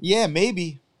 Yeah,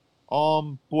 maybe.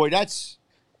 Boy, that's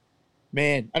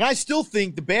man. And I still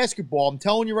think the basketball, I'm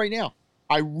telling you right now,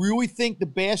 I really think the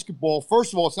basketball,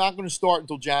 first of all, it's not going to start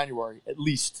until January, at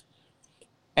least.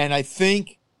 And I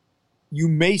think you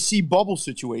may see bubble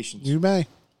situations. You may.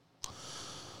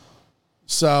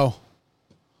 So,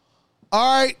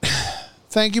 all right.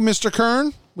 Thank you, Mr.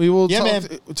 Kern. We will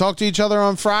talk to each other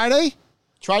on Friday.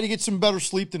 Try to get some better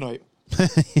sleep tonight.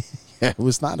 Yeah, it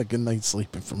was not a good night's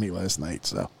sleeping for me last night.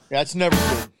 So that's never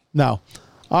good. No.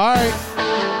 All right.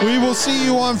 We will see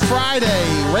you on Friday.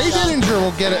 Ray Dininger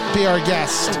will be our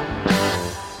guest.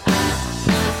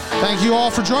 Thank you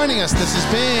all for joining us. This has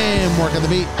been Work of the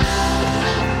Beat.